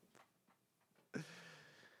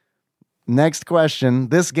 Next question.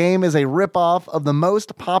 This game is a ripoff of the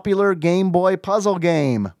most popular Game Boy puzzle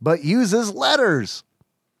game, but uses letters.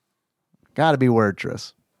 Got to be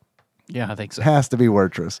Wordtress. Yeah, I think so. Has to be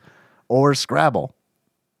Wordtress. Or Scrabble.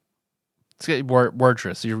 It's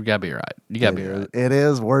Wordtress. You got to be right. You got to be right. It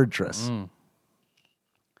is Wordtress.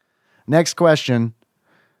 Next question.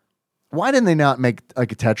 Why didn't they not make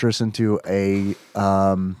like a Tetris into a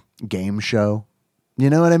game show? You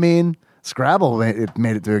know what I mean? Scrabble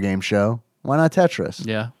made it through a game show. Why not Tetris?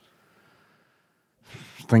 Yeah.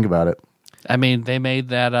 Think about it. I mean, they made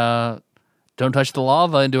that Don't Touch the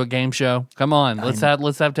Lava into a game show. Come on, let's have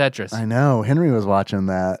Tetris. I know. Henry was watching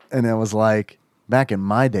that, and it was like, back in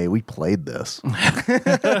my day, we played this.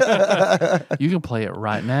 You can play it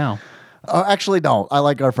right now. Oh, actually, don't. I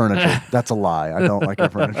like our furniture. That's a lie. I don't like our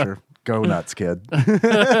furniture. Go nuts, kid.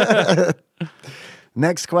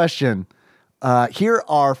 Next question. Here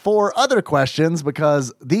are 4 other questions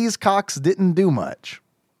because these cocks didn't do much.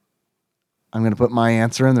 I'm going to put my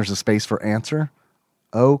answer in. There's a space for answer.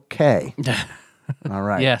 Okay. All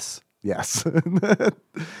right. Yes.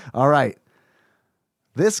 All right.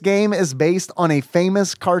 This game is based on a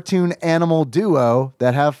famous cartoon animal duo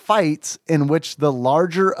that have fights in which the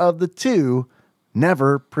larger of the two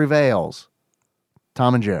never prevails.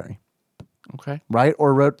 Tom and Jerry. Okay. Right?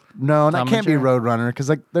 Or No, that Tom can't be and Jerry. Roadrunner because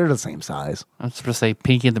like they're the same size. I was supposed to say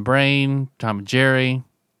Pinky and the Brain, Tom and Jerry.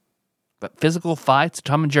 But physical fights?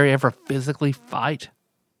 Tom and Jerry ever physically fight?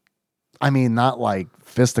 I mean, not like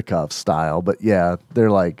fisticuffs style, but yeah,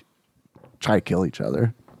 they're like try to kill each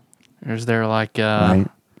other. Or is there like Right?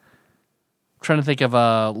 trying to think of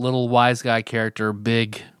a little wise guy character,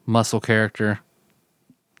 big muscle character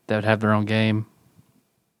that would have their own game.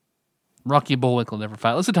 Rocky and Bullwinkle never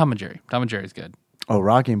fight. Let's do Tom and Jerry. Tom and Jerry's good. Oh,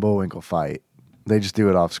 Rocky and Bullwinkle fight. They just do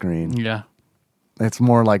it off screen. Yeah. It's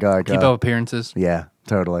more like Keep up appearances. Yeah,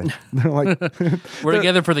 totally. They're like We're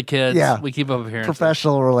together for the kids. Yeah. We keep up appearances.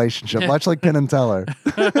 professional relationship, much like Penn and Teller.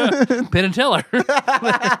 Penn and Teller.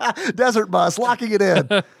 Desert Bus, locking it in.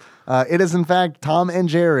 It is in fact Tom and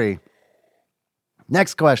Jerry.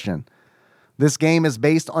 Next question. This game is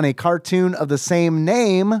based on a cartoon of the same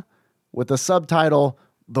name with the subtitle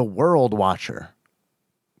The World Watcher.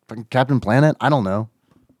 Captain Planet? I don't know.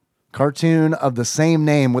 Cartoon of the same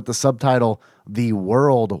name with the subtitle The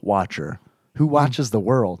World Watcher. Who watches the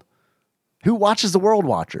world? Who watches the World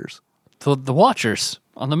Watchers? The Watchers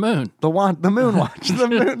on the moon. The Moon Watch. The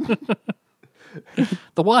Moon.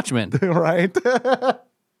 The Watchmen. Right? The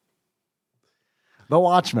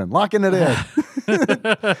Watchmen. Locking it in.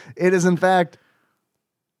 It is in fact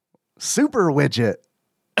Super Widget.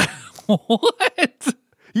 What?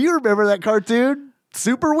 You remember that cartoon?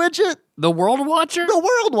 Super Widget? The World Watcher? The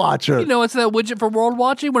World Watcher. You know, it's that widget for world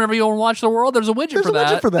watching. Whenever you want to watch the world, there's a widget for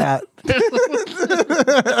that. Widget for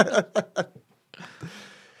that.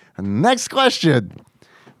 Next question.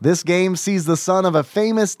 This game sees the son of a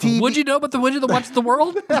famous TV... Would you know about the widget that watches the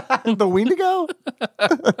world? The Wendigo?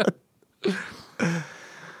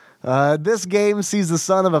 This game sees the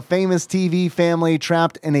son of a famous TV family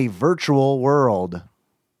trapped in a virtual world.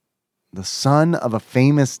 The son of a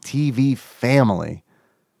famous TV family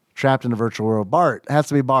trapped in a virtual world. Bart. It has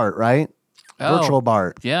to be Bart, right? Oh, Virtual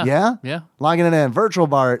Bart. Yeah. Yeah? Yeah. Logging it in. Virtual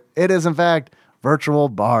Bart. It is, in fact, Virtual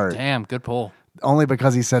Bart. Damn, good pull. Only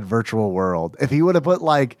because he said virtual world. If he would have put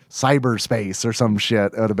like cyberspace or some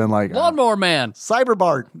shit, it would have been like Lawnmower Man. Cyber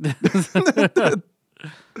Bart.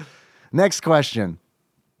 Next question.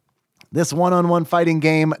 This one-on-one fighting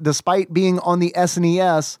game, despite being on the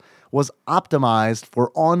SNES, was optimized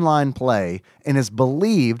for online play and is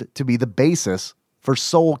believed to be the basis for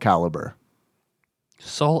Soul Calibur.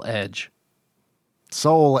 Soul Edge.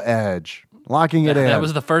 Soul Edge. Locking it in. That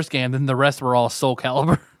was the first game, then the rest were all Soul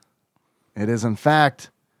Calibur. It is, in fact,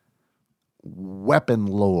 Weapon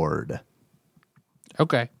Lord.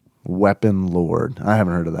 Okay. Weapon Lord. I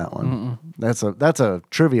haven't heard of that one. That's a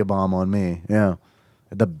trivia bomb on me. Yeah.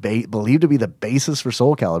 Believed to be the basis for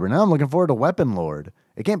Soul Calibur. Now I'm looking forward to Weapon Lord.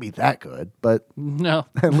 It can't be that good, but No.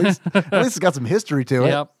 at least it's got some history to it.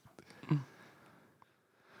 Yep.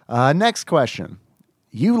 Next question.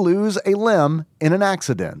 You lose a limb in an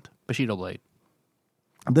accident. Bushido Blade.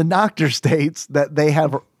 The doctor states that they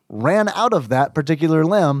have ran out of that particular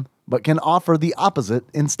limb, but can offer the opposite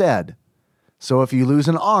instead. So if you lose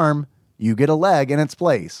an arm, you get a leg in its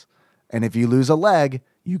place. And if you lose a leg,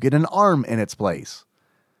 you get an arm in its place.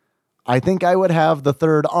 I think I would have the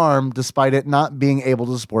third arm despite it not being able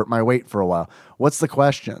to support my weight for a while. What's the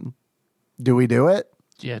question? Do we do it?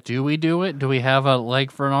 Yeah, do we do it? Do we have a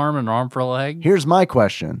leg for an arm and an arm for a leg? Here's my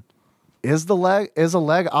question. Is a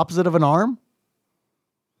leg opposite of an arm?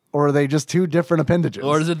 Or are they just two different appendages?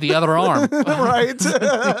 Or is it the other arm? Right.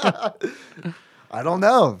 I don't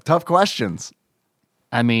know. Tough questions.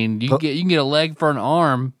 I mean, you can get a leg for an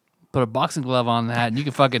arm, put a boxing glove on that, and you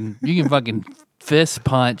can fucking fist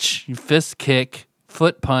punch, fist kick,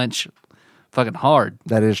 foot punch, fucking hard.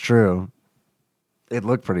 That is true. It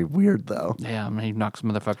looked pretty weird though. Yeah, I mean, he knocks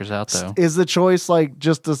motherfuckers out though. Is the choice like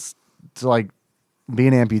just to like be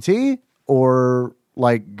an amputee or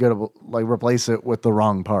like replace it with the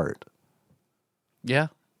wrong part? Yeah.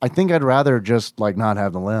 I think I'd rather just like not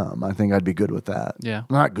have the limb. I think I'd be good with that. Yeah.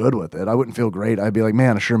 Not good with it. I wouldn't feel great. I'd be like,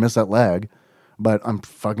 man, I sure missed that leg, but I'm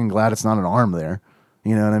fucking glad it's not an arm there.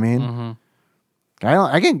 You know what I mean? Mm-hmm.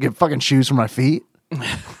 I can't get fucking shoes for my feet.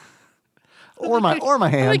 or my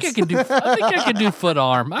hands. I think I could do foot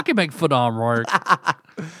arm. I can make foot arm work.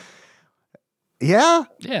 Yeah?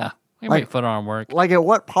 Yeah. I can make foot arm work. Like at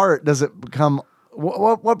what part does it become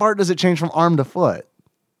what part does it change from arm to foot?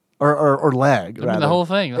 Or leg, I mean, the whole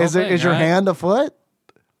thing. Is your hand a foot?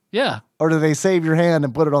 Yeah. Or do they save your hand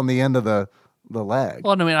and put it on the end of the leg?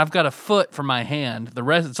 Well, I mean, I've got a foot for my hand. The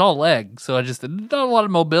rest, it's all leg. So there's not a lot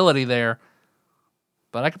of mobility there.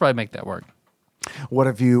 But I could probably make that work. What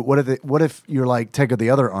if you're like take the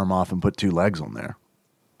other arm off and put two legs on there?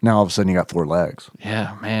 Now all of a sudden you got four legs.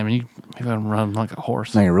 Yeah, man. You can run like a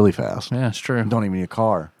horse. Now you're really fast. Yeah, it's true. You don't even need a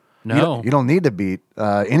car. No. You don't need to beat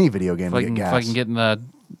any video game to get gas. If I can get in the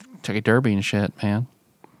Kentucky Derby and shit, man.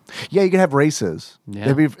 Yeah, you could have races. Yeah.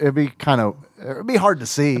 It'd be hard to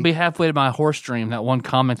see. It'd be halfway to my horse dream, that one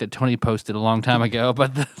comment that Tony posted a long time ago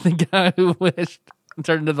about the guy who wished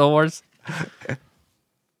turned into the horse.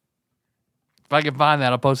 If I can find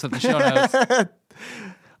that, I'll post it in the show notes.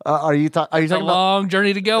 Are you talking It's a long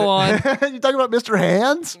journey to go on. you talking about Mr.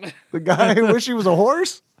 Hands? The guy who wished he was a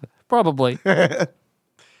horse? Probably. All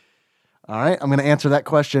right, I'm going to answer that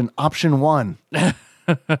question. Option 1.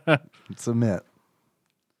 Submit.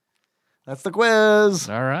 That's the quiz.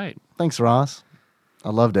 All right. Thanks, Ross.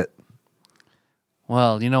 I loved it.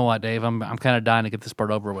 Well, you know what, Dave? I'm kind of dying to get this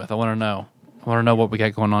part over with. I want to know what we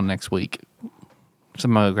got going on next week. So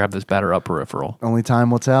I'm going to grab this batter up peripheral. Only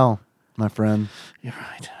time will tell, my friend. You're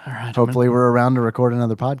right. All right. Hopefully we're around to record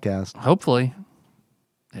another podcast. Hopefully.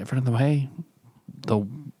 Every way, the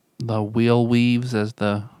wheel weaves as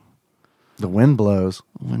the wind blows.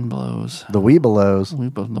 Wind blows. The weebelows.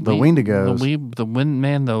 The Wendigos. The wind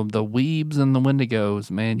man. The weebs and the Wendigos.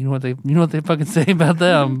 Man, you know what they fucking say about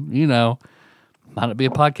them. You know, might it be a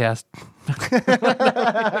podcast?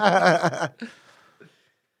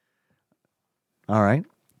 All right.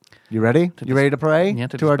 You ready? You ready to pray Yeah,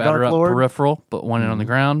 to our batter Dark up Lord? peripheral, put one end on the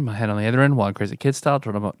ground, my head on the other end, wild crazy kid style,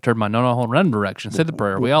 turn my no whole random direction, say the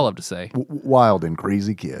prayer we all love to say. Wild and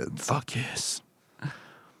crazy kids. Fuck yes.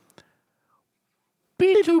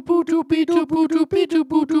 No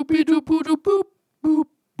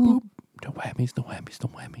whammies, no whammies, no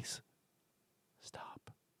whammies.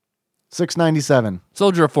 Stop. 697.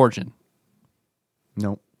 Soldier of Fortune.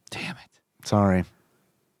 Nope. Damn it. Sorry.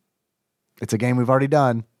 It's a game we've already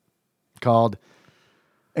done called,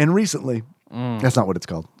 and recently, that's not what it's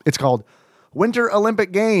called. It's called Winter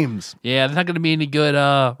Olympic Games. Yeah, there's not going to be any good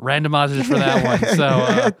randomizers for that one.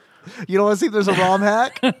 So, You don't want to see if there's a ROM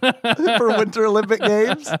hack for Winter Olympic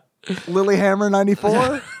Games? Lilyhammer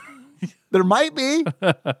 94? There might be.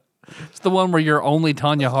 it's the one where you're only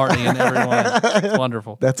Tanya Harding and everyone. It's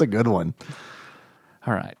wonderful. That's a good one.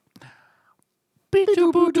 All right.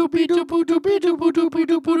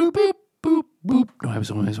 No,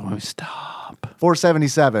 stop.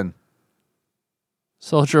 477.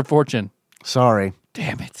 Soldier of Fortune. Sorry.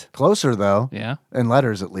 Damn it. Closer, though. Yeah. In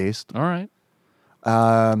letters, at least. All right.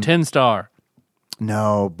 10 star.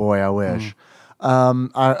 No, boy, I wish.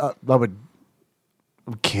 I would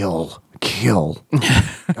kill.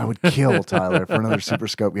 I would kill Tyler for another Super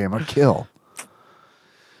Scope game. I'd kill.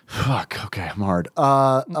 Fuck. Okay, I'm hard.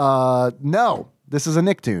 No, this is a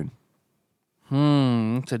Nicktoon.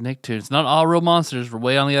 It's a Nicktoon. It's not all real monsters. We're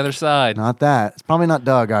way on the other side. Not that. It's probably not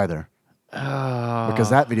Doug either. Because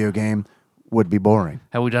that video game would be boring.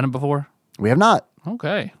 Have we done it before? We have not.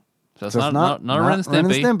 Okay. So it's So it's not a Ren and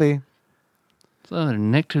Stimpy. It's another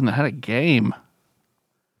Nicktoon that had a game.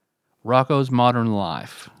 Rocco's Modern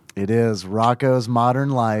Life. It is Rocco's Modern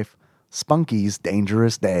Life, Spunky's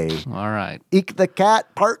Dangerous Day. All right. Eek the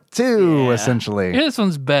Cat Part 2, essentially. This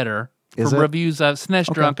one's better. Is From it? reviews I've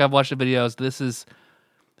SNES drunk, I've watched the videos. This is,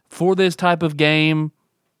 for this type of game,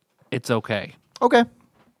 it's okay. Okay.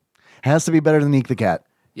 Has to be better than Eek the Cat.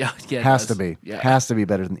 Yeah, it Has does. to be. Yeah. Has to be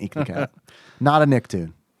better than Eek the Cat. Not a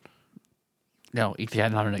Nicktoon. No, yeah,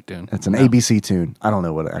 not a Nicktoon. It's an ABC tune. I don't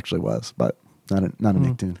know what it actually was, but not a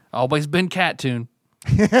Nicktoon. Always been Cat Tune.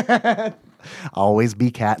 Always be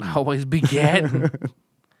cat. Always be Cat.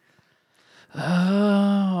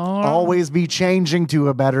 Always be changing to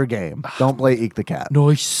a better game. Don't play Eek the Cat.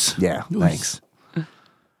 Nice. Yeah, Nice. thanks. So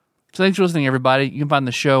thanks for listening, everybody. You can find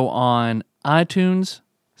the show on iTunes,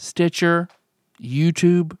 Stitcher,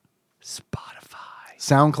 YouTube, Spotify.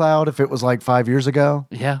 SoundCloud, if it was like 5 years ago.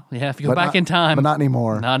 Yeah. If you go But back not- in time. But not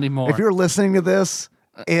anymore. Not anymore. If you're listening to this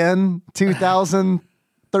in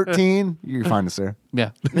 2013, you find us there. Yeah.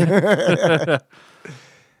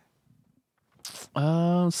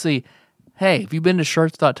 Let's see. Hey, have you been to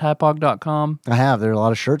shirts.typog.com? I have. There are a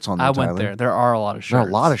lot of shirts on there, I went Tyler. there. There are a lot of shirts. There are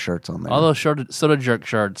a lot of shirts on there. All those soda jerk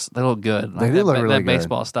shirts, they look good. They do look really that good.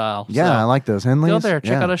 baseball style. Yeah, So, I like those. Henleys. go there.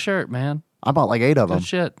 Check Yeah. out a shirt, man. I bought like 8 of them. Good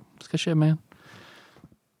shit. It's good shit, man.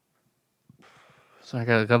 So I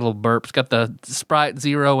got a little burps. Got the Sprite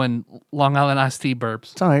Zero and Long Island iced tea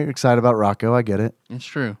burps. It's all right. You're excited about Rocco. I get it. It's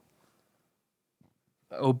true.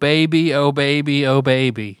 Oh baby, oh baby, oh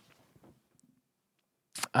baby.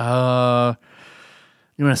 You want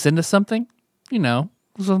to send us something? You know,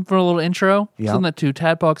 something for a little intro. Yeah. Send that to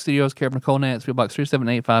Tadpog Studios, care of Nicole Nance, PO Box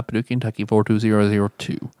 3785, Paducah, Kentucky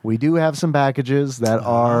 42002. We do have some packages that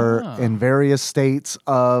are in various states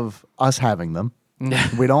of us having them.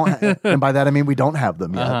 We don't, and by that I mean we don't have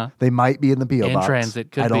them yet. They might be in the PO In box.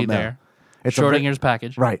 transit, could I don't be know. there. It's Schrodinger's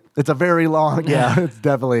package. Right. It's a very long. Yeah, it's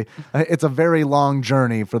definitely. It's a very long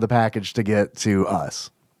journey for the package to get to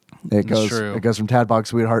us. It goes. true. It goes from Tadpog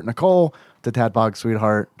Sweetheart Nicole to Tadpog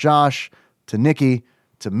Sweetheart Josh to Nikki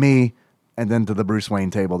to me, and then to the Bruce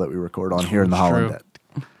Wayne table that we record on here in the Holland True.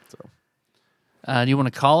 Deck. Do you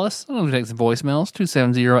want to call us? I'm going to take some voicemails.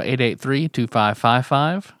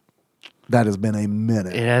 270-883-2555. That has been a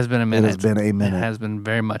minute. It has been a minute. It has been a minute. It has been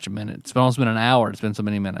very much a minute. It's almost been an hour. It's been so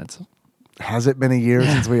many minutes. Has it been a year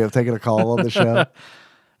since we have taken a call on the show?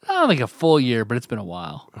 I don't think a full year, but it's been a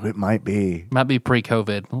while. It might be. Might be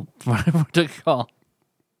pre-COVID. Whenever we took a call.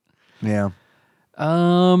 Yeah.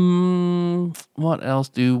 What else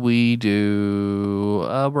do we do?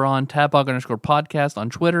 We're on Tadpog_podcast on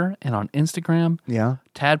Twitter and on Instagram. Yeah.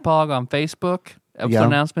 Tadpog on Facebook. Episode Yeah.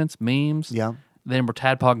 announcements, memes. Yeah. Then we're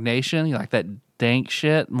Tadpog Nation. You like that dank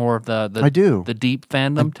shit? More of the I do. the deep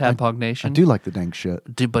fandom, Tadpog Nation. I do like the dank shit.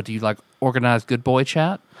 But do you like organized good boy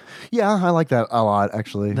chat? Yeah, I like that a lot,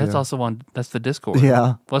 actually. That's yeah. also on. That's the Discord.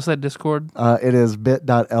 Yeah. What's that Discord? It is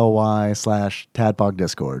bit.ly/Tadpog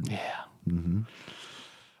Discord. Yeah.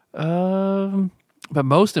 But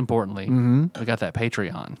most importantly, we got that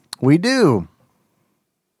Patreon. We do.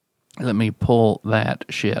 Let me pull that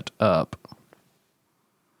shit up.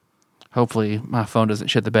 Hopefully my phone doesn't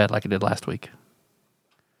shit the bed like it did last week.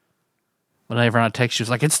 Whenever I text you, it's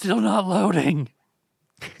like, it's still not loading.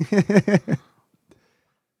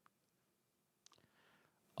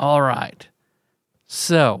 All right.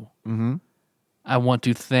 So, I want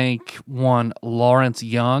to thank one Lawrence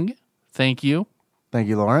Young. Thank you. Thank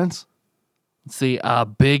you, Lawrence. Let's see, a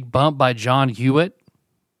big bump by John Hewitt.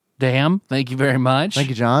 Damn, thank you very much. Thank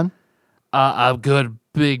you, John. A good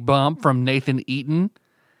big bump from Nathan Eaton.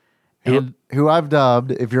 Who I've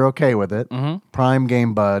dubbed, if you're okay with it, Prime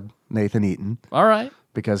Game Bud Nathan Eaton. All right.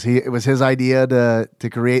 Because it was his idea to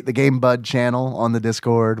create the Game Bud channel on the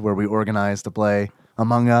Discord where we organize to play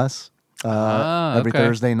Among Us every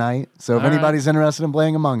Thursday night. So if anybody's interested in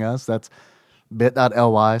playing Among Us, that's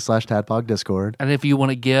bit.ly/Tadpog Discord. And if you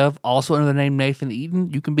want to give also under the name Nathan Eaton,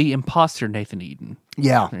 you can be Imposter Nathan Eaton.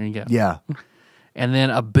 Yeah. There you go. Yeah. And then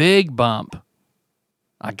a big bump.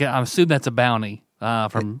 I assume that's a bounty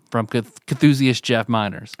from Cthusiast Jeff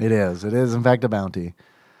Miners. It is. It is, in fact, a bounty.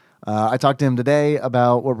 I talked to him today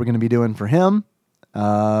about what we're going to be doing for him.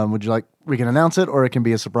 Would you like, we can announce it or it can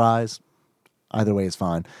be a surprise. Either way is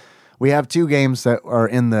fine. We have 2 games that are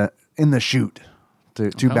in the chute.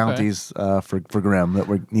 Two bounties for Grimm that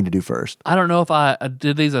we need to do first. I don't know if I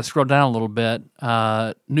did these. I scrolled down a little bit.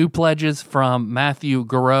 New pledges from Matthew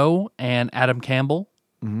Garreau and Adam Campbell.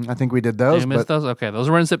 I think we did those. Did you miss those? Okay, those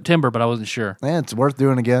were in September, but I wasn't sure. Yeah, it's worth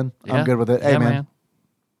doing again. Yeah. I'm good with it. Hey, man.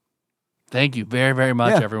 Thank you very, very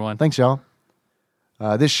much, everyone. Thanks, y'all.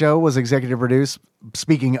 This show was executive produced,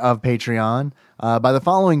 speaking of Patreon, by the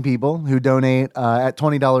following people who donate at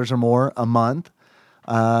 $20 or more a month.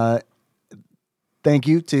 Thank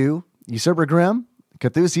you to Usurper Grimm,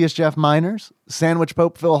 Cthusiast Jeff Miners, Sandwich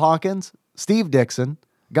Pope Phil Hawkins, Steve Dixon,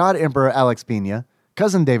 God Emperor Alex Pena,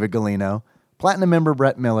 Cousin David Galino, Platinum member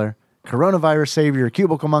Brett Miller, Coronavirus Savior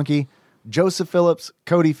Cubicle Monkey, Joseph Phillips,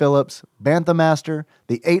 Cody Phillips, Bantha Master,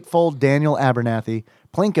 the Eightfold Daniel Abernathy,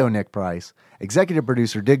 Plinko Nick Price, Executive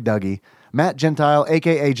Producer Dig Dougie, Matt Gentile,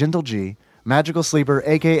 a.k.a. Gentle G, Magical Sleeper,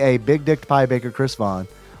 a.k.a. Big Dicked Pie Baker Chris Vaughn,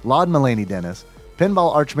 Laud Mulaney Dennis,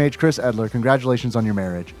 Pinball Archmage Chris Edler, congratulations on your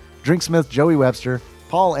marriage, Drinksmith Joey Webster,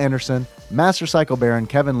 Paul Anderson, Master Cycle Baron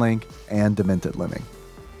Kevin Link, and Demented Lemming.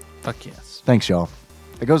 Fuck yes. Thanks, y'all.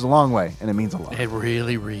 It goes a long way, and it means a lot. It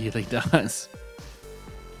really, really does.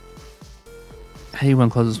 How do you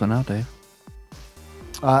want to close this one out, Dave?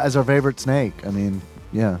 As our favorite snake. I mean,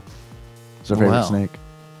 yeah. It's our favorite snake.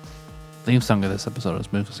 Theme song of this episode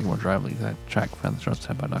is Move to Singapore Drive. Leave that track from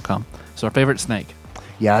thetadpod.com. So our favorite snake.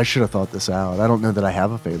 Yeah, I should have thought this out. I don't know that I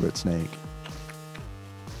have a favorite snake.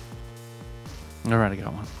 All right, I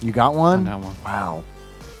got one. You got one? I got one. Wow.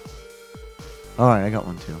 All right, I got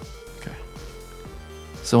one too. Okay.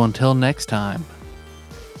 So until next time.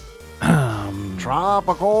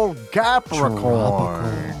 Tropical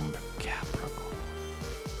Capricorn.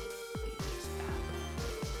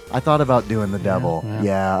 I thought about doing the devil.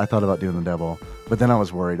 Yeah, I thought about doing the devil. But then I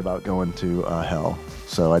was worried about going to hell.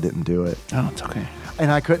 So I didn't do it. Oh, it's okay.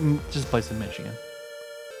 And I couldn't. Just a place in Michigan.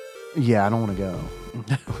 Yeah, I don't want to go.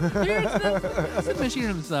 It's in Michigan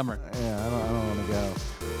in the summer. Yeah, I don't want to go.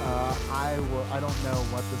 I don't know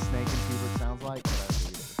what the snake and Hubert sounds like, but I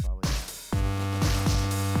believe it's probably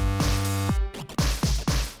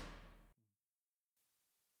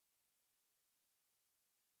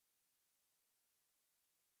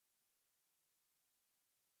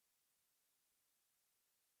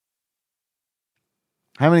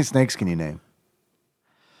How many snakes can you name?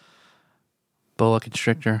 Boa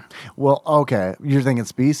constrictor. Well, okay. You're thinking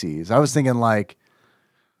species. I was thinking like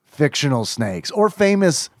fictional snakes or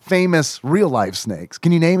famous real life snakes.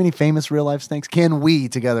 Can you name any famous real life snakes? Can we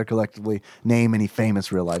together collectively name any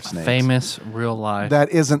famous real life snakes? Famous real life. That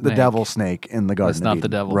isn't the snake. devil snake in the Garden That's of not Eden. the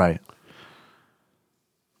devil. Right.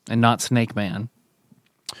 And not Snake Man.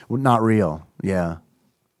 Well, not real. Yeah.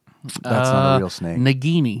 That's not a real snake.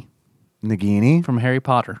 Nagini Nagini? from Harry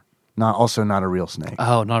Potter. Also not a real snake.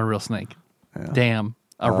 Oh, not a real snake. Yeah. Damn.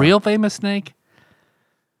 A real famous snake?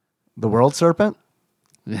 The world serpent?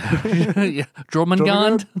 Yeah.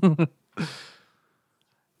 Jormungand?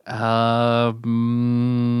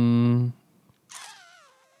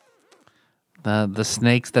 The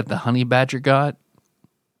snakes that the honey badger got.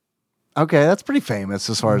 Okay, that's pretty famous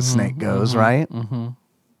as far as snake goes, right? Mm-hmm.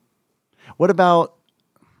 What about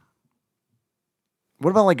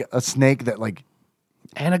like a snake that like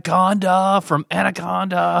Anaconda from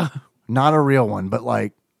Anaconda. not a real one, but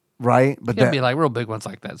like right? But There'd be like real big ones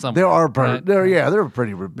like that. Somewhere, there are right? there are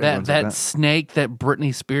pretty big ones. That Like snake that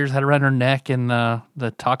Britney Spears had around her neck in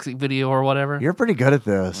the Toxic video or whatever. You're pretty good at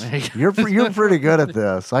this. You're pretty good at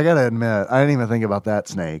this. I gotta admit, I didn't even think about that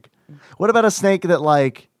snake. What about a snake that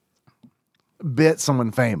like bit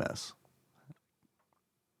someone famous?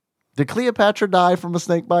 Did Cleopatra die from a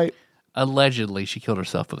snake bite? Allegedly, she killed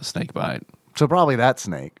herself with a snake bite. So probably that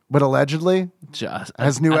snake, but allegedly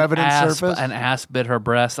has new evidence surfaced. An asp bit her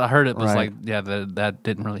breast. I heard it was Right. like, yeah, that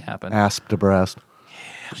didn't really happen. Asp to breast.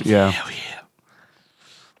 Yeah.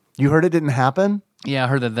 You heard it didn't happen? Yeah, I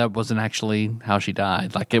heard that wasn't actually how she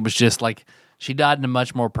died. Like it was just like she died in a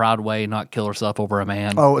much more proud way, not kill herself over a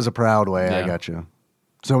man. Oh, it was a proud way. I Yeah. got you.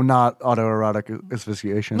 So not autoerotic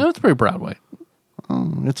asphyxiation. No, it's a pretty proud way.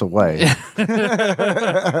 It's a way. David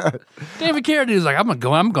Carradine is like, I'm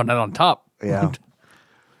going out on top. Yeah.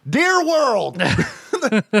 Dear world,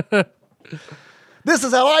 this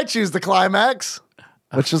is how I choose the climax.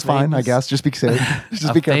 Which is fine, I guess. Just be safe.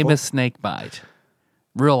 Just be careful. Famous snake bite.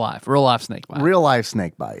 Real life snake bite. Real life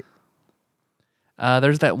snake bite.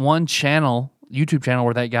 There's that one YouTube channel,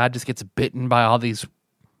 where that guy just gets bitten by all these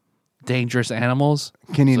dangerous animals.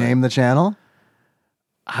 Can you name the channel?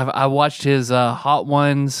 I watched his Hot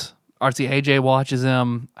Ones. RC AJ watches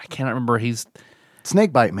him. I can't remember. He's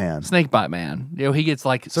Snakebite Man. Snakebite Man. You know, he gets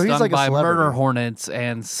like So he's stung like a by celebrity. murder hornets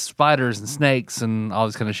and spiders and snakes and all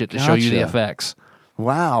this kind of shit to show you the Gotcha. effects.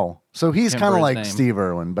 Wow. So he's Can't kind of remember his like name. Steve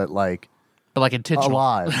Irwin, but like But like intentional.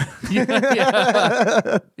 alive.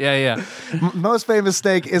 Yeah. Most famous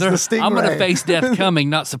snake is the stingray. I'm going to face death coming,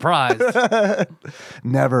 not surprised.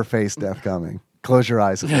 Never face death coming. Close your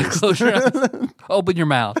eyes at least. Close your eyes. Open your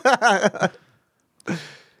mouth.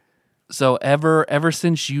 So ever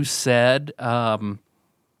since you said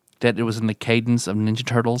that it was in the cadence of Ninja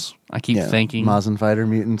Turtles, I keep thinking Mazin Fighter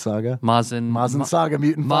Mutant Saga. Mazin Saga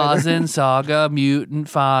Mutant Fighter. Mazin Saga Mutant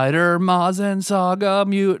Fighter, Mazin Saga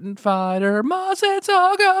Mutant Fighter, Mazin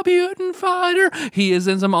Saga Mutant Fighter. He is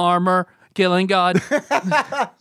in some armor, killing God.